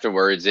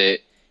afterwards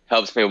it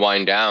helps me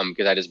wind down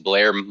because I just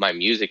blare my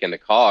music in the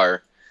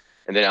car,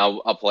 and then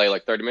I'll play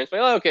like 30 minutes.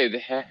 Like, oh, okay,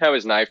 that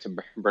was nice to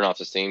burn off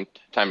the steam.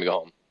 Time to go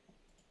home.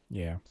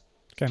 Yeah,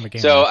 kind of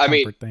became So a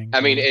comfort thing I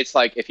for mean, you. it's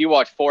like if you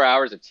watch 4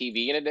 hours of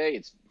TV in a day,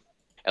 it's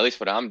at least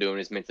what I'm doing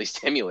is mentally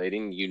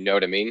stimulating. You know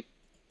what I mean?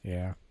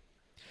 Yeah,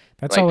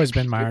 that's Like, always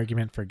been my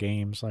argument for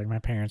games. Like my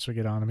parents would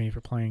get on to me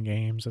for playing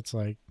games. It's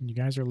like you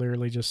guys are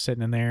literally just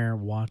sitting in there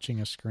watching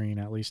a screen.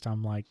 At least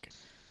I'm like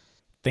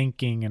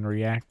thinking and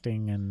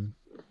reacting and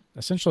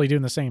essentially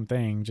doing the same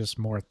thing, just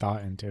more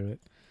thought into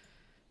it.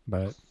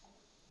 But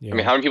I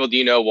mean, yeah, how many people do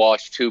you know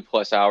watch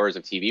 2+ hours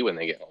of TV when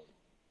they get home?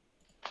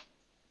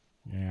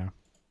 yeah,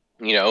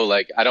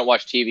 Like I don't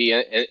watch TV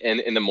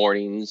in the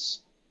mornings.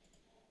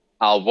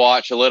 I'll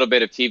watch a little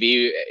bit of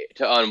TV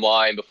to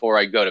unwind before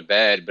I go to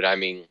bed, but I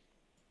mean,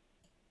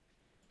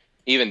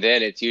 even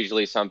then, it's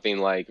usually something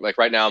like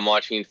right now I'm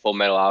watching Full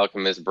Metal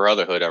Alchemist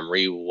Brotherhood. I'm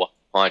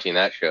re-watching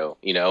that show.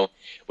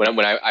 When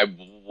I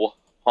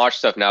watch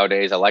stuff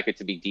nowadays, I like it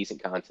to be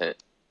decent content.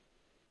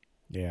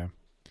 yeah.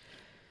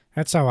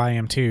 That's how I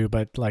am too,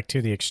 but like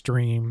to the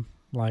extreme.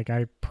 Like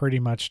I pretty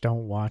much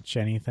don't watch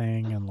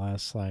anything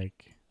unless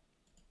like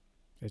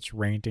it's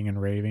ranting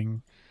and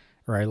raving.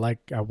 Or I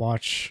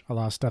watch a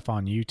lot of stuff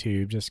on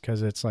YouTube just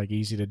because it's like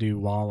easy to do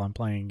while I'm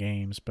playing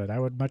games. But I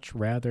would much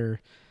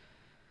rather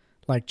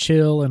like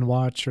chill and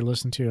watch or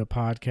listen to a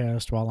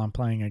podcast while I'm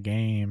playing a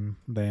game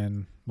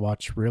than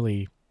watch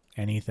really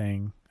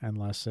anything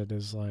unless it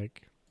is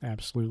like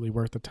absolutely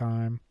worth the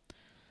time.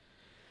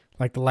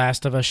 Like the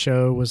Last of Us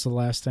show was the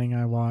last thing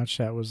I watched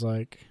that was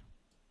like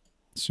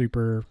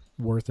super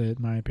worth it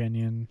in my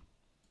opinion.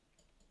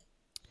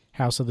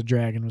 House of the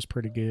Dragon was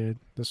pretty good.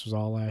 This was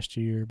all last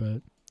year,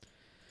 but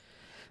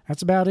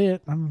that's about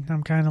it.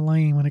 I'm kind of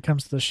lame when it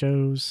comes to the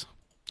shows.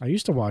 I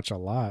used to watch a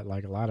lot,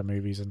 like a lot of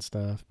movies and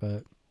stuff,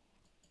 but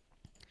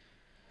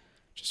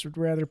just would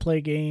rather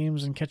play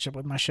games and catch up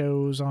with my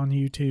shows on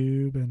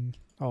YouTube and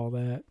all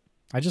that.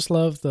 I just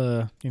love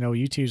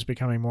YouTube's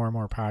becoming more and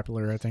more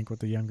popular, I think, with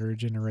the younger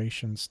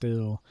generation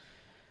still.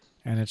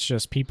 And it's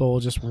just people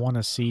just want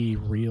to see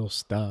real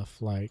stuff.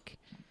 Like,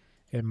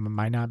 it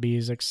might not be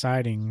as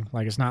exciting.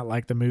 Like, it's not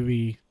like the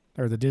movie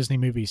or the Disney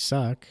movies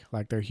suck.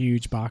 Like, they're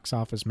huge box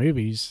office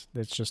movies.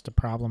 It's just a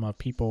problem of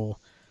people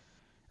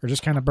are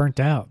just kind of burnt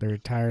out. They're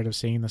tired of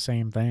seeing the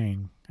same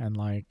thing. And,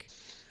 like,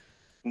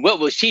 what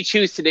will she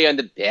choose today on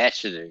The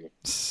Bachelor?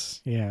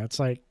 Yeah, it's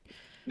like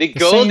the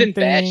Golden same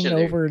thing Bachelor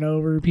over and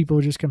over.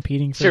 People just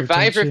competing for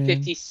Survivor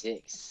attention.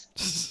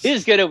 56.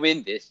 Who's gonna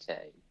win this time?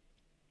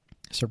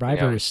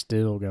 Survivor is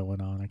still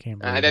going on. I can't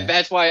believe that.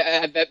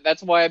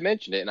 That's why I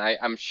mentioned it, and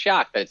I'm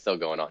shocked that it's still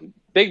going on.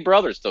 Big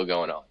Brother's still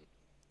going on.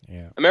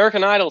 Yeah.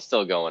 American Idol's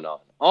still going on.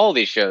 All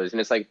these shows, and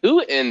it's like,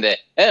 who in the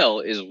hell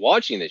is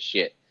watching this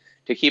shit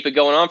to keep it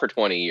going on for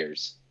 20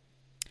 years?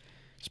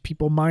 Just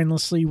people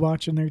mindlessly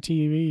watching their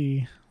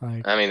TV.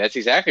 Like, I mean, that's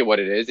exactly what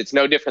it is. It's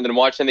no different than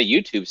watching the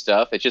YouTube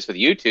stuff. It's just with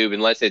YouTube,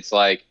 unless it's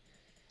like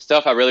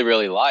stuff I really,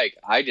 really like,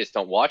 I just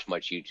don't watch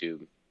much YouTube.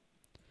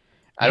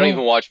 I don't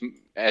even watch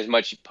as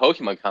much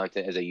Pokemon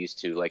content as I used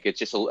to. Like, it's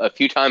just a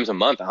few times a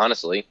month,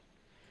 honestly.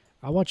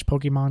 I watch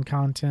Pokemon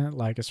content,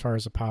 like, as far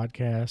as the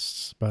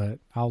podcasts, but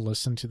I'll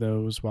listen to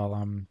those while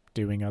I'm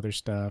doing other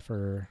stuff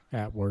or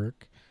at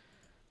work.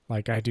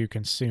 Like, I do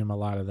consume a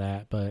lot of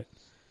that, but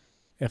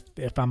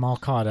if I'm all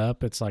caught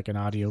up, it's like an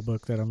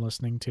audiobook that I'm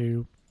listening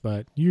to.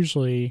 But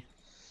usually,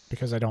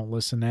 because I don't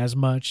listen as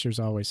much, there's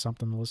always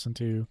something to listen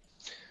to.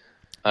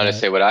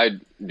 Honestly, what I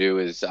do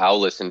is I'll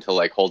listen to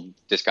like whole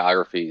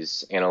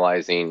discographies,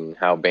 analyzing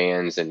how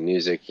bands and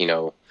music,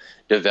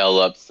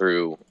 develop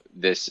through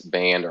this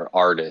band or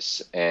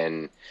artists,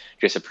 and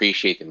just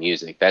appreciate the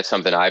music. That's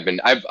something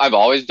I've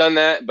always done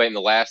that, but in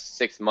the last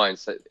 6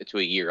 months to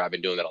a year, I've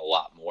been doing that a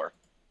lot more.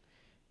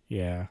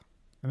 Yeah,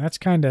 and that's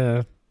kind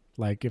of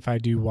like if I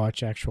do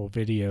watch actual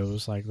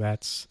videos, like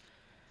that's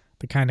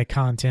the kind of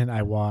content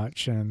I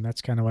watch, and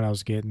that's kind of what I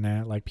was getting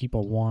at. Like,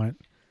 people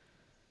want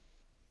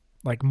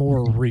like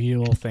more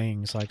real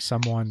things, like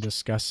someone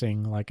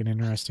discussing like an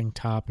interesting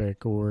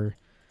topic, or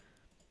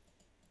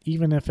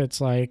even if it's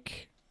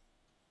like,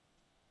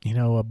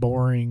 a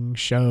boring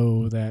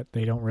show that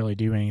they don't really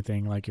do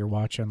anything, like you're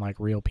watching like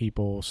real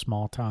people,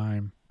 small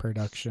time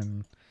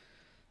production,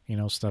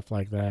 stuff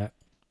like that.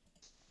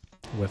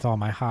 With all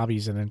my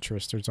hobbies and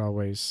interests, there's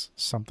always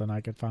something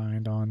I could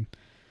find on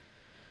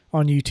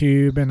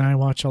YouTube, and I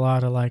watch a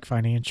lot of like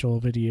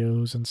financial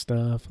videos and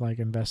stuff, like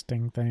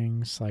investing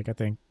things. Like, I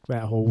think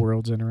that whole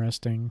world's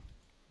interesting.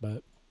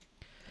 But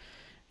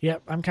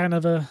yep, I'm kind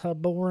of a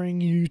boring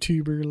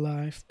YouTuber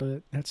life,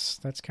 but that's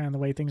kind of the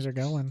way things are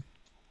going.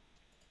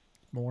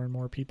 More and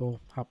more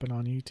people hopping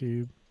on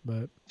YouTube,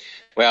 but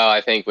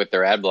I think with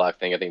their ad block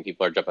thing, I think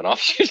people are jumping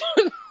off.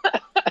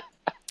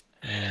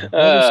 Well,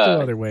 there's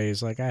still other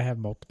ways. Like, I have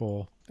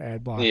multiple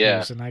ad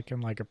blockers, and I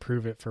can like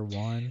approve it for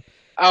one.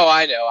 Oh,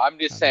 I know. I'm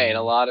just saying,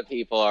 a lot of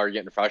people are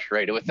getting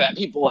frustrated with that.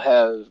 People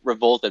have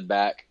revolted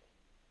back.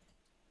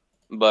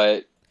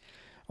 But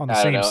on the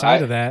same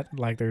side of that,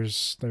 like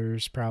there's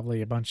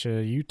probably a bunch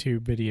of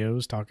YouTube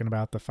videos talking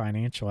about the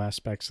financial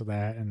aspects of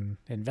that, and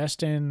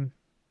invest in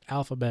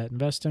Alphabet,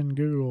 invest in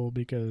Google,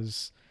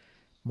 because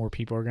more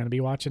people are going to be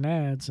watching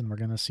ads, and we're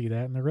going to see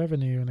that in the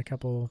revenue in a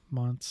couple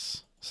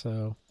months.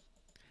 So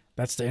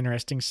that's the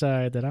interesting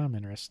side that I'm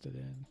interested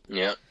in.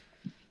 Yeah.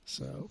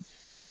 So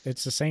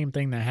it's the same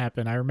thing that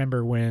happened. I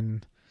remember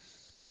when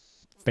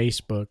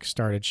Facebook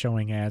started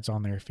showing ads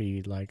on their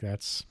feed. Like,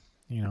 that's,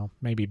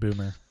 maybe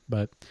boomer,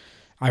 but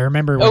I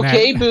remember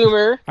when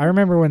boomer. I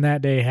remember when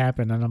that day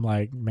happened, and I'm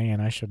like,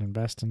 man, I should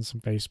invest in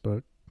some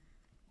Facebook.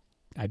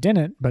 I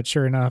didn't, but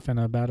sure enough, in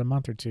about a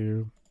month or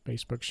two,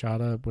 Facebook shot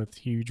up with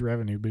huge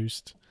revenue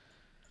boost,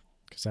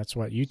 because that's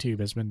what YouTube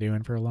has been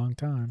doing for a long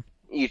time.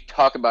 You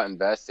talk about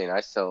investing.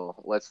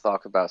 Let's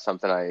talk about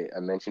something I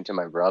mentioned to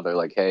my brother.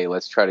 Like, hey,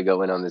 let's try to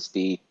go in on this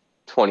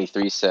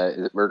D23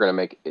 set.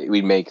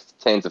 We'd make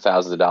tens of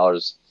thousands of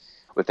dollars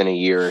within a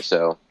year or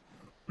so.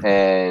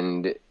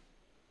 And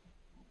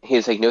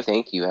he's like, no,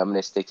 thank you. I'm going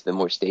to stick to the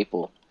more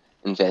staple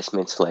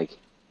investments like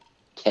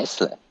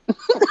Tesla.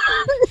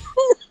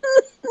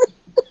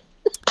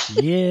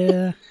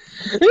 Yeah.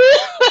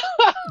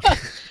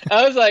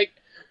 I was like,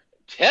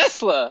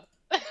 Tesla?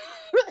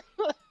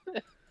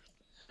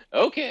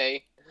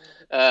 Okay.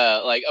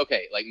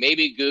 Like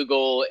maybe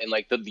Google and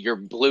like your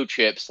blue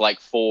chips like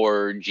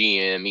Ford,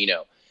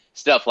 GM,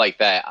 stuff like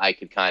that, I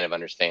could kind of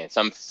understand.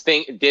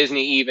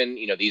 Disney even,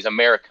 these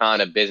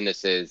Americana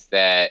businesses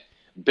that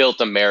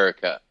built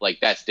America, like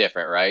that's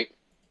different, right?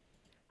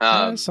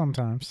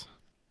 Sometimes.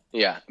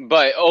 Yeah,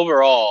 but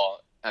overall,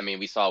 I mean,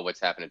 we saw what's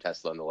happened to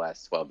Tesla in the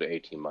last 12 to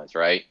 18 months,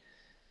 right?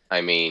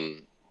 I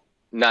mean,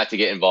 not to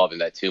get involved in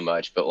that too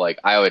much, but like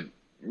I would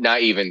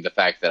not even the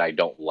fact that I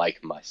don't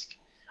like Musk.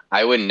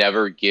 I would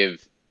never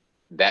give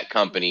that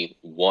company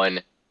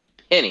one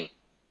penny.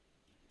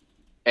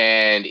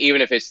 And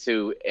even if it's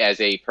to as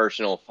a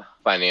personal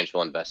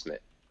financial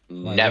investment,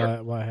 Like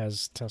never. what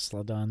has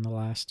Tesla done the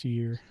last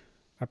year?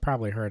 I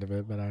probably heard of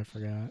it, but I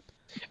forgot.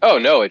 Oh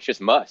no, it's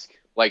just Musk.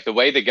 Like the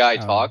way the guy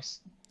Oh, talks,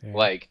 yeah.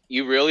 like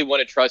you really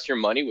want to trust your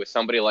money with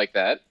somebody like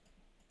that?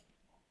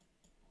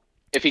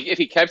 If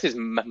he kept his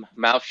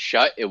mouth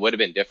shut, it would have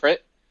been different.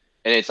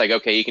 And it's like,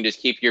 okay, you can just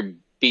keep your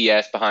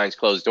BS behind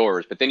closed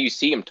doors. But then you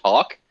see him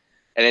talk,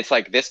 and it's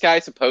like this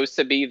guy's supposed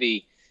to be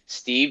the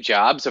Steve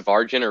Jobs of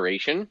our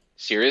generation.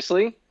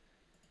 Seriously,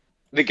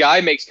 the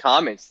guy makes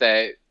comments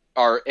that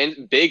are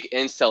in big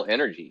incel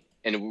energy,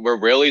 and we're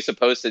really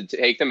supposed to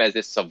take them as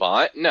this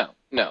savant? No,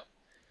 no.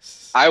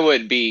 I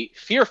would be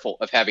fearful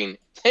of having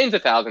tens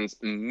of thousands,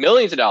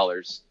 millions of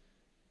dollars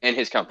in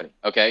his company,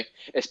 okay?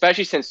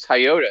 Especially since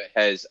Toyota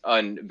has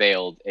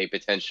unveiled a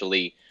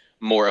potentially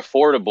more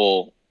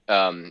affordable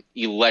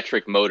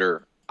electric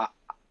motor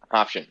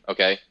option,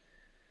 okay?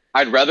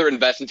 I'd rather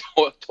invest in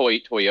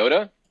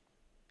Toyota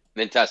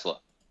than Tesla.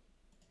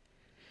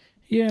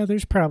 Yeah,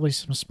 there's probably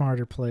some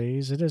smarter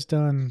plays. It has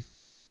done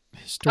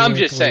I'm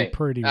just historically saying.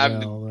 pretty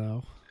well,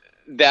 though.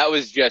 That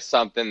was just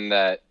something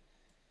that,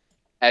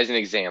 as an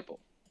example,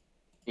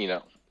 you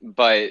know.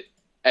 But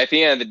at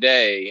the end of the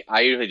day,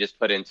 I usually just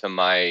put into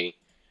my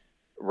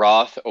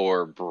Roth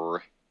or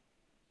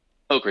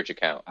brokerage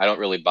account. I don't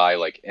really buy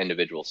like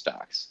individual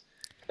stocks.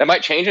 That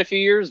might change in a few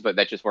years, but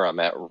that's just where I'm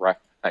at right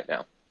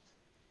now.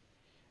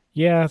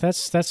 Yeah,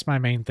 that's my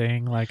main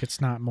thing. Like, it's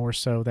not more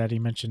so that he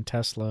mentioned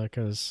Tesla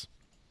because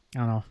I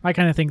don't know. I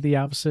kind of think the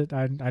opposite.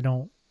 I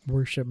don't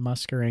worship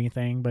Musk or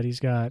anything, but he's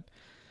got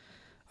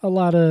a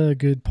lot of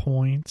good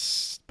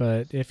points.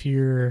 But if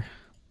you're,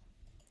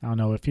 I don't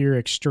know, if you're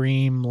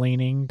extreme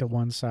leaning to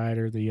one side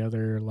or the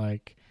other,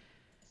 like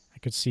I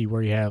could see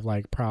where you have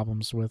like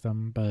problems with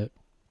him. But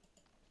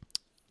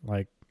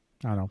like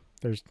I don't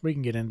know, we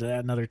can get into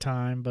that another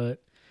time.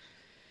 But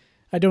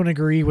I don't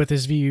agree with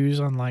his views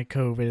on like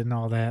COVID and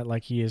all that.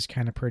 Like he is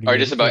kind of Or pretty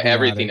just about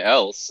everything idiotic.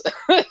 else.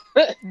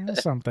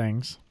 Some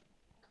things.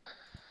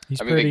 He's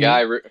I mean, the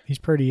guy,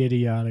 pretty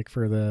idiotic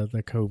for the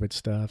COVID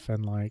stuff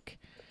and like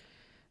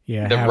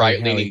yeah the how he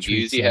right-leaning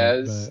views treats he that.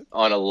 has But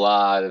on a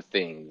lot of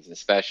things,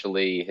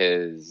 especially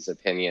his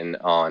opinion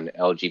on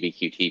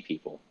LGBTQ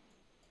people.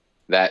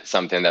 That's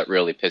something that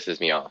really pisses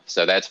me off.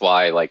 So that's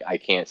why, like, I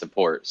can't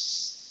support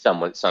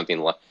something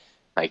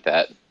like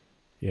that.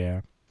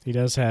 yeah, he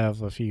does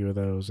have a few of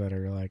those that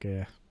are like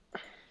if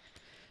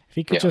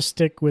he could Yeah, just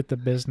stick with the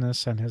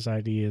business and his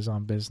ideas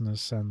on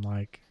business and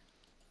like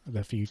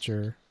the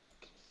future,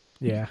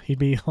 yeah, he'd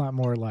be a lot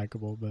more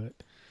likable. But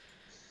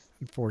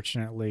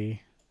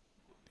unfortunately,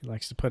 he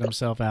likes to put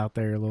himself out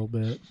there a little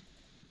bit.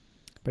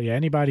 But yeah,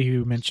 anybody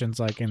who mentions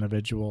like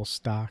individual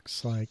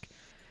stocks, like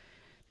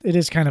it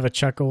is kind of a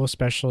chuckle,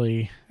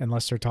 especially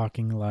unless they're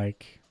talking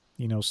like,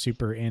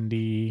 super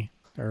indie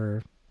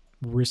or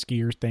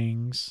riskier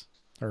things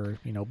or,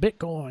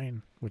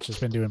 Bitcoin, which has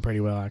been doing pretty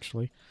well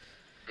actually.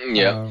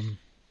 yeah. Um,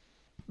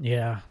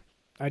 yeah,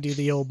 I do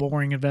the old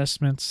boring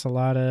investments, a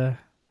lot of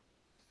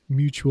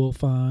mutual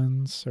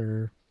funds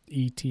or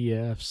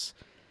ETFs,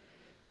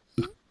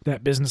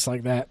 that business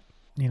like that,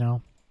 you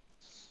know.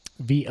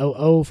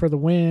 VOO for the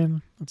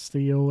win. That's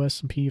the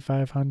OS&P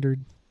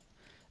 500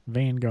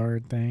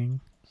 Vanguard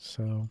thing.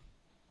 So,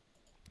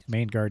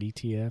 Vanguard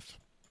ETF.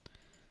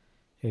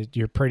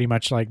 You're pretty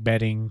much like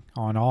betting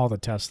on all the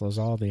Teslas,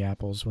 all the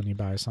Apples when you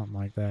buy something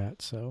like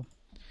that. So,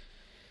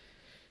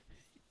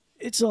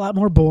 it's a lot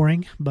more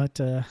boring, but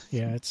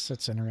yeah, it's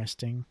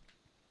interesting.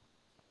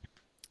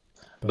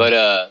 But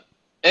But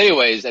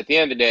anyways, at the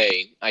end of the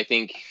day, I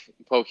think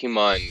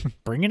Pokemon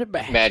bringing it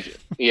back. Magic.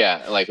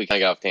 Yeah, like we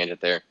kind of got off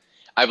tangent there.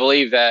 I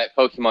believe that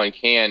Pokemon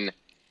can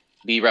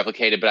be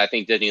replicated, but I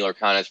think Disney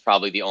Lorcana is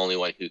probably the only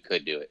one who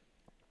could do it.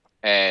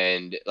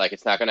 And like,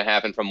 it's not going to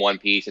happen from One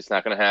Piece. It's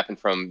not going to happen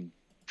from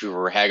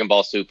Dragon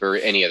Ball Super.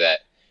 Any of that.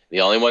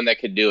 The only one that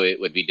could do it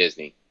would be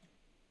Disney.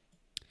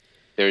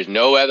 There's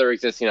no other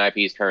existing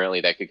IPs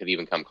currently that could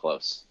even come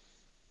close.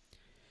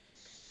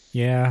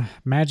 Yeah,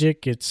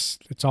 Magic. It's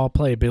all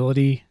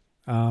playability.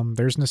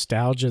 There's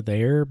nostalgia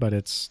there, but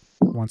it's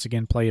once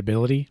again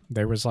playability.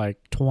 There was like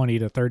 20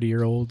 to 30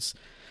 year olds.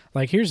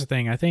 Like here's the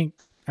thing. I think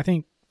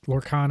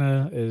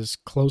Lorcana is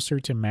closer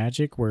to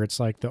Magic, where it's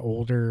like the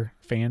older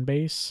fan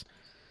base.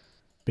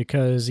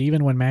 Because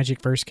even when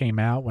Magic first came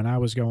out, when I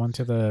was going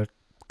to the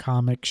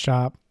comic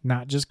shop,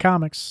 not just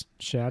comics,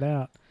 shout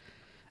out.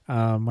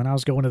 When I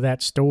was going to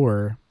that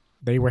store,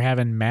 they were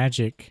having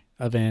Magic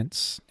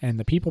events, and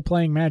the people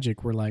playing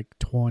Magic were like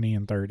 20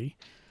 and 30.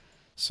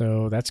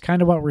 So that's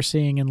kind of what we're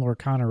seeing in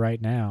Lorcana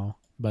right now.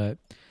 But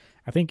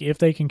I think if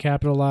they can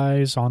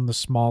capitalize on the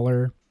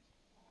smaller,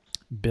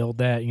 build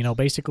that,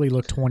 basically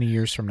look 20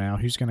 years from now,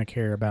 who's going to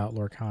care about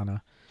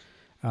Lorcana?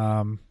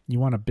 You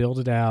want to build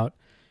it out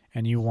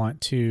and you want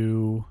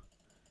to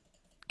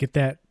get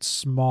that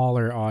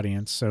smaller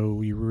audience so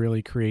we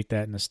really create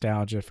that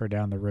nostalgia for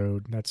down the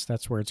road.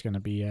 That's where it's going to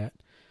be at.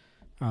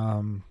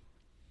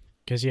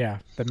 Because yeah,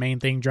 the main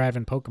thing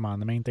driving Pokemon,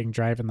 the main thing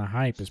driving the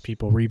hype is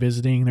people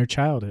revisiting their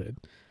childhood.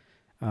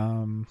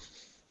 Um,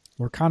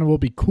 Lorcana will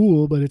be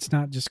cool, but it's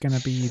not just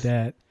gonna be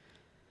that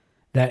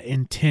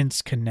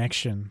intense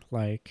connection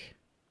like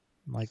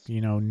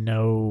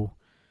no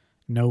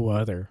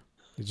other.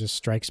 It just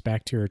strikes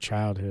back to your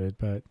childhood,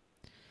 but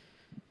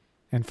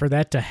and for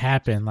that to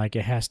happen, like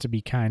it has to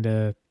be kind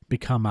of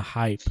become a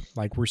hype.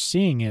 Like we're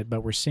seeing it,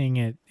 but we're seeing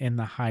it in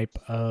the hype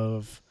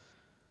of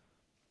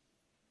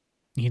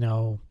you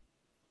know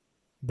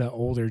the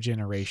older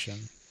generation.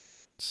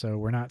 So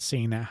we're not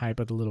seeing that hype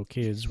of the little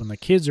kids when the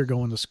kids are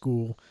going to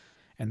school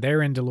and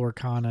they're into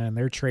Lorcana and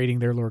they're trading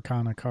their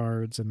Lorcana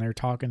cards and they're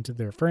talking to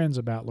their friends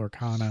about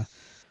Lorcana.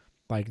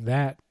 Like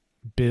that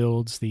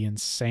builds the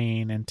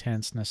insane,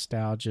 intense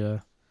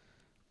nostalgia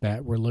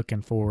that we're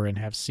looking for and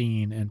have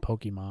seen in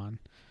Pokemon.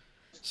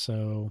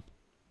 So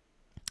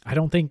I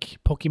don't think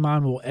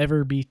Pokemon will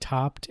ever be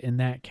topped in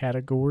that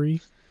category.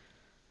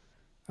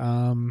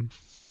 Um,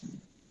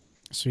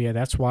 so yeah,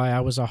 that's why I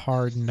was a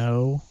hard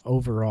no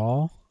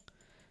overall.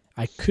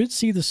 I could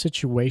see the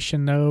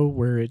situation though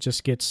where it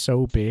just gets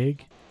so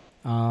big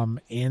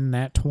in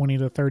that 20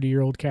 to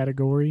 30-year-old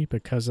category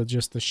because of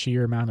just the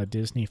sheer amount of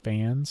Disney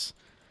fans.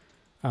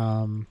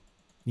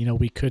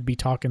 We could be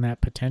talking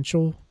that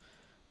potential,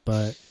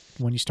 but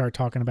when you start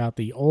talking about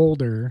the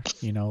older,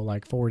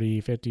 like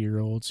 40,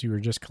 50-year-olds who are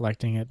just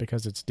collecting it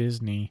because it's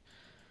Disney,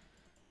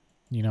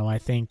 I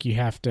think you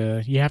have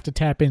to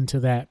tap into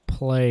that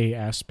play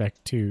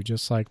aspect too,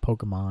 just like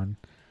Pokemon.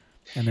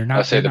 And they're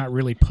not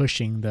really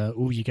pushing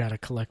you got to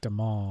collect them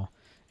all.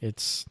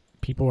 It's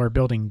people are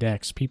building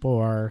decks. People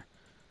are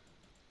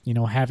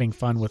having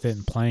fun with it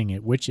and playing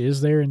it, which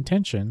is their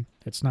intention.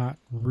 It's not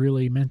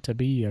really meant to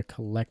be a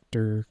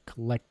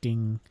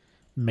collecting,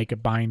 make a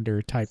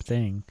binder type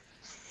thing.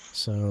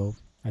 So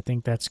I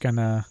think that's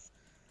gonna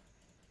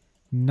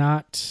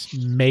not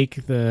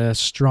make the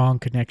strong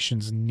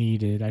connections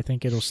needed. I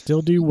think it'll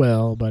still do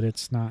well, but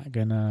it's not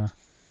gonna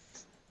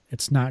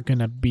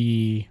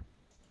be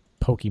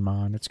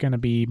Pokemon. It's gonna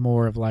be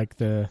more of like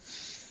the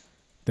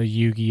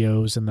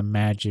Yu-Gi-Ohs and the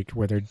Magic,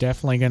 where they're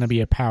definitely going to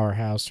be a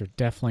powerhouse. They're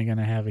definitely going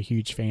to have a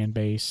huge fan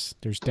base.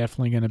 There's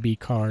definitely going to be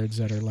cards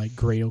that are like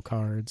Grail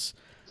cards,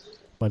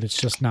 but it's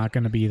just not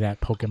going to be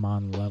that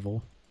Pokemon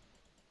level.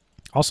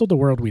 Also, the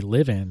world we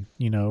live in,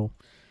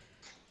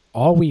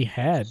 all we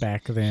had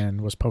back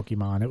then was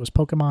Pokemon. It was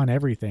Pokemon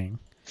everything.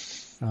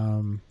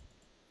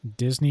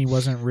 Disney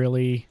wasn't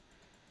really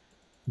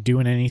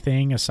doing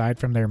anything aside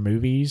from their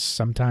movies.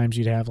 Sometimes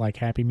you'd have like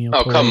Happy Meal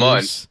toys. Oh, come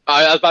on.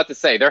 I was about to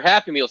say, their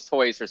Happy Meals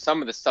toys for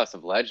some of the stuff's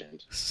of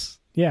legend.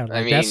 Yeah,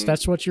 like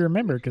that's what you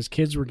remember because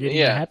kids were getting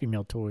the Happy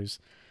Meal toys.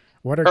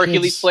 What are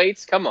Hercules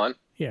plates? Come on.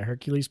 Yeah,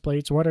 Hercules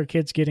plates. What are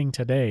kids getting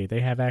today?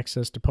 They have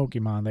access to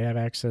Pokemon. They have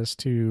access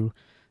to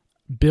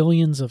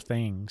billions of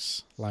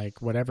things,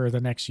 like whatever the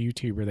next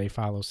YouTuber they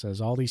follow says.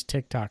 All these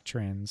TikTok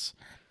trends.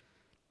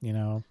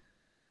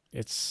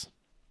 It's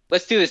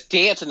let's do this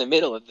dance in the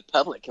middle of the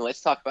public and let's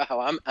talk about how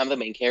I'm the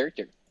main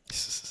character.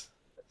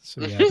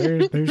 So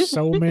yeah, there's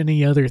so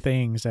many other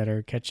things that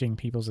are catching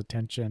people's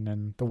attention,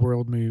 and the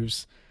world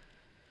moves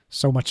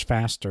so much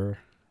faster.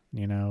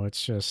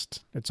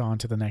 It's on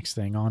to the next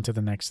thing, on to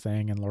the next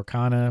thing, and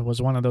Lorcana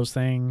was one of those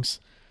things.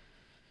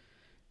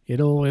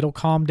 It'll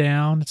calm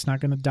down. It's not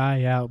gonna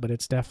die out, but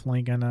it's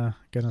definitely gonna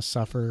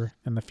suffer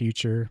in the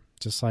future,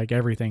 just like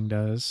everything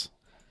does.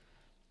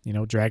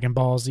 Dragon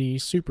Ball Z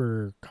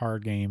Super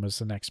card game was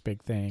the next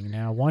big thing.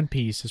 Now One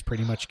Piece is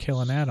pretty much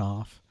killing that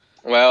off.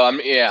 Well,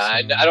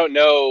 I don't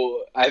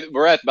know.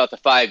 We're at about the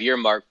 5-year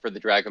mark for the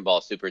Dragon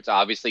Ball Super. It's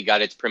obviously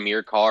got its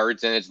premier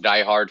cards and its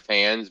diehard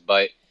fans,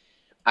 but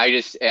I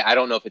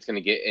don't know if it's going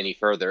to get any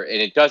further.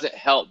 And it doesn't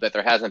help that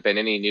there hasn't been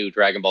any new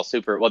Dragon Ball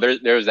Super. Well,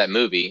 there was that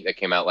movie that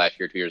came out last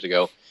year, 2 years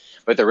ago,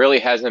 but there really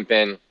hasn't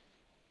been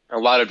a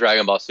lot of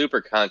Dragon Ball Super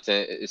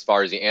content as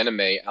far as the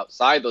anime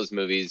outside those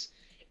movies.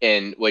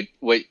 And what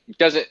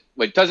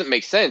doesn't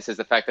make sense is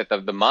the fact that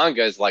the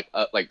manga is like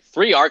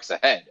 3 arcs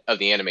ahead of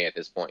the anime at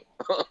this point.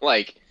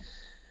 Like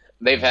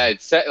they've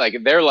had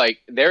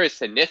there is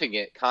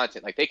significant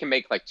content. Like they can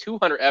make like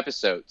 200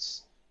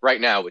 episodes right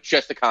now with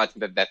just the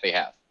content that they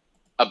have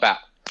about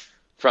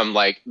from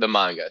like the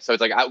manga. So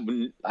it's like I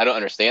don't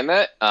understand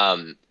that.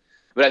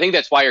 But I think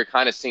that's why you're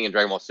kind of seeing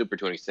Dragon Ball Super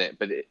to an extent,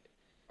 but it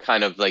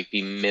kind of like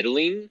be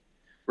middling,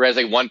 whereas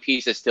like One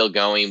Piece is still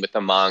going with the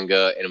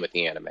manga and with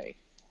the anime.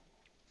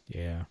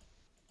 Yeah.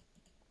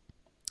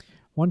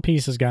 One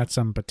Piece has got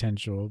some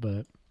potential,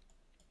 but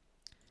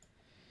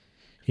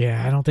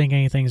yeah, I don't think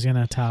anything's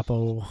gonna top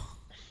old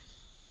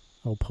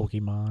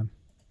Pokemon.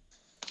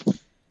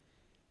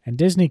 And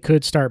Disney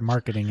could start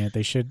marketing it.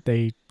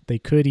 They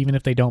could, even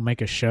if they don't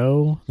make a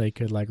show, they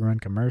could like run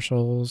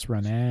commercials,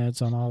 run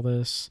ads on all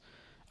this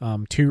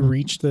to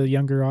reach the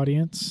younger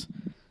audience.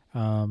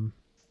 Or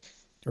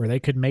they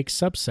could make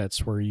subsets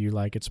where you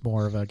like it's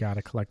more of a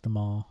gotta collect them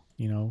all.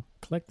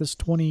 Collect this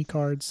 20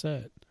 card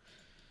set.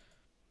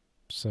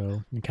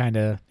 So you kind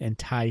of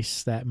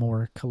entice that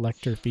more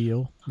collector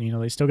feel.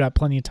 They still got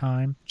plenty of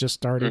time. Just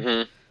started.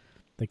 Mm-hmm.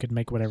 They could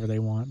make whatever they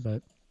want,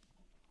 but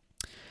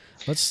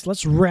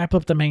let's wrap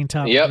up the main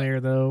topic there,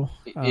 though.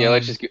 Yeah,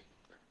 let's just get...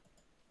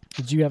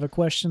 Did you have a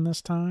question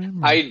this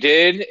time? Or? I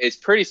did. It's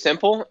pretty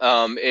simple.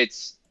 And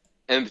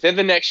within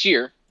the next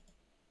year,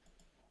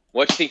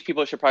 what do you think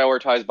people should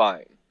prioritize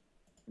buying?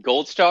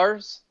 Gold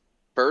Stars,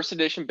 First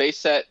Edition base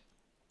set,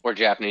 or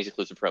Japanese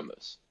exclusive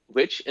promos?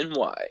 Which and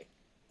why?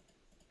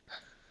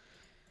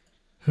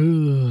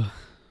 I'm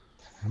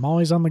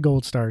always on the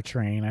Gold Star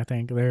train. I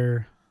think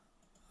they're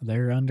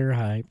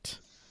underhyped,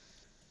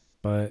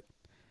 but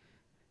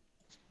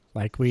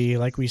like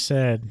we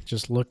said,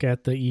 just look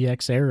at the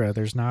EX era.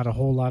 There's not a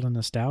whole lot of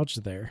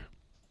nostalgia there.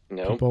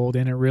 Nope. People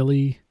didn't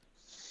really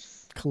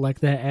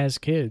collect that as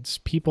kids.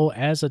 People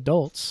as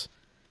adults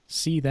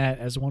see that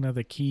as one of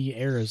the key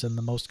eras and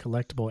the most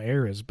collectible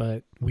eras,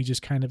 but we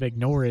just kind of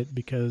ignore it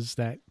because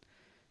that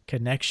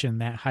connection,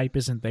 that hype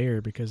isn't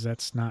there, because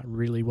that's not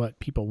really what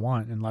people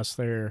want unless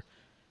they're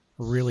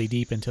really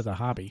deep into the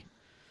hobby.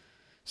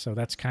 So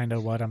that's kind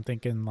of what I'm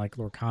thinking like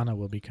Lorcana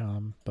will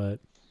become, but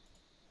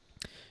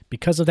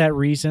because of that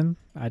reason,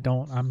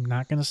 I'm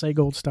not going to say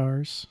Gold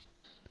Stars.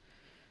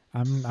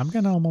 I'm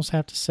going to almost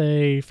have to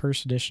say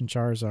First Edition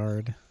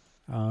Charizard.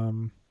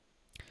 The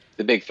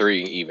big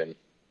three even.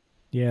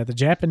 Yeah, the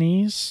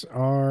Japanese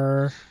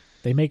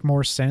they make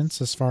more sense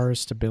as far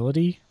as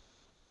stability.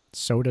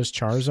 So does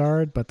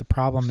Charizard, but the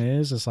problem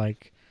is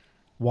like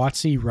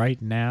WotC right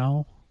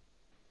now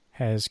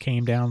has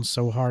came down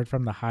so hard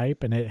from the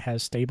hype and it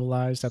has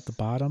stabilized at the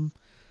bottom.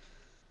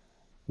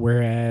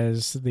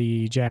 Whereas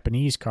the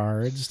Japanese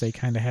cards, they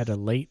kind of had a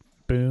late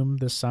boom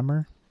this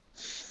summer.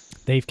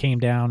 They've came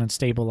down and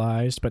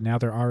stabilized, but now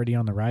they're already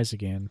on the rise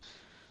again.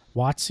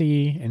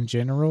 WotC in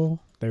general,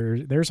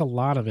 there's a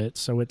lot of it,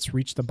 so it's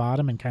reached the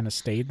bottom and kind of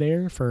stayed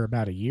there for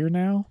about a year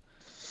now.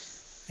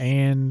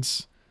 And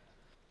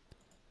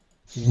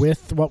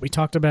with what we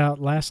talked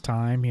about last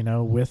time,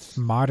 with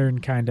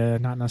Modern kind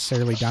of not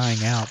necessarily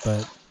dying out,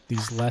 but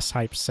these less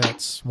hype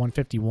sets,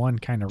 151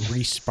 kind of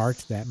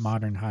re-sparked that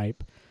Modern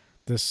hype.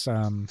 This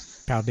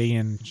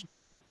Paldean,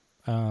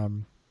 what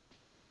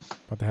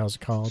the hell is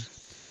it called?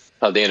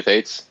 Paldean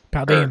Fates.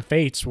 Paldean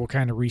Fates will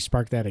kind of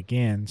re-spark that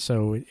again.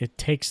 So it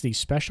takes these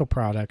special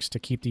products to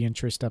keep the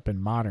interest up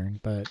in Modern.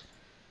 But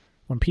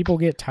when people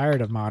get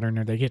tired of Modern,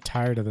 or they get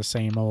tired of the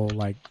same old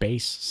like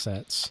base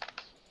sets,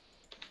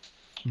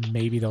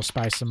 maybe they'll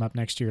spice them up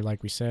next year,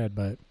 like we said.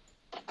 But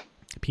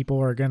people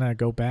are gonna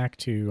go back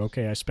to,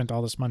 okay, I spent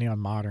all this money on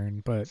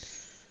Modern, but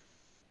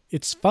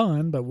it's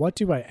fun, but what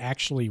do I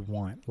actually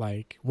want?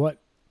 Like, what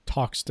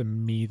talks to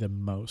me the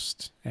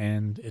most?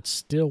 And it's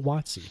still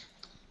WotC.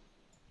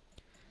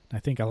 I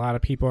think a lot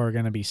of people are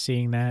going to be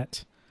seeing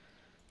that.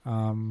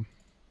 Not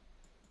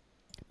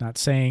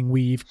saying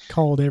we've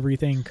called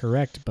everything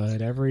correct,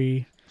 but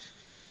everything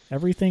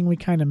we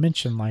kind of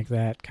mentioned like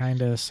that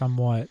kind of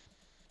somewhat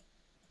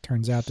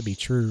turns out to be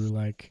true.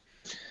 Like,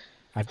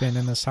 I've been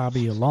in this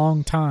hobby a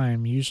long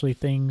time. Usually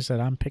things that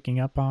I'm picking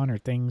up on or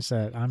things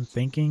that I'm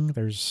thinking,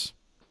 there's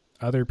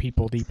other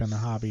people deep in the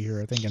hobby who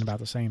are thinking about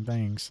the same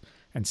things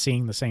and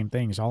seeing the same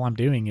things. All I'm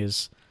doing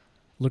is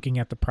looking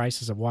at the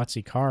prices of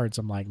WotC cards.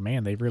 I'm like,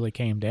 man, they've really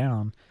came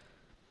down,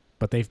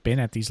 but they've been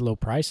at these low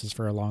prices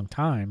for a long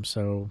time.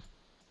 So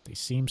they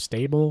seem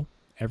stable.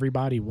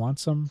 Everybody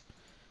wants them.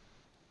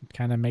 It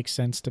kind of makes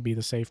sense to be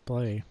the safe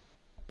play,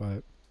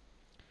 but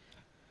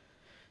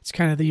it's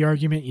kind of the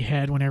argument you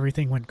had when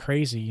everything went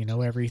crazy.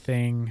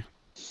 Everything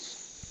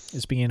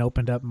is being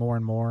opened up more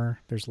and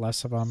more. There's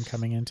less of them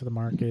coming into the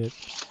market.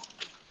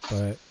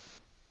 But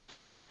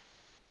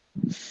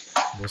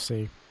we'll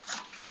see.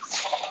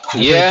 I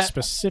would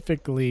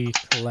specifically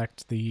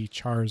collect the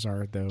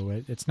Charizard,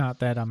 though. It's not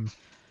that I'm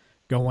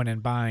going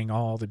and buying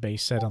all the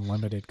base set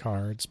unlimited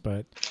cards,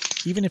 but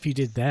even if you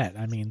did that,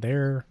 I mean,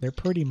 they're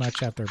pretty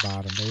much at their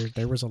bottom.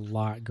 There was a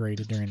lot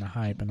graded during the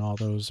hype, and all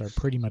those are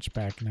pretty much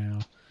back now.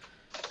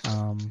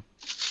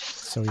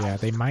 So yeah,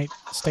 they might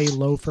stay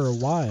low for a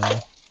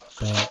while,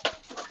 but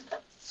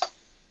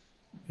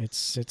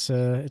it's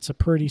a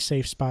pretty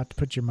safe spot to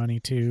put your money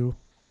to.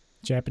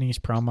 Japanese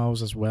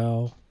promos as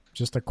well.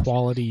 Just the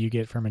quality you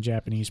get from a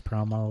Japanese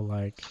promo,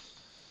 like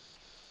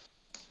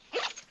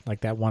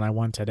that one I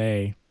won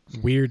today.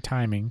 Weird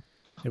timing.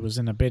 It was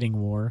in a bidding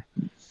war,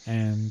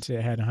 and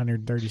it had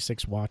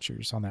 136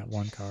 watchers on that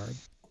one card.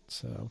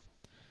 So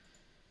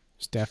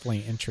there's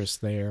definitely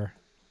interest there.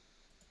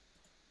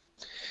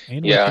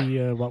 And with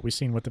the what we've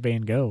seen with the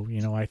Van Gogh,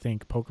 I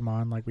think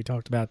Pokemon, like we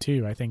talked about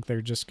too, I think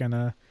they're just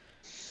gonna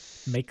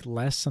make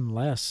less and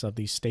less of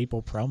these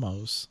staple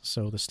promos.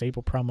 So the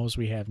staple promos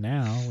we have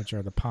now, which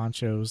are the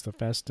Ponchos, the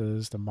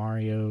Festas, the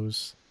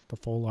Marios, the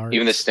full art,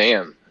 even the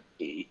stamp,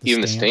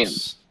 the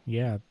stamps.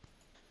 Yeah,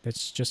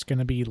 that's just going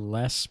to be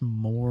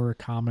more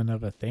common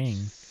of a thing,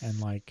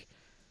 and like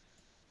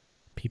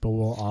people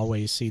will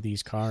always see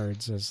these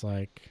cards as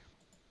like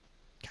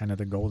kind of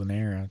the golden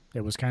era.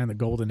 It was kind of the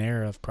golden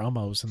era of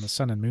promos in the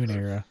Sun and Moon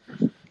era,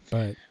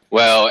 but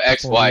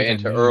XY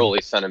into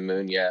early Sun and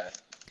Moon, yeah.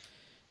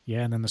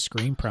 Yeah, and then the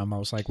screen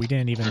promos, like we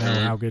didn't even know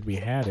Mm-hmm. how good we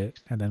had it,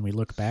 and then we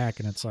look back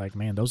and it's like,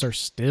 man, those are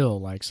still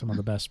like some of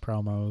the best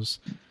promos.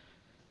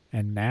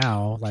 And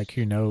now, like,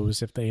 who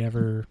knows if they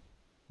ever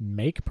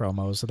make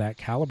promos of that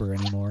caliber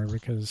anymore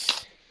because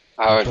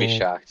I would be people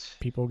shocked.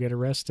 people get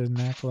arrested and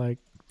act like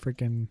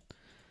freaking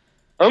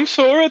I'm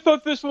sorry, I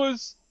thought this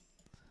was.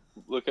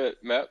 Look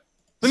at map.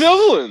 The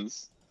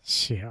Netherlands.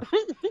 yeah.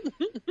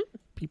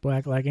 People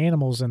act like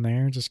animals in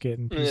there just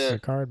getting pieces Yeah.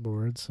 of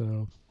cardboard,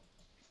 so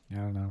I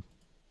don't know.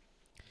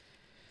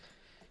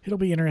 It'll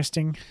be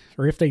interesting.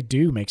 Or if they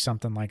do make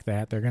something like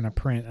that, they're gonna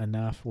print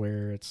enough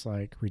where it's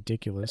like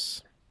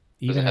ridiculous.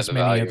 Doesn't Even have as the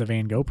many of value. the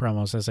Van Gogh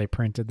promos as they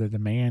printed, the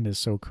demand is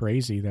so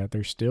crazy that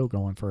they're still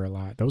going for a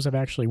lot. Those have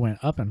actually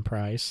went up in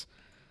price.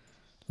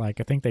 Like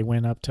I think they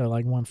went up to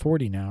like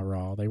 140 now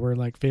raw. They were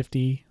like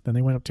 50, then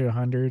they went up to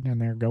 100,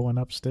 and they're going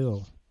up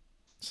still.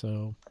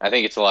 So I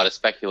think it's a lot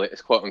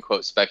of quote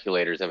unquote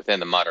speculators within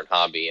the modern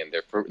hobby, and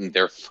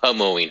they're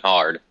FOMOing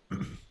hard.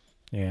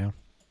 yeah,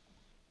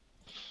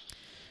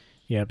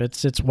 yeah,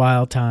 but it's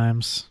wild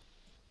times.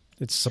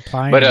 It's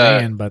supply and But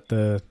demand, but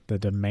the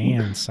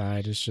demand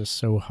side is just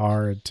so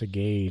hard to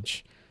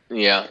gauge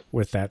yeah,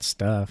 with that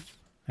stuff.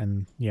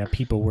 And yeah,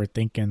 people were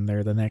thinking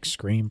they're the next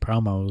Scream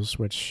promos,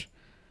 which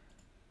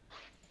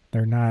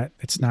they're not.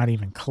 It's not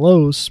even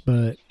close,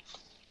 but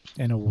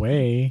in a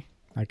way,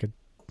 I could,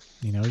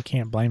 you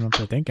can't blame them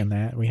for thinking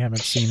that. We haven't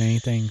seen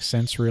anything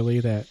since really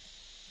that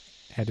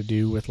had to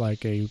do with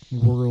like a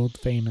world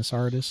famous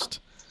artist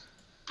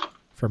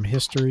from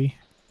history.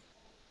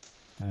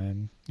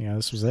 And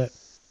this was it.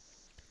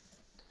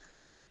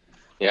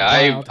 yeah.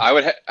 I Wild. I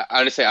would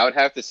honestly I would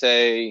have to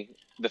say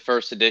the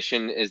first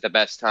edition is the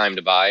best time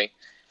to buy.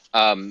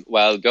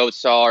 While Goat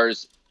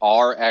Stars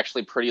are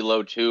actually pretty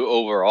low too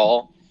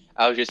overall.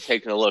 I was just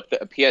taking a look.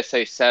 The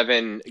PSA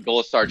 7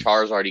 Gold Star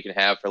Charizard you can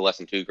have for less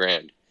than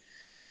 $2,000.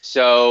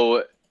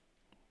 So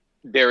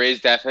there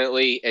is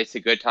definitely it's a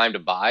good time to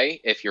buy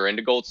if you're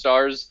into Gold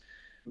Stars.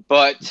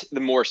 But the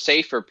more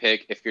safer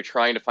pick, if you're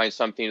trying to find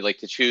something like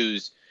to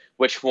choose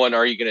which one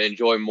are you going to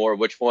enjoy more,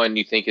 which one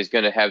you think is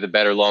going to have the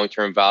better long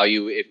term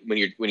value when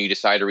you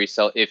decide to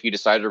resell, if you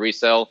decide to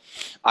resell,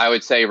 I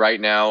would say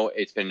right now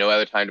it's been no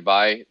other time to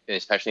buy,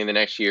 especially in the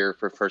next year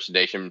for first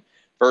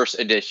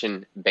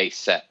edition base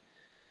set,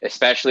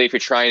 especially if you're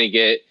trying to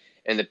get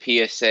in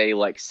the PSA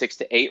like 6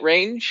 to 8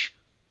 range,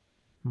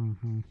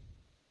 Mm-hmm.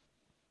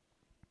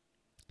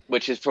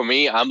 which is for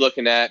me, I'm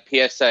looking at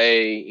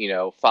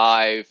PSA,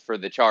 5 for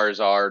the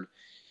Charizard,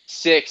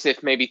 6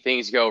 if maybe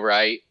things go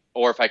right,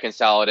 or if I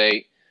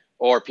consolidate,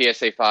 or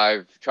PSA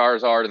 5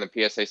 Charizard and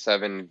the PSA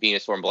 7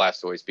 Venusaur and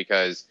Blastoise,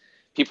 because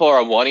people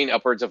are wanting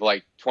upwards of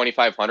like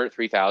 2,500,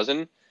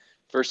 3,000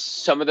 for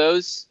some of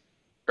those,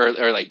 or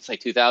like it's like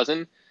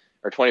 2,000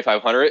 or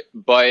 2,500,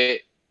 but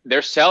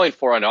they're selling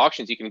for on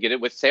auctions. You can get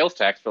it with sales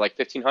tax for like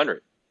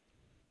 1,500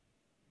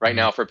 right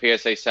Yeah. now for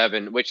PSA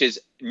 7, which is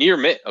near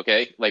mint,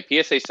 okay? Like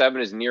PSA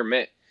 7 is near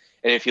mint.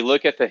 And if you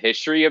look at the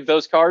history of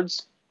those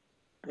cards,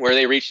 where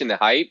they reached in the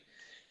hype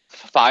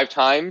 5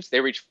 times, they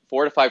reach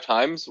 4 to 5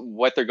 times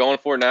what they're going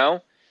for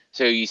now.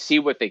 So you see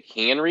what they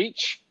can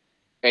reach.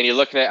 And you're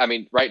looking at, I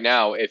mean, right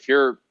now, if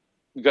you're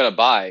going to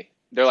buy,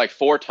 they're like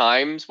 4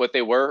 times what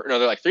they were. No,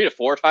 they're like 3 to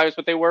 4 times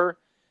what they were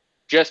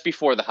just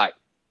before the hype.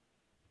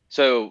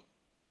 So,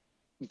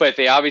 but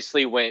they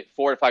obviously went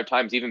 4 to 5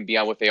 times even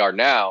beyond what they are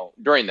now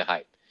during the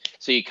hype.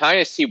 So you kind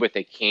of see what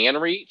they can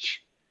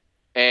reach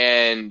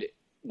and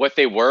what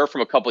they were from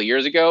a couple of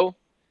years ago.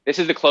 This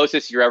is the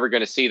closest you're ever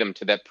going to see them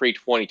to that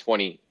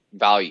pre-2020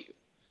 value.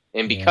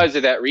 And Yeah. because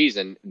of that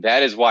reason,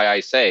 that is why I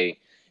say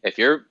if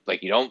you're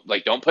like don't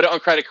put it on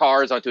credit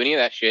cards, don't do any of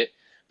that shit.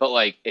 But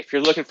like if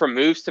you're looking for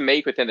moves to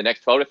make within the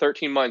next 12 to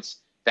 13 months,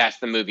 that's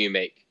the move you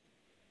make.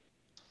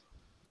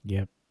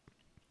 Yep.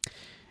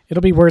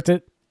 It'll be worth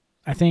it.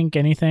 I think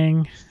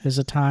anything is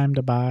a time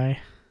to buy.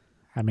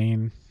 I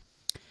mean,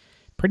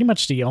 pretty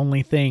much the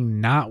only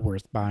thing not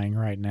worth buying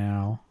right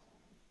now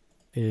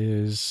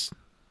is,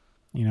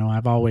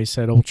 I've always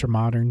said ultra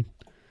modern.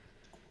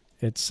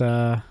 It's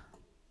PSA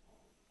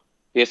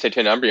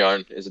 10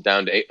 Umbreon is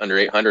down to under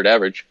 800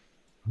 average.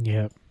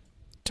 yeah,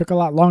 took a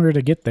lot longer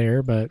to get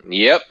there, but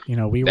Yep,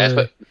 we that's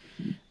were what.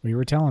 we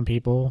were telling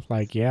people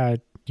like, yeah,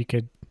 you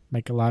could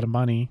make a lot of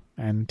money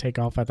and take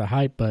off at the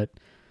hype, but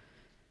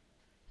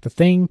the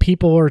thing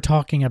people are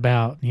talking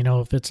about,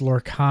 if it's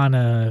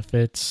Lorcana, if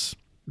it's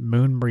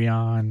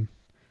Moonbryon,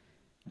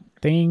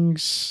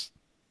 things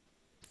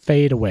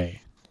fade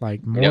away.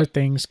 Like more Yep.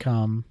 things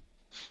come,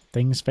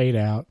 things fade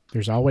out.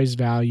 There's always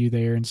value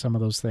there in some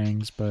of those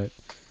things, but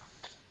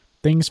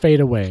things fade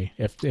away.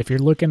 If you're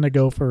looking to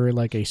go for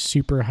like a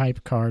super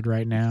hype card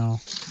right now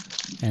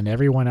and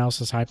everyone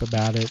else is hype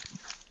about it,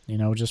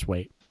 just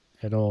wait.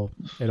 It'll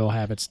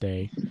have its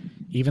day.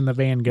 Even the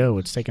Van Gogh,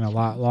 it's taken a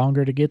lot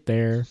longer to get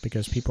there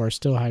because people are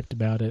still hyped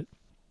about it.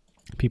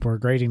 People are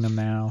grading them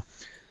now.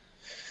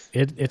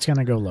 It's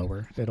gonna go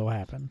lower. It'll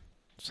happen.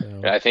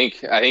 So I think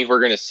we're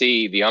going to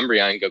see the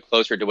Umbreon go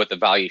closer to what the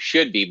value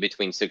should be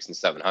between 6 and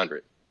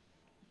 700.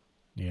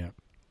 yeah.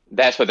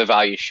 That's what the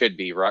value should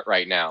be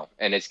right now,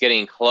 and it's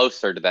getting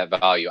closer to that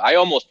value. I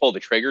almost pulled the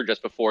trigger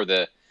just before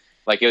the,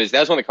 like it was that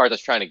was one of the cards I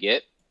was trying to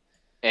get,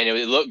 and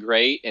it looked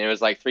great, and it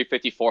was like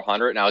 350,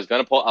 400, and I was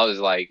gonna pull. I was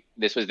like,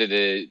 this was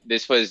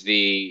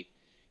the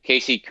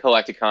Casey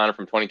Collecticon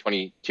from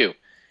 2022,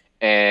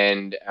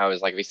 and I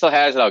was like, if he still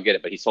has it, I'll get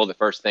it. But he sold the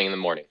first thing in the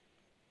morning,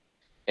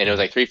 and it was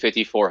Yeah. like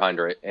 350,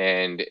 400,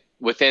 and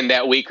within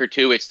that week or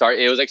two, it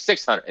started. It was like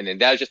 600, and then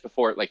that was just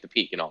before like the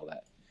peak and all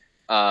that.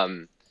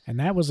 Um, And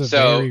that was a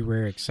so. very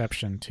rare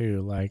exception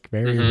too. Like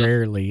very Mm-hmm.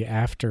 rarely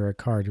after a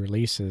card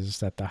releases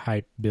that the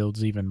hype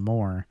builds even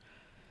more.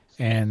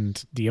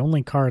 And the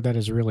only card that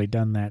has really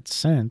done that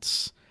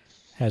since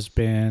has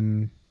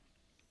been,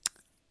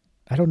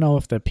 I don't know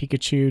if the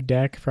Pikachu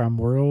deck from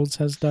Worlds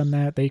has done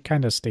that. They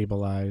kind of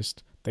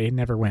stabilized. They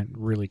never went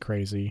really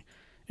crazy.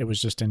 It was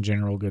just in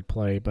general good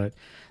play. But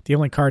the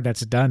only card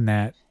that's done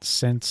that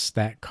since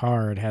that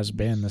card has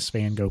been the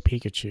Svango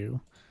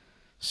Pikachu.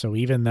 So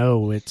even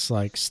though it's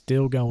like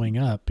still going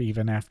up,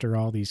 even after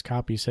all these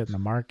copies hit in the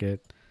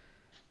market,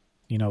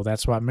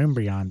 that's what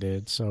Moonbreon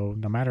did. So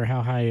no matter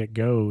how high it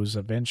goes,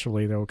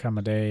 eventually there will come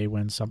a day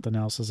when something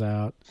else is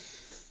out,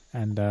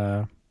 and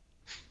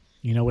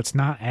it's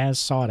not as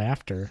sought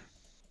after.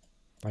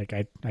 Like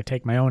I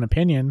take my own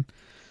opinion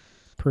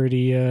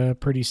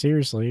pretty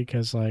seriously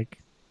because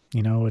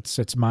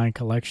it's my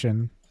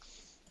collection.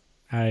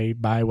 I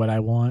buy what I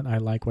want. I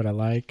like what I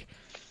like.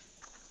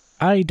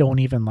 I don't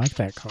even like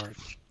that card.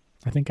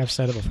 I think I've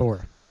said it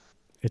before.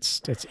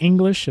 It's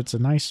English. It's a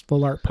nice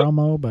full art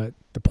promo, but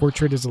the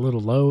portrait is a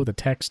little low. The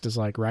text is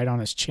like right on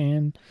his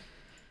chin.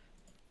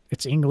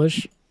 It's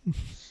English,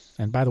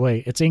 and by the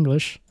way, it's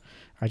English.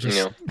 I You just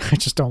know, I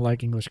just don't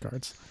like English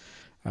cards.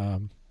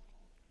 Um,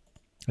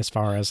 as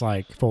far as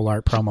like full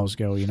art promos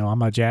go,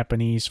 I'm a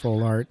Japanese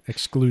full art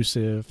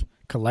exclusive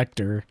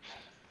collector.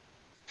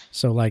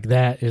 So like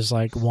that is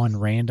like one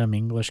random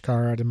English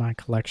card in my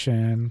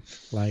collection.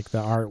 Like the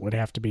art would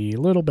have to be a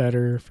little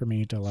better for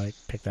me to like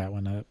pick that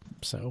one up.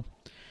 So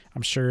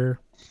I'm sure,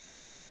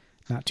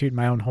 not tooting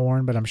my own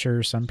horn, but I'm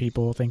sure some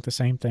people think the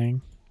same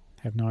thing.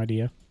 I have no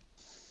idea.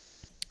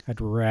 I'd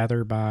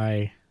rather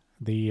buy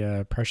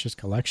the Precious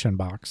Collection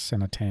box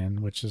in a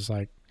 10, which is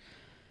like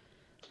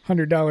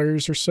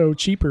 $100 or so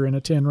cheaper in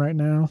a 10 right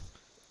now.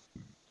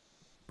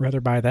 Rather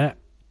buy that.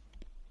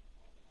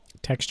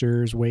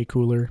 Texture is way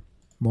cooler,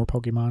 more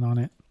Pokemon on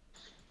it,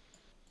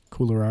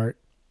 cooler art,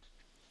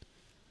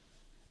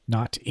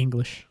 not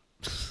English.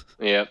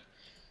 yeah,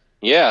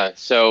 yeah.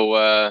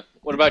 So,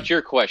 what about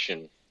your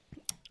question?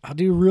 I'll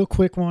do a real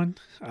quick one.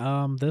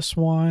 This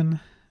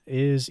one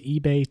is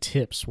eBay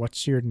tips.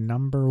 What's your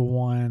number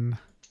one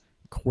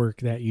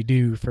quirk that you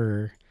do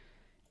for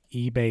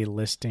eBay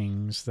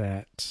listings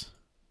that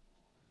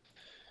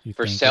you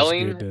For think is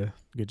selling,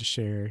 good to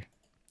share?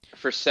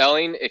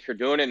 if you're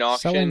doing an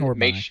Selling auction, or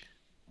buying?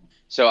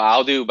 so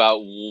I'll do about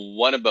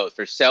one of both.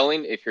 For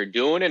selling, if you're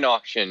doing an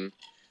auction,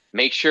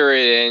 make sure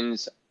it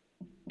ends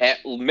at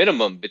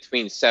minimum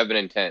between 7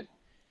 and 10.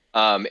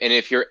 And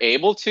if you're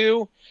able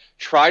to,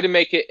 try to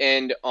make it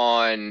end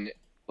on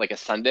like a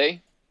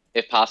Sunday,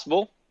 if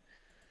possible.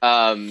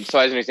 So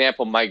as an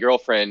example, my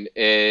girlfriend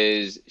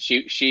is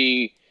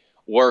she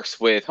works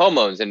with home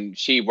loans and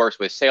she works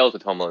with sales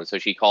with home loans. So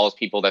she calls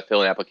people that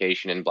fill an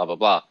application and blah blah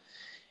blah.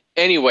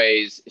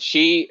 Anyways,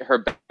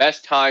 her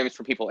best times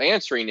for people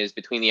answering is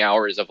between the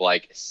hours of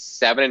like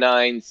 7 and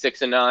 9,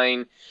 6 and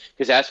 9,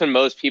 because that's when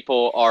most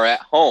people are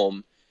at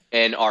home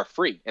and are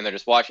free and they're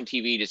just watching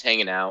TV, just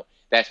hanging out.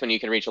 That's when you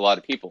can reach a lot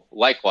of people.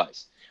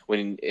 Likewise,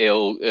 when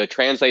it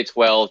translates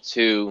well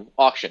to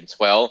auctions,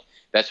 well,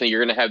 that's when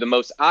you're going to have the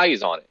most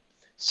eyes on it.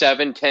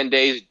 7, 10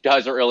 days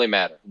doesn't really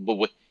matter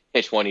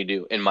which one you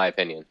do, in my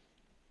opinion.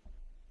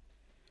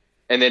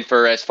 And then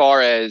for as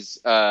far as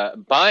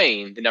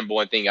buying, the number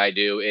one thing I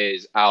do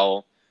is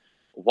I'll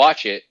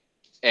watch it,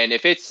 and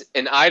if it's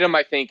an item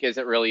I think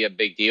isn't really a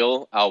big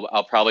deal,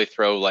 I'll probably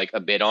throw like a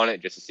bid on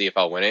it just to see if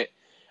I'll win it.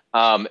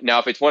 Now,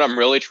 if it's one I'm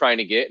really trying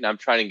to get and I'm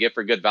trying to get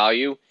for good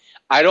value,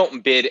 I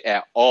don't bid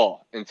at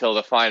all until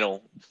the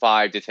final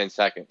 5 to 10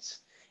 seconds.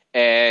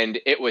 And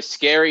it was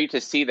scary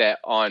to see that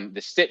on the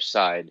Stitch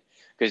side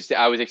because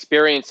I was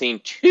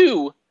experiencing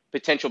two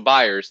potential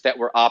buyers that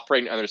were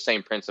operating under the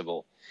same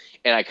principle.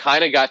 And I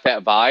kind of got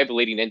that vibe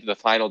leading into the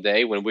final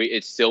day when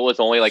it still was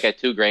only like at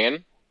 2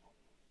 grand,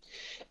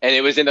 and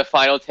it was in the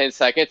final 10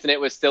 seconds, and it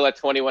was still at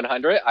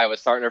 2100. I was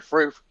starting to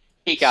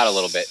freak out a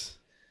little bit.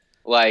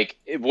 Like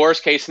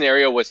worst case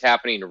scenario was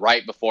happening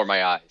right before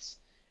my eyes,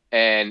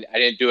 and I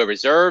didn't do a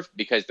reserve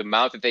because the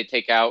amount that they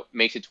take out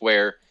makes it to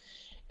where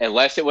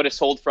unless it would have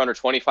sold for under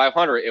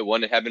 2500, it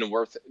wouldn't have been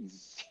worth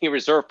the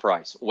reserve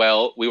price.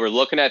 Well, we were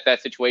looking at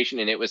that situation,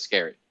 and it was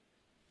scary.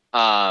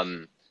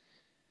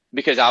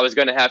 Because I was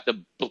going to have to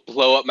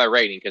blow up my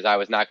rating because I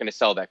was not going to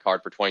sell that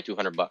card for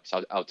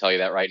 $2,200. I'll tell you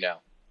that right now,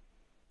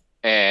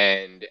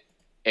 and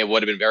it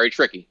would have been very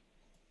tricky,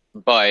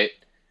 but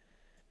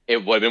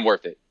it would have been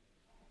worth it.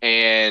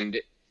 And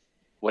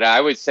what I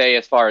would say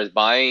as far as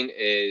buying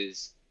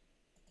is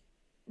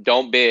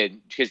don't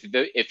bid, because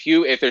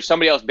if there's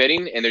somebody else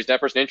bidding and there's that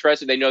person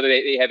interested, they know that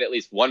they have at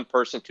least one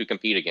person to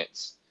compete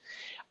against.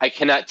 I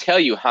cannot tell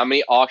you how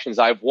many auctions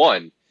I've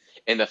won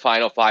in the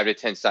final 5 to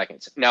 10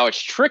 seconds. Now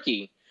it's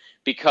tricky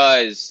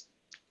because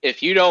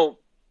if you don't,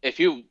 if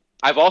you,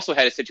 I've also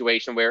had a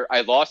situation where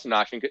I lost an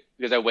auction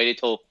because I waited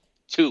till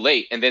too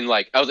late, and then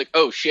I was like,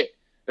 oh shit,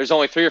 there's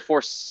only 3 or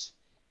 4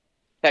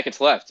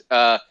 seconds left.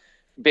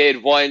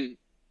 Bid one,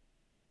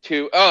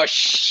 two, oh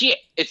shit,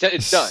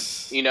 it's done.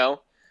 You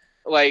know,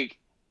 like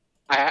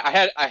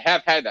I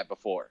have had that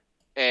before,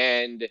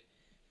 and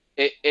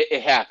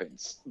it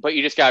happens, but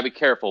you just gotta be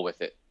careful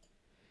with it.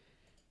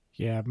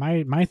 Yeah,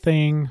 my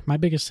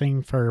biggest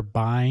thing for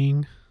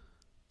buying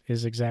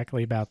is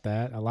exactly about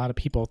that. A lot of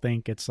people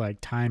think it's like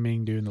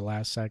timing, doing the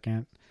last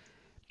second,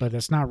 but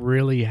that's not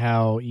really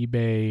how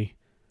eBay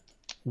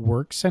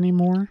works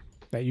anymore.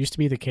 That used to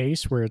be the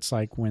case where it's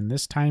like when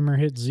this timer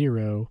hits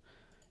 0,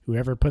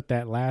 whoever put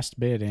that last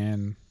bid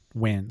in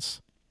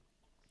wins.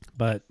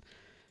 But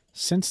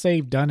since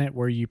they've done it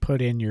where you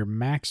put in your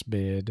max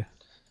bid,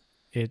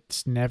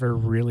 it's never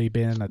really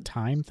been a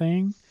time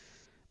thing,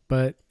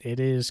 but it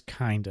is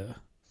kinda.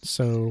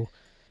 So,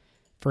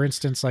 for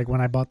instance, like when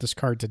I bought this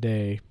card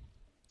today,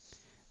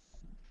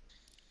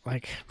 I'm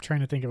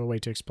trying to think of a way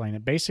to explain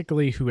it.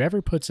 Basically,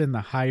 whoever puts in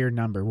the higher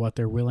number, what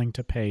they're willing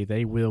to pay,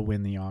 they will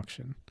win the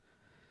auction.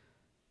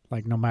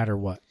 No matter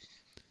what.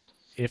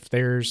 If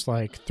there's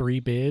 3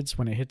 bids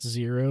when it hits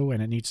 0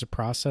 and it needs to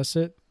process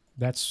it,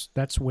 that's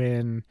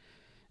when,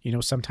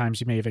 sometimes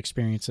you may have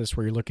experienced this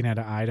where you're looking at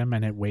an item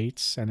and it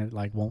waits and it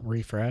won't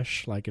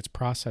refresh. It's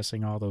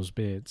processing all those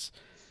bids.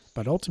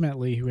 But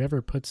ultimately,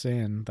 whoever puts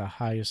in the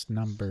highest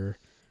number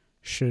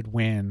should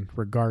win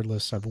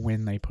regardless of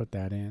when they put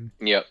that in.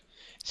 Yep.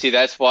 See,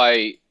 that's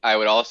why I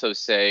would also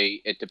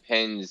say it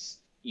depends.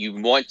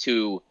 You want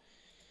to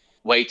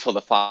wait till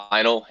the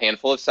final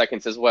handful of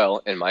seconds as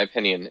well, in my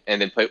opinion,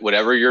 and then put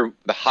whatever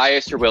the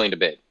highest you're willing to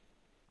bid.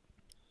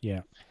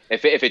 Yeah.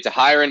 If it's a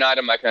higher end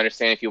item, I can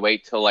understand if you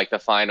wait till the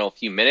final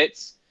few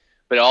minutes,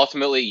 but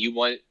ultimately you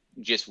want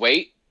just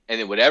wait, and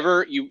then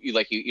whatever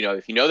if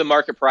you know the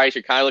market price,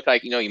 you kind of look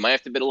like you might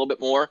have to bid a little bit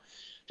more.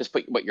 Just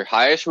put what your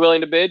highest you're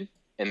willing to bid,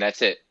 and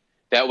that's it.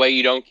 That way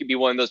you don't be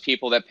one of those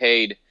people that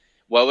paid,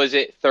 what was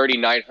it,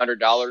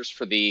 $3,900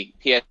 for the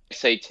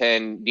PSA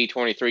 10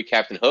 D23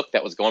 Captain Hook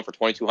that was going for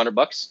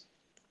 $2,200.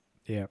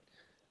 Yeah.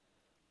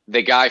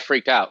 The guy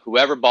freaked out.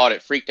 Whoever bought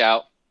it freaked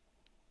out.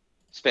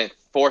 Spent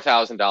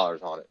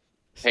 $4,000 on it.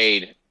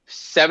 Paid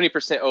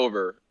 70%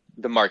 over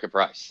the market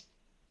price.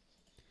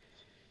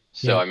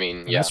 So, yeah. I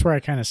mean, yeah. That's where I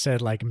kind of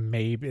said,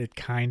 maybe it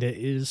kind of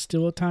is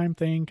still a time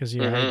thing. Because,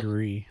 I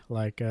agree.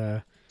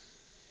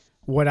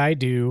 What I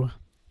do,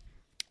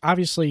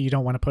 obviously, you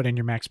don't want to put in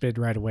your max bid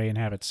right away and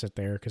have it sit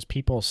there. Because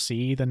people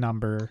see the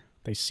number,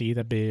 they see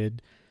the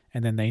bid,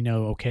 and then they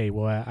know, okay,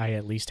 well, I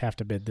at least have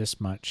to bid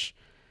this much.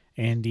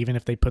 And even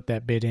if they put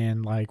that bid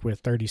in,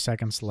 with 30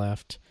 seconds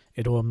left,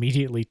 it'll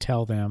immediately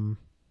tell them,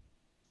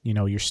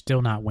 you're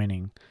still not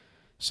winning.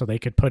 So they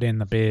could put in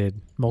the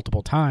bid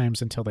multiple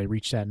times until they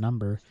reach that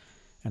number.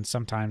 And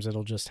sometimes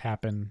it'll just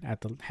happen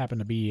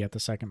to be at the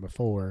second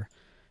before,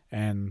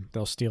 and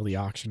they'll steal the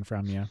auction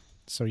from you.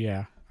 So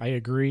yeah, I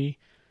agree.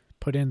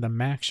 Put in the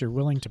max you're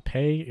willing to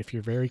pay if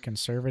you're very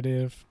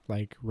conservative,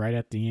 right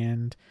at the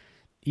end.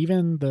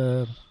 Even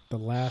the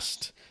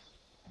last.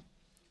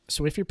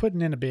 So if you're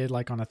putting in a bid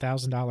on a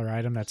 $1,000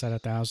 item that's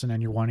at $1,000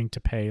 and you're wanting to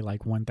pay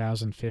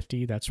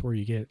 $1,050, that's where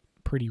you get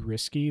pretty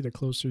risky the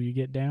closer you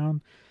get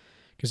down.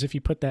 Because if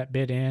you put that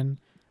bid in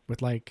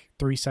with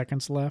 3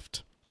 seconds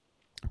left,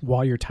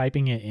 while you're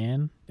typing it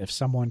in, if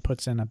someone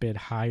puts in a bid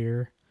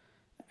higher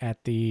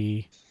at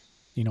the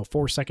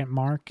 4-second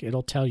mark,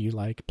 it'll tell you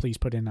please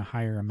put in a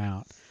higher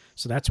amount.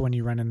 So that's when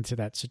you run into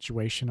that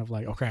situation of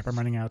oh crap, I'm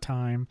running out of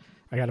time.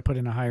 I got to put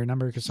in a higher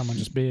number because someone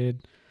just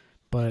bid.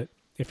 But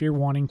if you're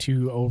wanting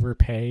to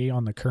overpay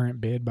on the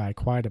current bid by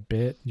quite a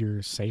bit,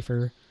 you're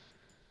safer.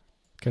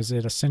 Because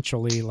it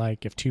essentially,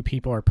 if 2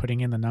 people are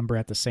putting in the number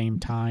at the same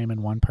time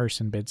and one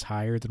person bids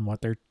higher than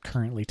what they're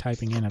currently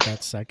typing in at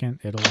that second,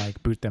 it'll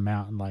boot them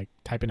out and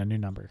type in a new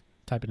number,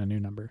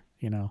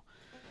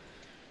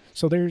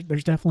 So there's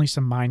definitely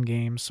some mind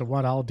games. So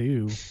what I'll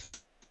do,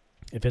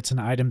 if it's an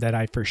item that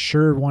I for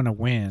sure want to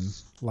win,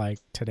 like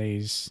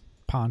today's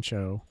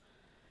poncho,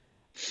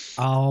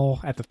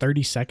 at the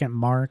 30-second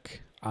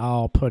mark,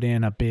 I'll put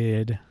in a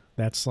bid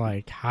that's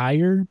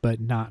higher but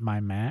not my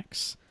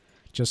max,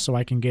 just so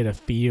I can get a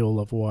feel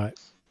of what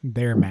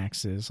their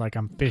max is.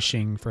 I'm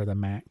fishing for the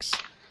max.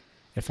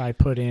 If I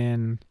put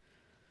in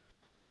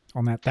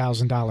on that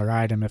 $1,000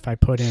 item, if I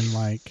put in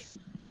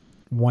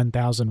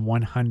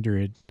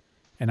 1,100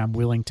 and I'm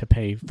willing to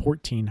pay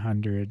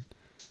 1,400,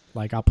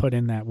 I'll put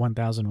in that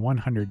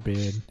 1,100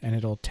 bid and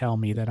it'll tell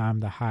me that I'm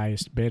the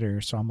highest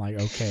bidder. So I'm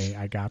okay,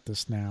 I got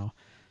this now.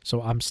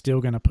 So I'm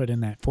still going to put in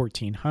that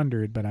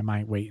 1,400, but I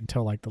might wait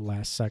until the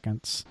last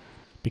seconds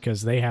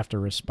because they have to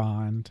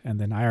respond.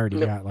 And then I already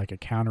got a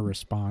counter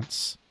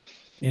response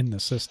in the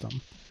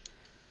system.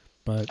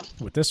 But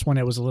with this one,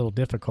 it was a little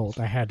difficult.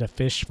 I had to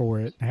fish for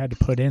it. I had to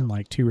put in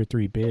like 2 or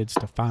 3 bids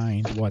to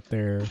find what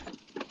their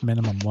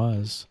minimum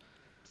was.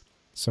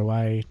 So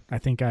I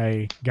think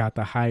I got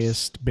the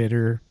highest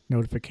bidder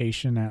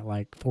notification at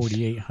like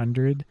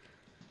 4,800,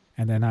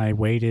 and then I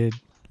waited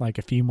like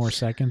a few more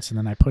seconds, and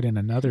then I put in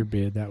another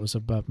bid that was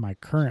above my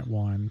current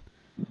one,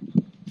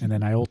 and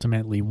then I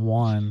ultimately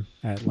won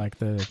at like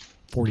the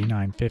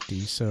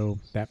 4,950. So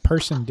that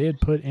person did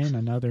put in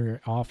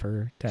another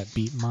offer that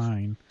beat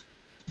mine.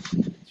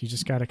 You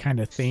just got to kind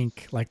of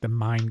think like the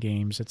mind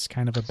games. It's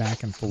kind of a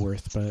back and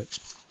forth, but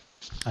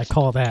I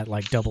call that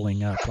like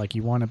doubling up. Like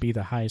you want to be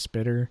the highest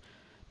bidder,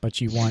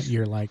 but you want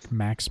your like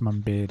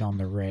maximum bid on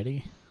the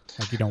ready.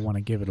 Like you don't want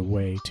to give it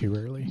away too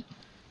early,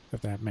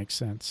 if that makes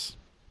sense.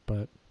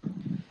 But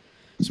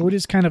so it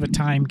is kind of a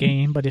time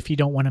game, but if you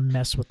don't want to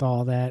mess with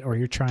all that, or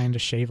you're trying to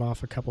shave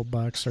off a couple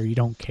bucks, or you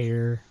don't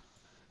care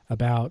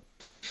about,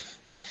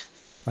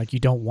 like you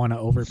don't want to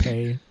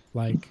overpay,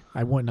 like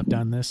I wouldn't have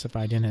done this if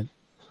I didn't,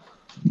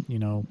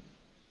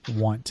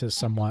 want to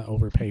somewhat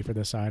overpay for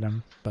this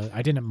item, but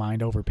I didn't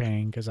mind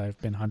overpaying because I've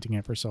been hunting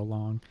it for so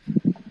long.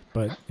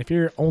 But if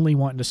you're only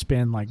wanting to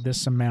spend like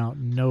this amount,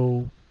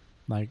 no,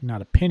 like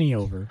not a penny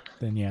over,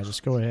 then yeah,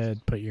 just go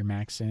ahead, put your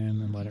max in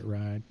and let it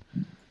ride.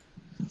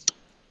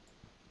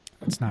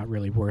 It's not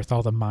really worth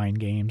all the mind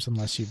games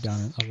unless you've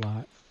done it a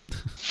lot.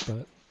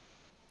 But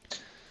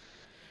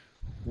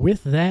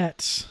with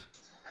that,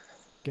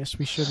 guess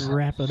we should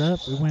wrap it up.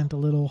 We went a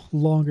little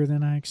longer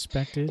than I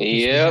expected.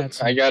 Yep,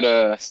 I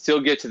gotta still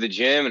get to the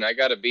gym, and I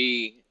gotta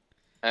be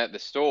at the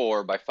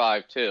store by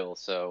 5 till,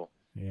 so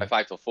by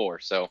 5 till 4.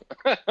 So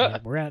yeah,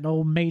 we're at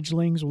old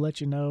Magelings. We'll let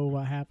you know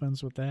what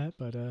happens with that.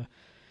 But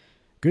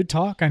good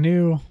talk. I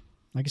knew,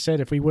 like I said,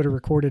 if we would have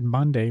recorded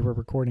Monday, we're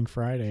recording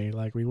Friday.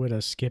 Like we would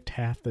have skipped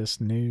half this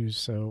news.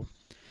 So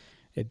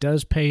it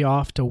does pay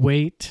off to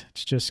wait.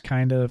 It's just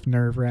kind of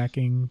nerve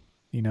wracking.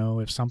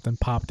 If something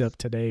popped up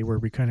today where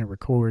we couldn't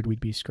record, we'd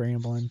be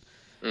scrambling.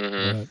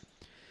 Mm-hmm. But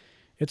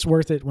it's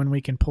worth it when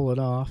we can pull it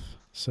off.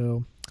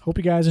 So hope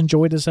you guys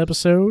enjoyed this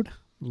episode.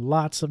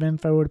 Lots of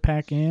info to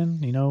pack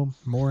in.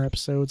 More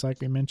episodes,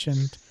 like we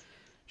mentioned,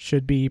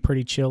 should be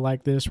pretty chill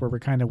like this, where we're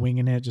kind of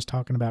winging it, just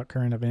talking about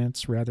current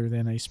events rather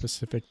than a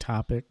specific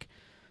topic.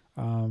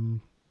 But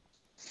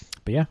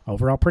yeah,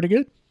 overall pretty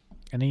good.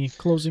 Any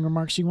closing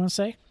remarks you want to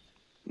say?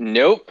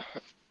 Nope.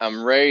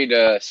 I'm ready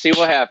to see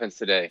what happens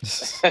today.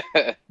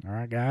 All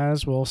right,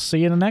 guys. We'll see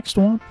you in the next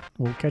one.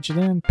 We'll catch you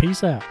then.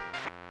 Peace out.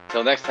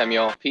 Till next time,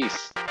 y'all.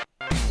 Peace.